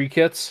 like the tree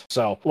kits.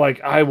 So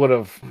like I would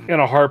have in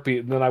a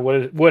heartbeat, and then I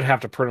would have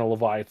to print a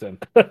Leviathan.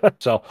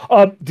 So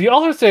the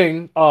other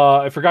thing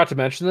I forgot to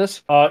mention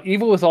this,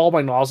 even with all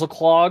my nozzle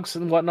clogs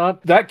and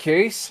whatnot, that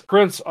case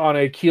prints on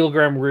a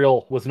kilogram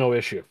reel with no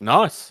issue.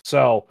 Nice.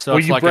 So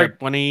it's like a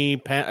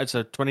it's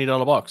a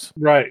 $20 box.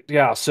 Right.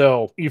 Yeah.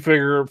 So you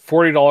figure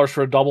 $40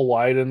 for a double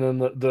wide, and then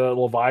the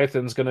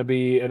Leviathan's going to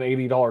be an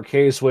 $80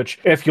 case, which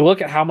if you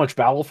look at how much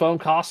battle foam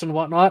costs and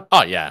whatnot,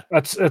 oh yeah,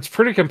 it's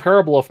pretty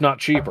comparable, if not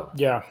cheaper.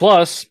 Yeah.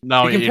 Plus,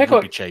 no, you can it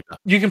would be cheaper.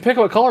 You can pick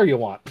what color you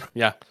want.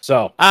 Yeah.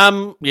 So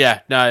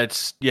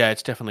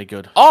it's definitely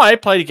good. I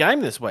played a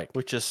game this week,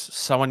 which is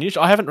so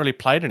unusual. I haven't really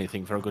played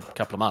anything for a good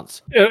couple of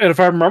months. And if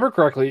I remember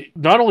correctly,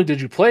 not only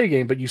did you play a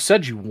game, but you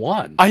said you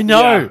won. I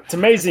know. Yeah, it's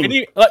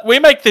amazing. We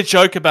make the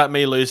joke about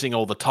me losing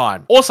all the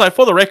time. Also,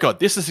 for the record,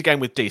 this is a game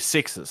with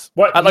D6s.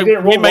 What? You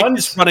didn't roll make ones?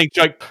 This running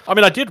joke. I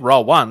mean, I did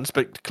roll ones,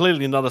 but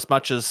clearly not as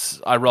much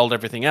as I rolled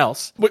everything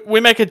else. We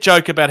make a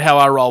joke about how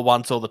I roll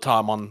ones all the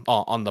time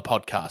on the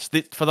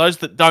podcast. For those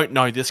that don't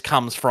know, this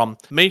comes from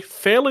me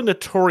fairly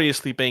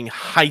notoriously being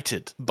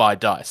hated by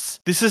dice.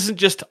 This isn't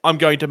just I'm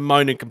going to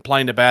moan and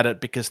complain about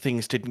it because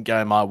things didn't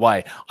go my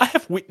way. I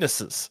have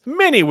witnesses,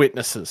 many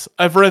witnesses,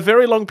 over a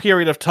very long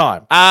period of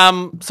time.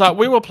 So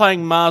we were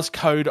playing Mars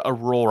Code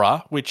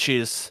Aurora, which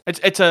is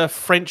it's a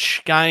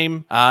French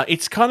game.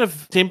 It's kind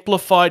of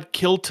simplified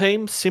kill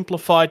team,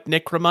 simplified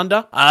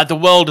Necromunda. The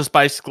world is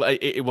basically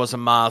it was a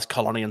Mars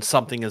colony, and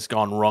something has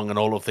gone wrong, and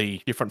all of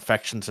the different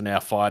factions are now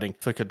fighting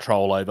for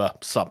control over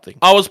something.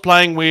 I was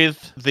playing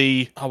with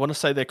I want to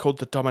say they're called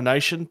the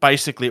Domination.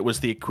 Basically, it was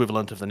the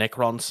equivalent of the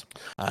Necrons,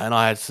 and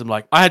I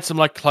had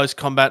some close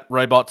combat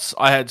robots.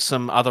 I had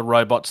some other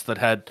robots that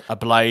had a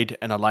blade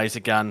and a laser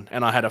gun,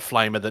 and I had a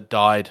flamer that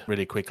died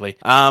really quickly.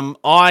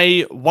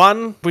 I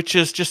won, which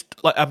is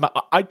just like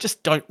I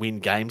just don't win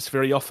games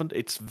very often.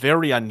 It's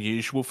very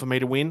unusual for me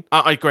to win.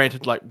 I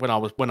granted, like when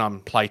I'm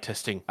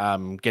playtesting,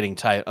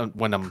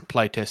 when I'm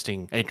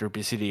playtesting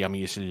Entropy City, I'm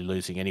usually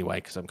losing anyway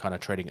because I'm kind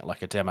of treating it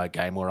like a demo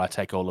game where I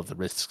take all of the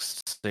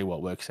risks to see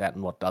what works out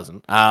and what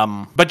doesn't.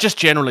 But just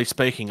generally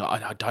speaking,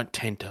 I don't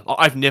tend to.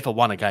 I've never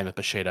won a game of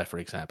Bushido, for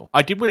example.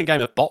 I did win a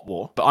game of Bot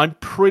War, but I'm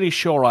pretty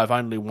sure I've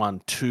only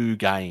won 2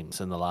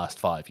 games in the last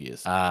 5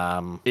 years.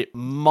 It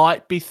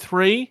might be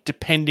 3,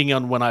 depending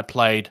on when I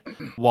played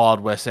Wild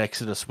West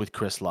Exodus with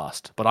Chris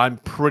last, but I'm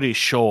pretty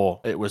sure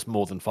it was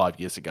more than 5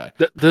 years ago.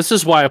 This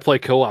is why I play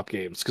co-op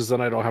games, because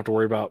then I don't have to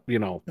worry about,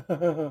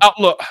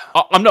 Look,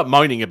 I'm not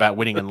moaning about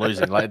winning and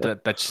losing. Like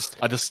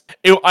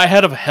I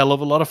had a hell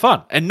of a lot of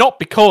fun, and not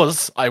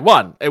because I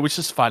won. It was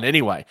just fun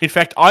anyway. In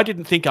fact, I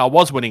didn't think I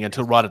was winning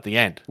until right at the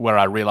end, where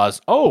I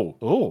realized,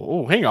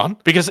 oh, hang on,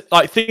 because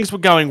like things were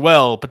going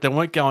well, but they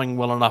weren't going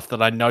well enough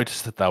that I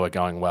noticed that they were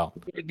going well.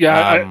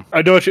 Yeah,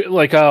 I know what you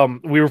like.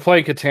 We were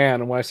playing Catan,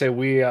 and when I say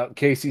we,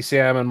 Casey,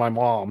 Sam, and my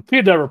mom, he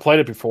had never played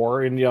it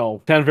before, and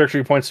 10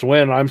 victory points to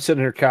win. And I'm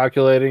sitting here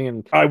calculating,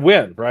 and I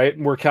win, right?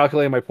 And we're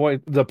calculating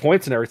the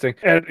points and everything.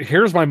 And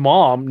here's my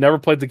mom, never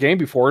played the game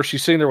before.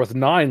 She's sitting there with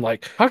 9,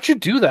 like, how'd you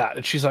do that?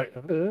 And she's like,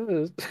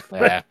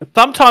 yeah.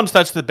 Sometimes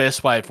that's the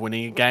best way of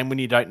winning a game when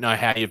you don't know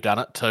how you've done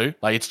it too.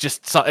 Like it's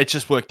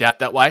just worked out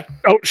that way.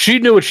 Oh, she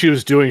knew what she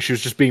was doing. She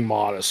was just being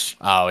modest.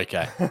 Oh,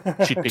 okay.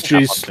 She picked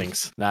up on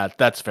things. No,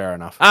 that's fair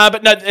enough.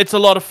 But no, it's a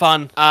lot of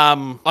fun.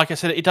 Like I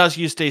said, it does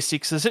use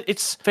D6s.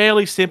 It's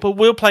fairly simple.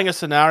 We were playing a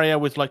scenario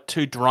with like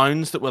 2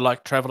 drones that were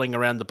like traveling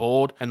around the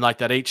board, and like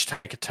that each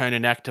take a turn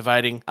in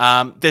activating.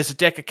 There's a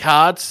deck of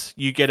cards.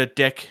 You get a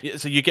deck,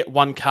 so you get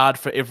 1 card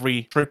for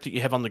every troop that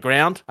you have on the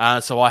ground.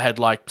 So I had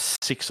like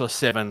 6 or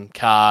 7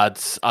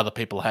 cards. Other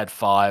people had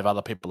 5.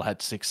 Other people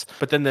had 6.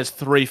 But then there's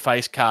 3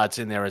 face cards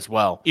in there as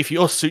well. If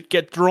your suit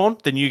gets drawn,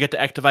 then you get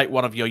to activate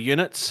one of your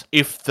units.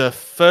 If the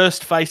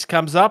first face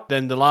comes up,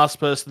 then the last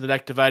person that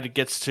activated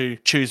gets to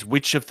choose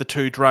which of the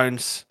 2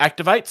 drones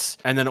activates,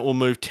 and then it will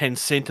move 10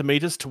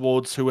 centimeters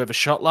towards whoever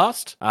shot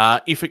last.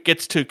 If it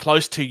gets too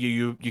close to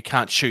you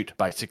can't shoot,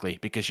 basically,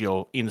 because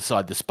you're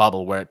inside this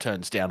bubble where it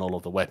turns down all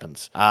of the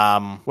weapons.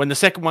 When the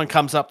second one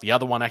comes up, the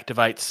other one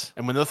activates,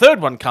 and when the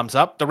third one comes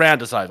up, the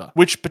round is over,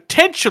 which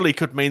potentially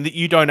could mean that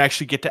you don't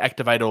actually get to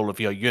activate all of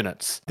your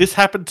units. This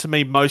happened to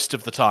me most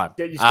of the time.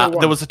 Yeah,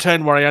 there was a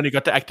turn where I only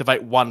got to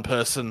activate 1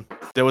 person.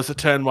 There was a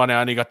turn when I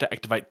only got to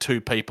activate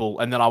 2 people,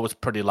 and then I was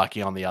pretty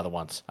lucky on the other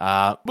ones.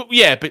 But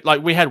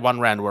like we had one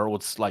round where it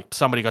was like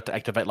somebody got to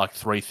activate like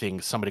 3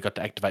 things, somebody got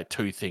to activate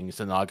 2 things,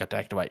 and I got to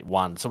activate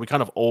 1. So we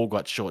kind of all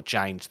got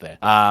shortchanged there.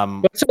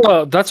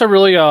 That's a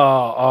really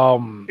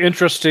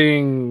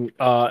interesting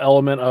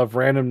element of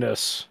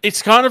randomness.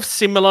 It's kind of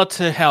similar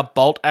to how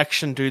Bolt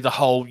Action do the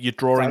whole you're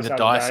drawing the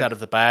dice out of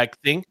the bag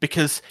thing,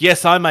 because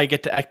yes, I may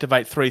get to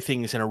activate 3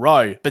 things in a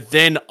row, but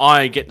then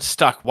I get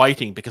stuck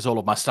waiting because all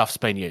of my stuff's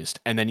been used,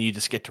 and then you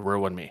just get to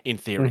ruin me, in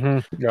theory.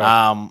 Mm-hmm.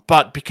 Yeah.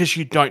 But because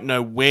you don't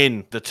know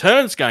when the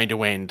turn's going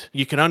to end,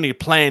 you can only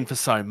plan for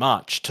so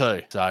much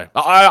too. So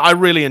I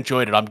really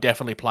enjoyed it. I'm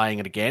definitely playing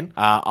it again.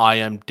 I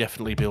am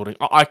definitely building.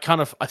 I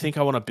think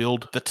I want to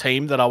build the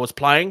team that I was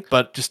playing,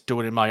 but just do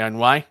it in my own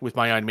way with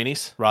my own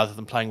minis rather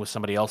than playing with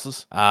somebody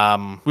else's.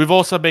 We've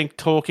also been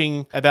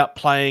talking about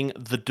playing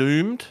The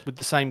Doomed with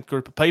the same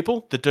group of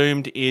people. The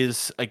Doomed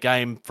is a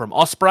game from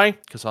Osprey,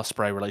 because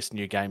Osprey release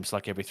new games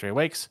like every 3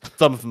 weeks.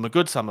 Some of them are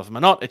good, some of them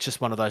are not. It's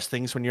just one of those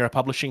things when you're a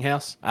publishing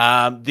house.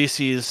 It's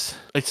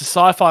a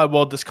sci-fi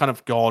world that's kind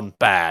of gone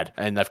bad,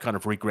 and they've kind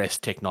of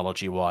regressed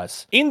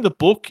technology-wise. In the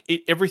book,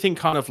 everything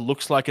kind of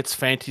looks like it's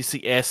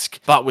fantasy-esque,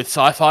 but with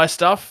sci-fi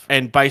stuff,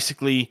 and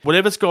basically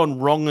whatever's gone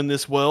wrong in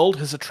this world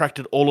has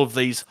attracted all of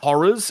these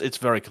horrors. It's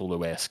very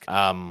Cthulhu-esque.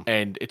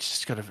 And it's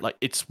just kind of like,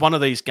 it's one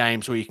of these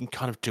games where you can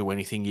kind of do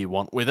anything you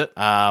want with it.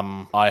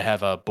 I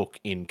have a book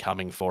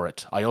incoming for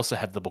it. I also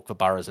have the book for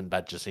Burrows and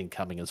Badgers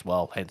incoming as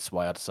well, hence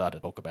why I decided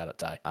to talk about it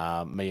today.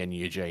 Me and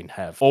Eugene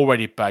have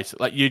already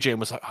basically, like Eugene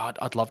was like,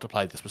 I'd love to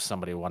play this with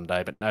somebody one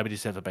day, but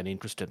nobody's ever been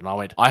interested. And I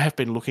went, I have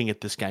been looking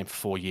at this game for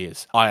 4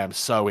 years. I am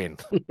so in.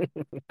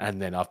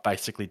 And then I've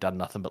basically done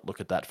nothing but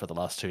look at that for the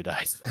last 2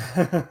 days.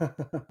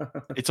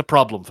 It's a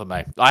problem for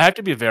me. I have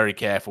to be very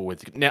careful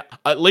with it. Now,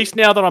 at least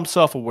now that I'm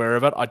self-aware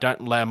of it, I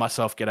don't allow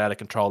myself get out of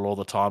control all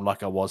the time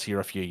like I was here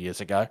a few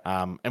years ago.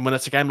 And when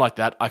it's a game like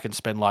that, I can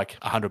spend like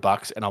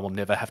 $100 and I will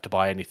never have to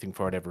buy anything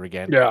for it ever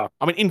again. Yeah.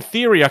 I mean, in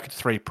theory, I could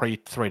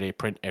 3D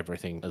print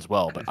everything as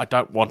well, but I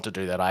don't want to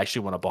do that. I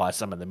actually want to buy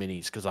some of the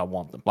minis because I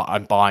want them. Like,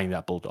 I'm buying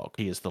that bulldog.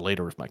 He is the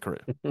leader of my crew.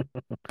 But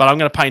I'm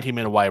going to paint him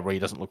in a way where he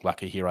doesn't look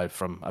like a hero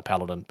from a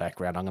paladin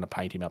background. I'm going to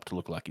paint him up to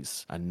look like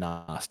he's a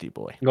nasty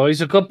boy. No,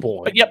 he's a good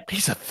boy. But yep,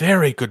 he's a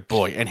very good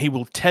boy, and he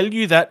will tell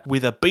you that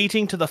with a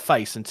beating to the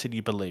face until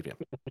you believe him.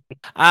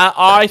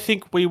 I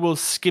think we will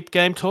skip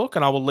game talk,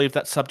 and I will leave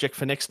that subject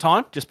for next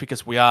time, just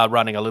because we are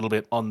running a little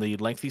bit on the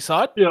lengthy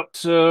side. Yep.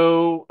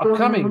 So,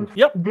 upcoming.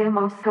 Yep.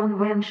 Demos,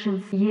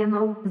 conventions,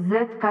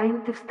 that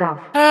kind of stuff.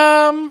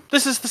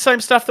 This is the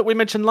same stuff that we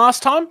mentioned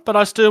last time, but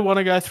I still want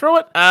to go through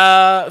it.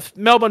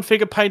 Melbourne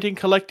Figure Painting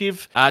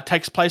Collective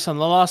takes place on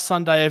the last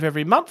Sunday of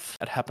every month.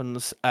 It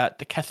happens at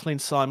the Kathleen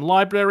Syme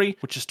Library,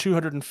 which is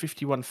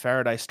 251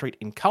 Faraday Street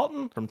in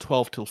Carlton, from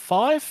 12 till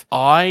 5.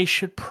 I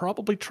should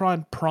probably try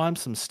and prime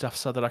some stuff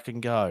so that I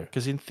can go,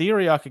 because in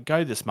theory I could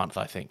go this month.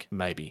 I think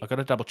maybe I got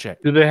to double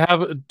check. Do they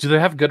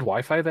have good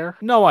Wi-Fi there?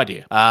 No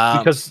idea.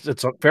 Because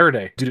it's a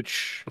Faraday. Dude,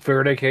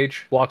 Faraday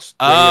cage blocks.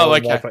 Oh,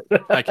 okay. Wi-Fi.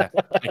 Okay.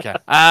 So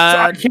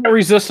I can't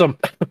resist them.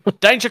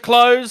 Danger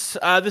Close.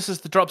 This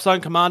is the Drop Zone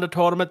Commander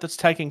tournament that's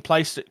taking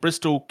place at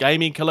Bristol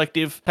Gaming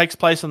Collective. Takes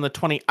place on the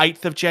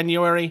 28th of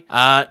January.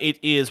 It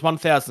is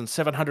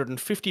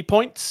 1,750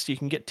 points. You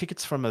can get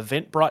tickets from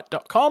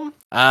eventbrite.com.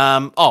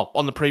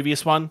 On the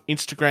previous one,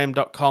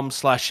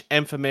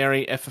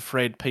 instagram.com/M4Mary, F for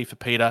Fred, P for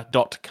Peter,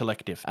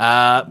 .collective.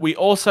 We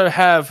also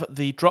have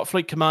the Drop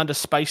Fleet Commander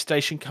Space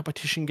Station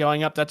competition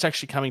going up. That's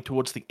actually coming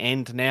towards the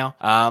end now.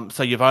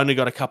 So you've only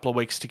got a couple of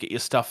weeks to get your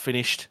stuff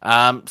finished.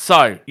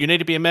 So you need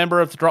to be a member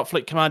of the Drop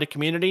Fleet Commander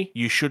community.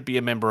 You should be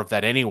a member of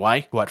that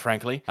anyway, quite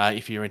frankly,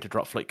 if you're into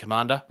Drop Fleet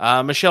Commander.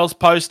 Michelle's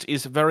post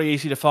is very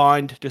easy to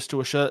find. Just do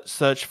a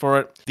search for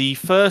it. The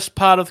first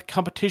part of the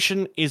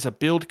competition is a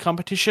build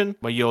competition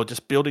where you're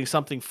just building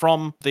something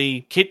from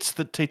the kits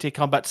that TT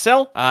Combat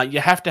sell. You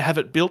have to have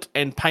it built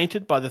and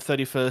painted by the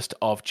 31st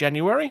of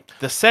January.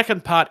 The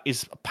second part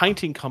is a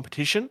painting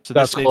competition. So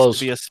that's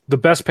closed. The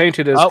best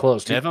painted is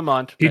closed. Never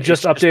mind. He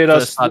just updated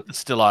us. It's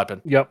still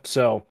open. Yep.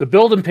 So the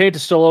build and paint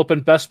is still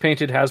open. Best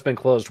painted has been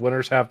closed.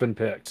 Winners have been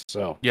picked.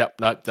 So yep,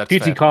 no, that's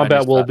TT fair.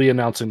 Combat will be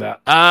announcing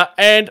that.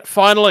 And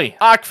finally,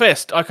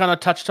 ArcFest. I kind of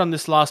touched on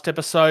this last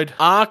episode.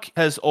 Arc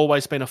has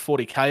always been a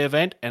 40k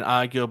event and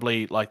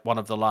arguably like one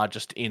of the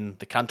largest in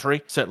the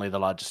country, certainly the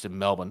largest in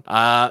Melbourne.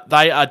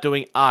 They are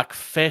doing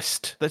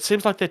ArcFest. It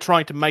seems like they're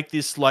trying to make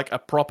this like a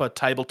proper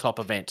tabletop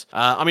event.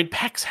 I mean,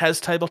 PAX has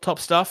tabletop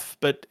stuff,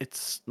 but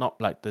it's not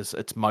like this.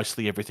 It's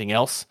mostly everything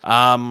else.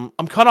 I'm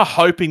kind of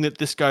hoping that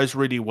this goes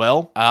really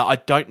well. I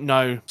don't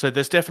know. So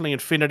there's definitely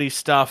Infinity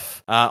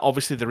stuff.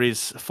 Obviously there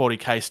is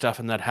 40k stuff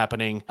and that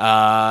happening.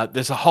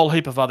 There's a whole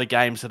heap of other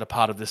games that are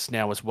part of this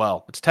now as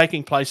well. It's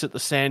taking place at the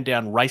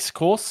Sandown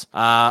Racecourse,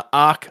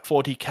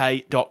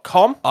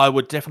 arc40k.com. I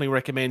would definitely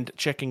recommend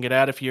checking it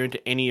out if you're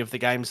into any of the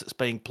games that's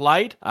being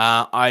played.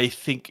 I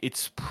think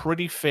it's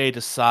pretty fair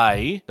to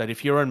say that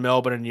if you're in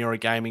Melbourne and you're a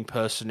gaming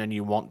person and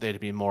you want there to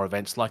be more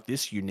events like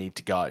this, you need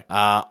to go.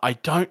 I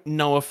don't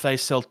know if they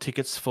sell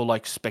tickets for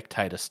like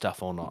spectator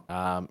stuff or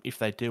not. If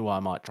they do, I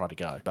might try to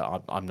go,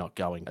 but I'm not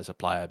going as a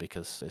player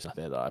because there's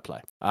nothing there that I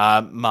play.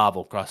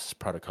 Marvel Crisis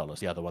Protocol is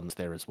the other ones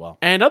there as well.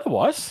 And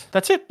otherwise,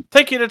 that's it.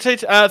 Thank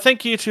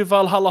you to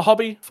Valhalla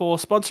Hobby for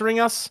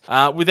sponsoring us.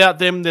 Without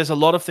them, there's a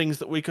lot of things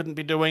that we couldn't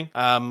be doing.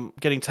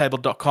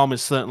 GettingTabled.com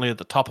is certainly at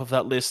the top of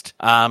that list.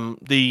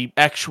 The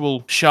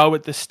actual show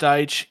at this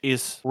stage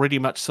is pretty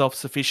much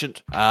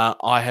self-sufficient.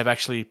 I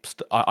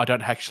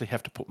don't actually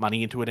have to put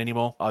money into it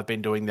anymore. I've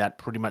been doing that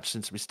pretty much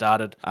since we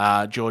started.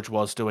 George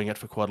was doing it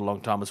for quite a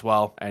long time as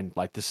well, and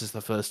like this is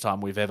the first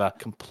time we've ever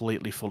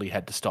completely fully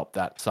had to stop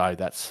that. So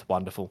that's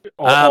wonderful.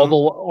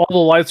 All the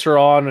lights are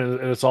on, and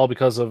it's all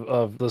because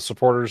of the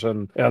supporters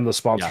and the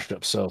sponsorship.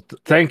 Yeah. So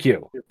thank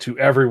you to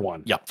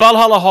everyone. Yeah,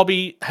 Valhalla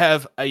Hobby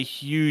have a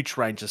huge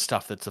range of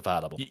stuff that's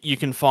available. You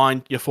can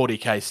find your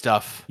 40k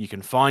stuff, you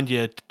can find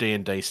your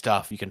D&D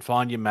stuff, you can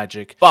find your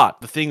Magic.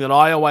 But the thing that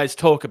I always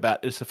talk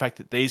about is the fact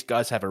that these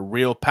guys have a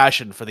real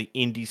passion for the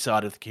indie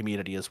side of the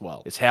community as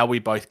well. It's how we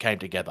both came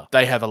together.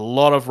 They have a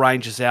lot of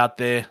ranges out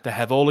there. They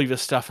have all of your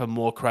stuff from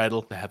War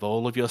Cradle. They have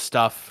all of your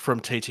stuff from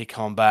TT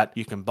Combat.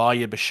 You can buy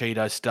your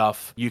Bushido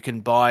stuff. You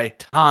can buy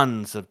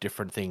tons of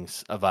different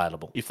things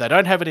available. If they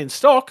don't have it in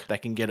stock, they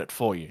can get it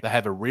for you. They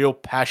have a real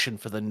passion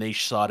for the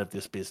niche side of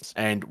this business,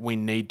 and we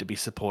need to be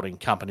supporting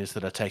companies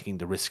that are taking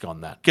the risk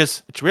on that,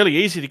 because it's really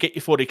easy to get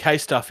your 40k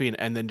stuff in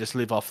and then just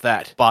live off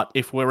that. But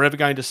if we're ever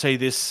going to see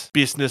this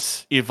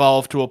business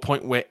evolve to a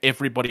point where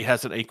everybody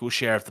has an equal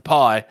share of the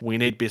pie, we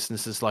need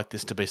businesses like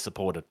this to be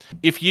supported.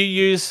 If you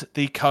use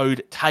the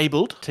code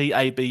TABLED,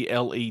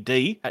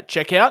 TABLED, at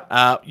checkout,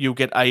 checkout, you'll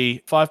get a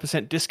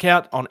 5%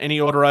 discount on any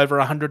order over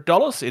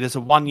 $100. It is a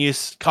 1-year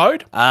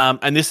code,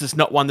 and this is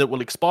not one that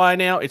will expire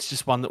now. It's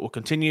just one that will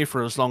continue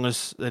for as long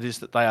as it is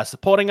that they are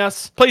supporting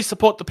us. Please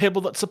support the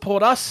people that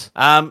support us.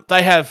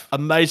 They have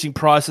amazing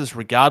prices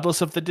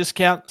regardless of the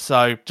discount,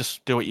 so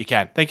just do what you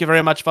can. Thank you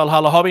very much,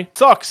 Valhalla Hobby.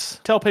 Socks,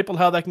 tell people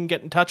how they can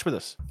get in touch with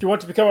us. If you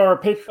want to become our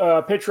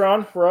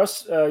Patreon for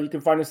us, you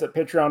can find us at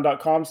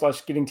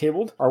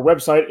patreon.com/gettingtabled. Our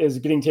website is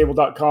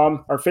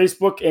gettingtabled.com. Our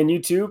Facebook and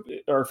YouTube,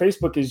 our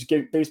Facebook is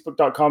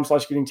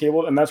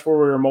facebook.com/gettingtabled, and that's where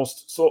we're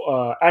most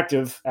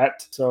active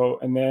at. So,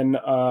 and then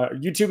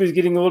YouTube is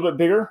getting a little bit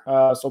bigger,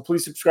 so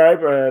please subscribe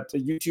at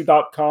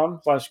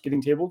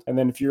youtube.com/gettingtabled. And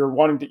then if you're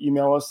wanting to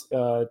email us,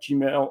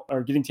 Gmail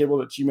or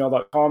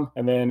gettingtabled@gmail.com,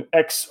 and then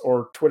X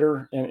or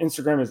Twitter and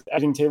Instagram is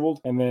 @gettingtabled.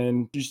 And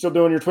then you're still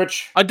doing your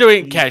Twitch? I'm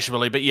doing it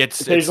casually, but yet it's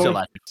still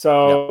active.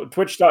 So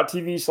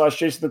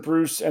twitch.tv/Jason the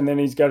Bruce, and then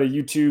he's got a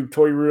YouTube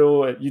toy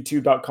reel at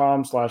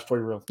youtube.com/toy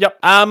reel. Yep.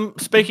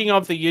 Speaking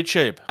of the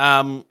YouTube,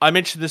 I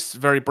mentioned this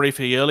very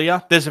briefly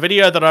earlier. There's a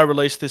video that I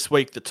released this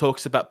week that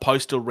talks about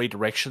postal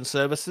redirection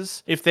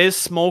services. If there's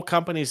small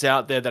companies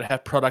out there that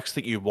have products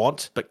that you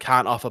want but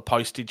can't offer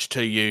postage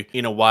to you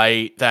in a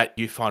way that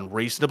you find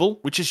reasonable,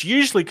 which is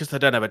usually because they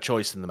don't have a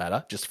choice in the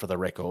matter, just for the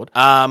record.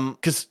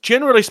 Because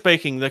generally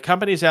speaking, the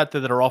companies out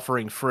there that are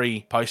offering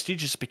free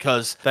postage is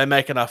because they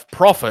make enough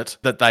profit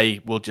that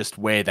they will just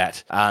wear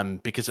that,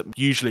 because it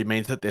usually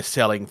means that they're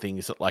selling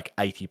things at like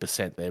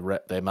 80%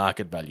 their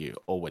market value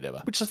or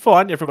whatever, which is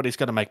fine. Everybody's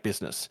going to make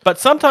business. But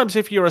sometimes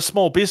if you're a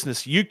small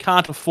business, you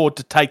can't afford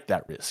to take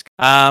that risk.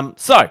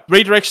 So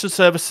redirection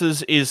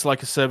services is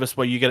like a service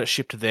where you get it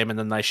shipped to them and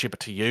then they ship it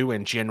to you,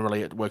 and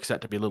generally it works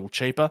out to be a little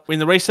cheaper. In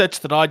the research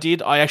that I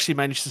did, I actually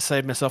managed to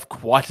save myself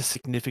quite a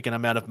significant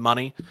amount of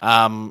money.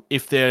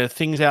 If there are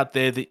things out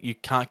there that you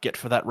can't get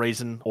for that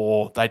reason,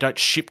 or they don't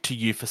ship to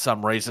you for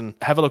some reason,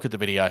 have a look at the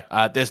video.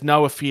 There's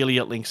no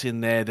affiliate links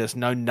in there. There's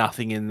no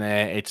nothing in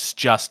there. It's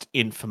just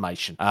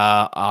information.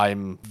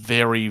 I'm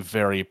very,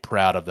 very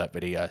proud of that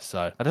video.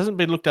 So it hasn't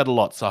been looked at a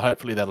lot, so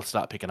hopefully that'll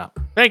start picking up.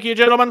 Thank you,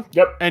 gentlemen.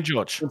 Yep. And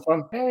George.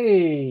 Fun.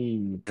 Hey.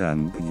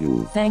 Thank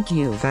you. Thank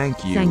you.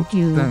 Thank you. Thank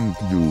you. Thank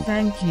you.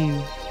 Thank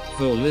you.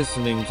 For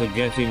listening to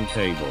Getting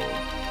Tabled.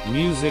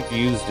 Music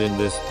used in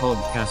this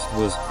podcast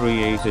was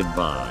created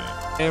by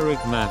Eric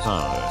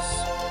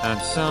Matthias at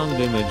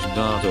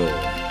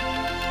soundimage.org.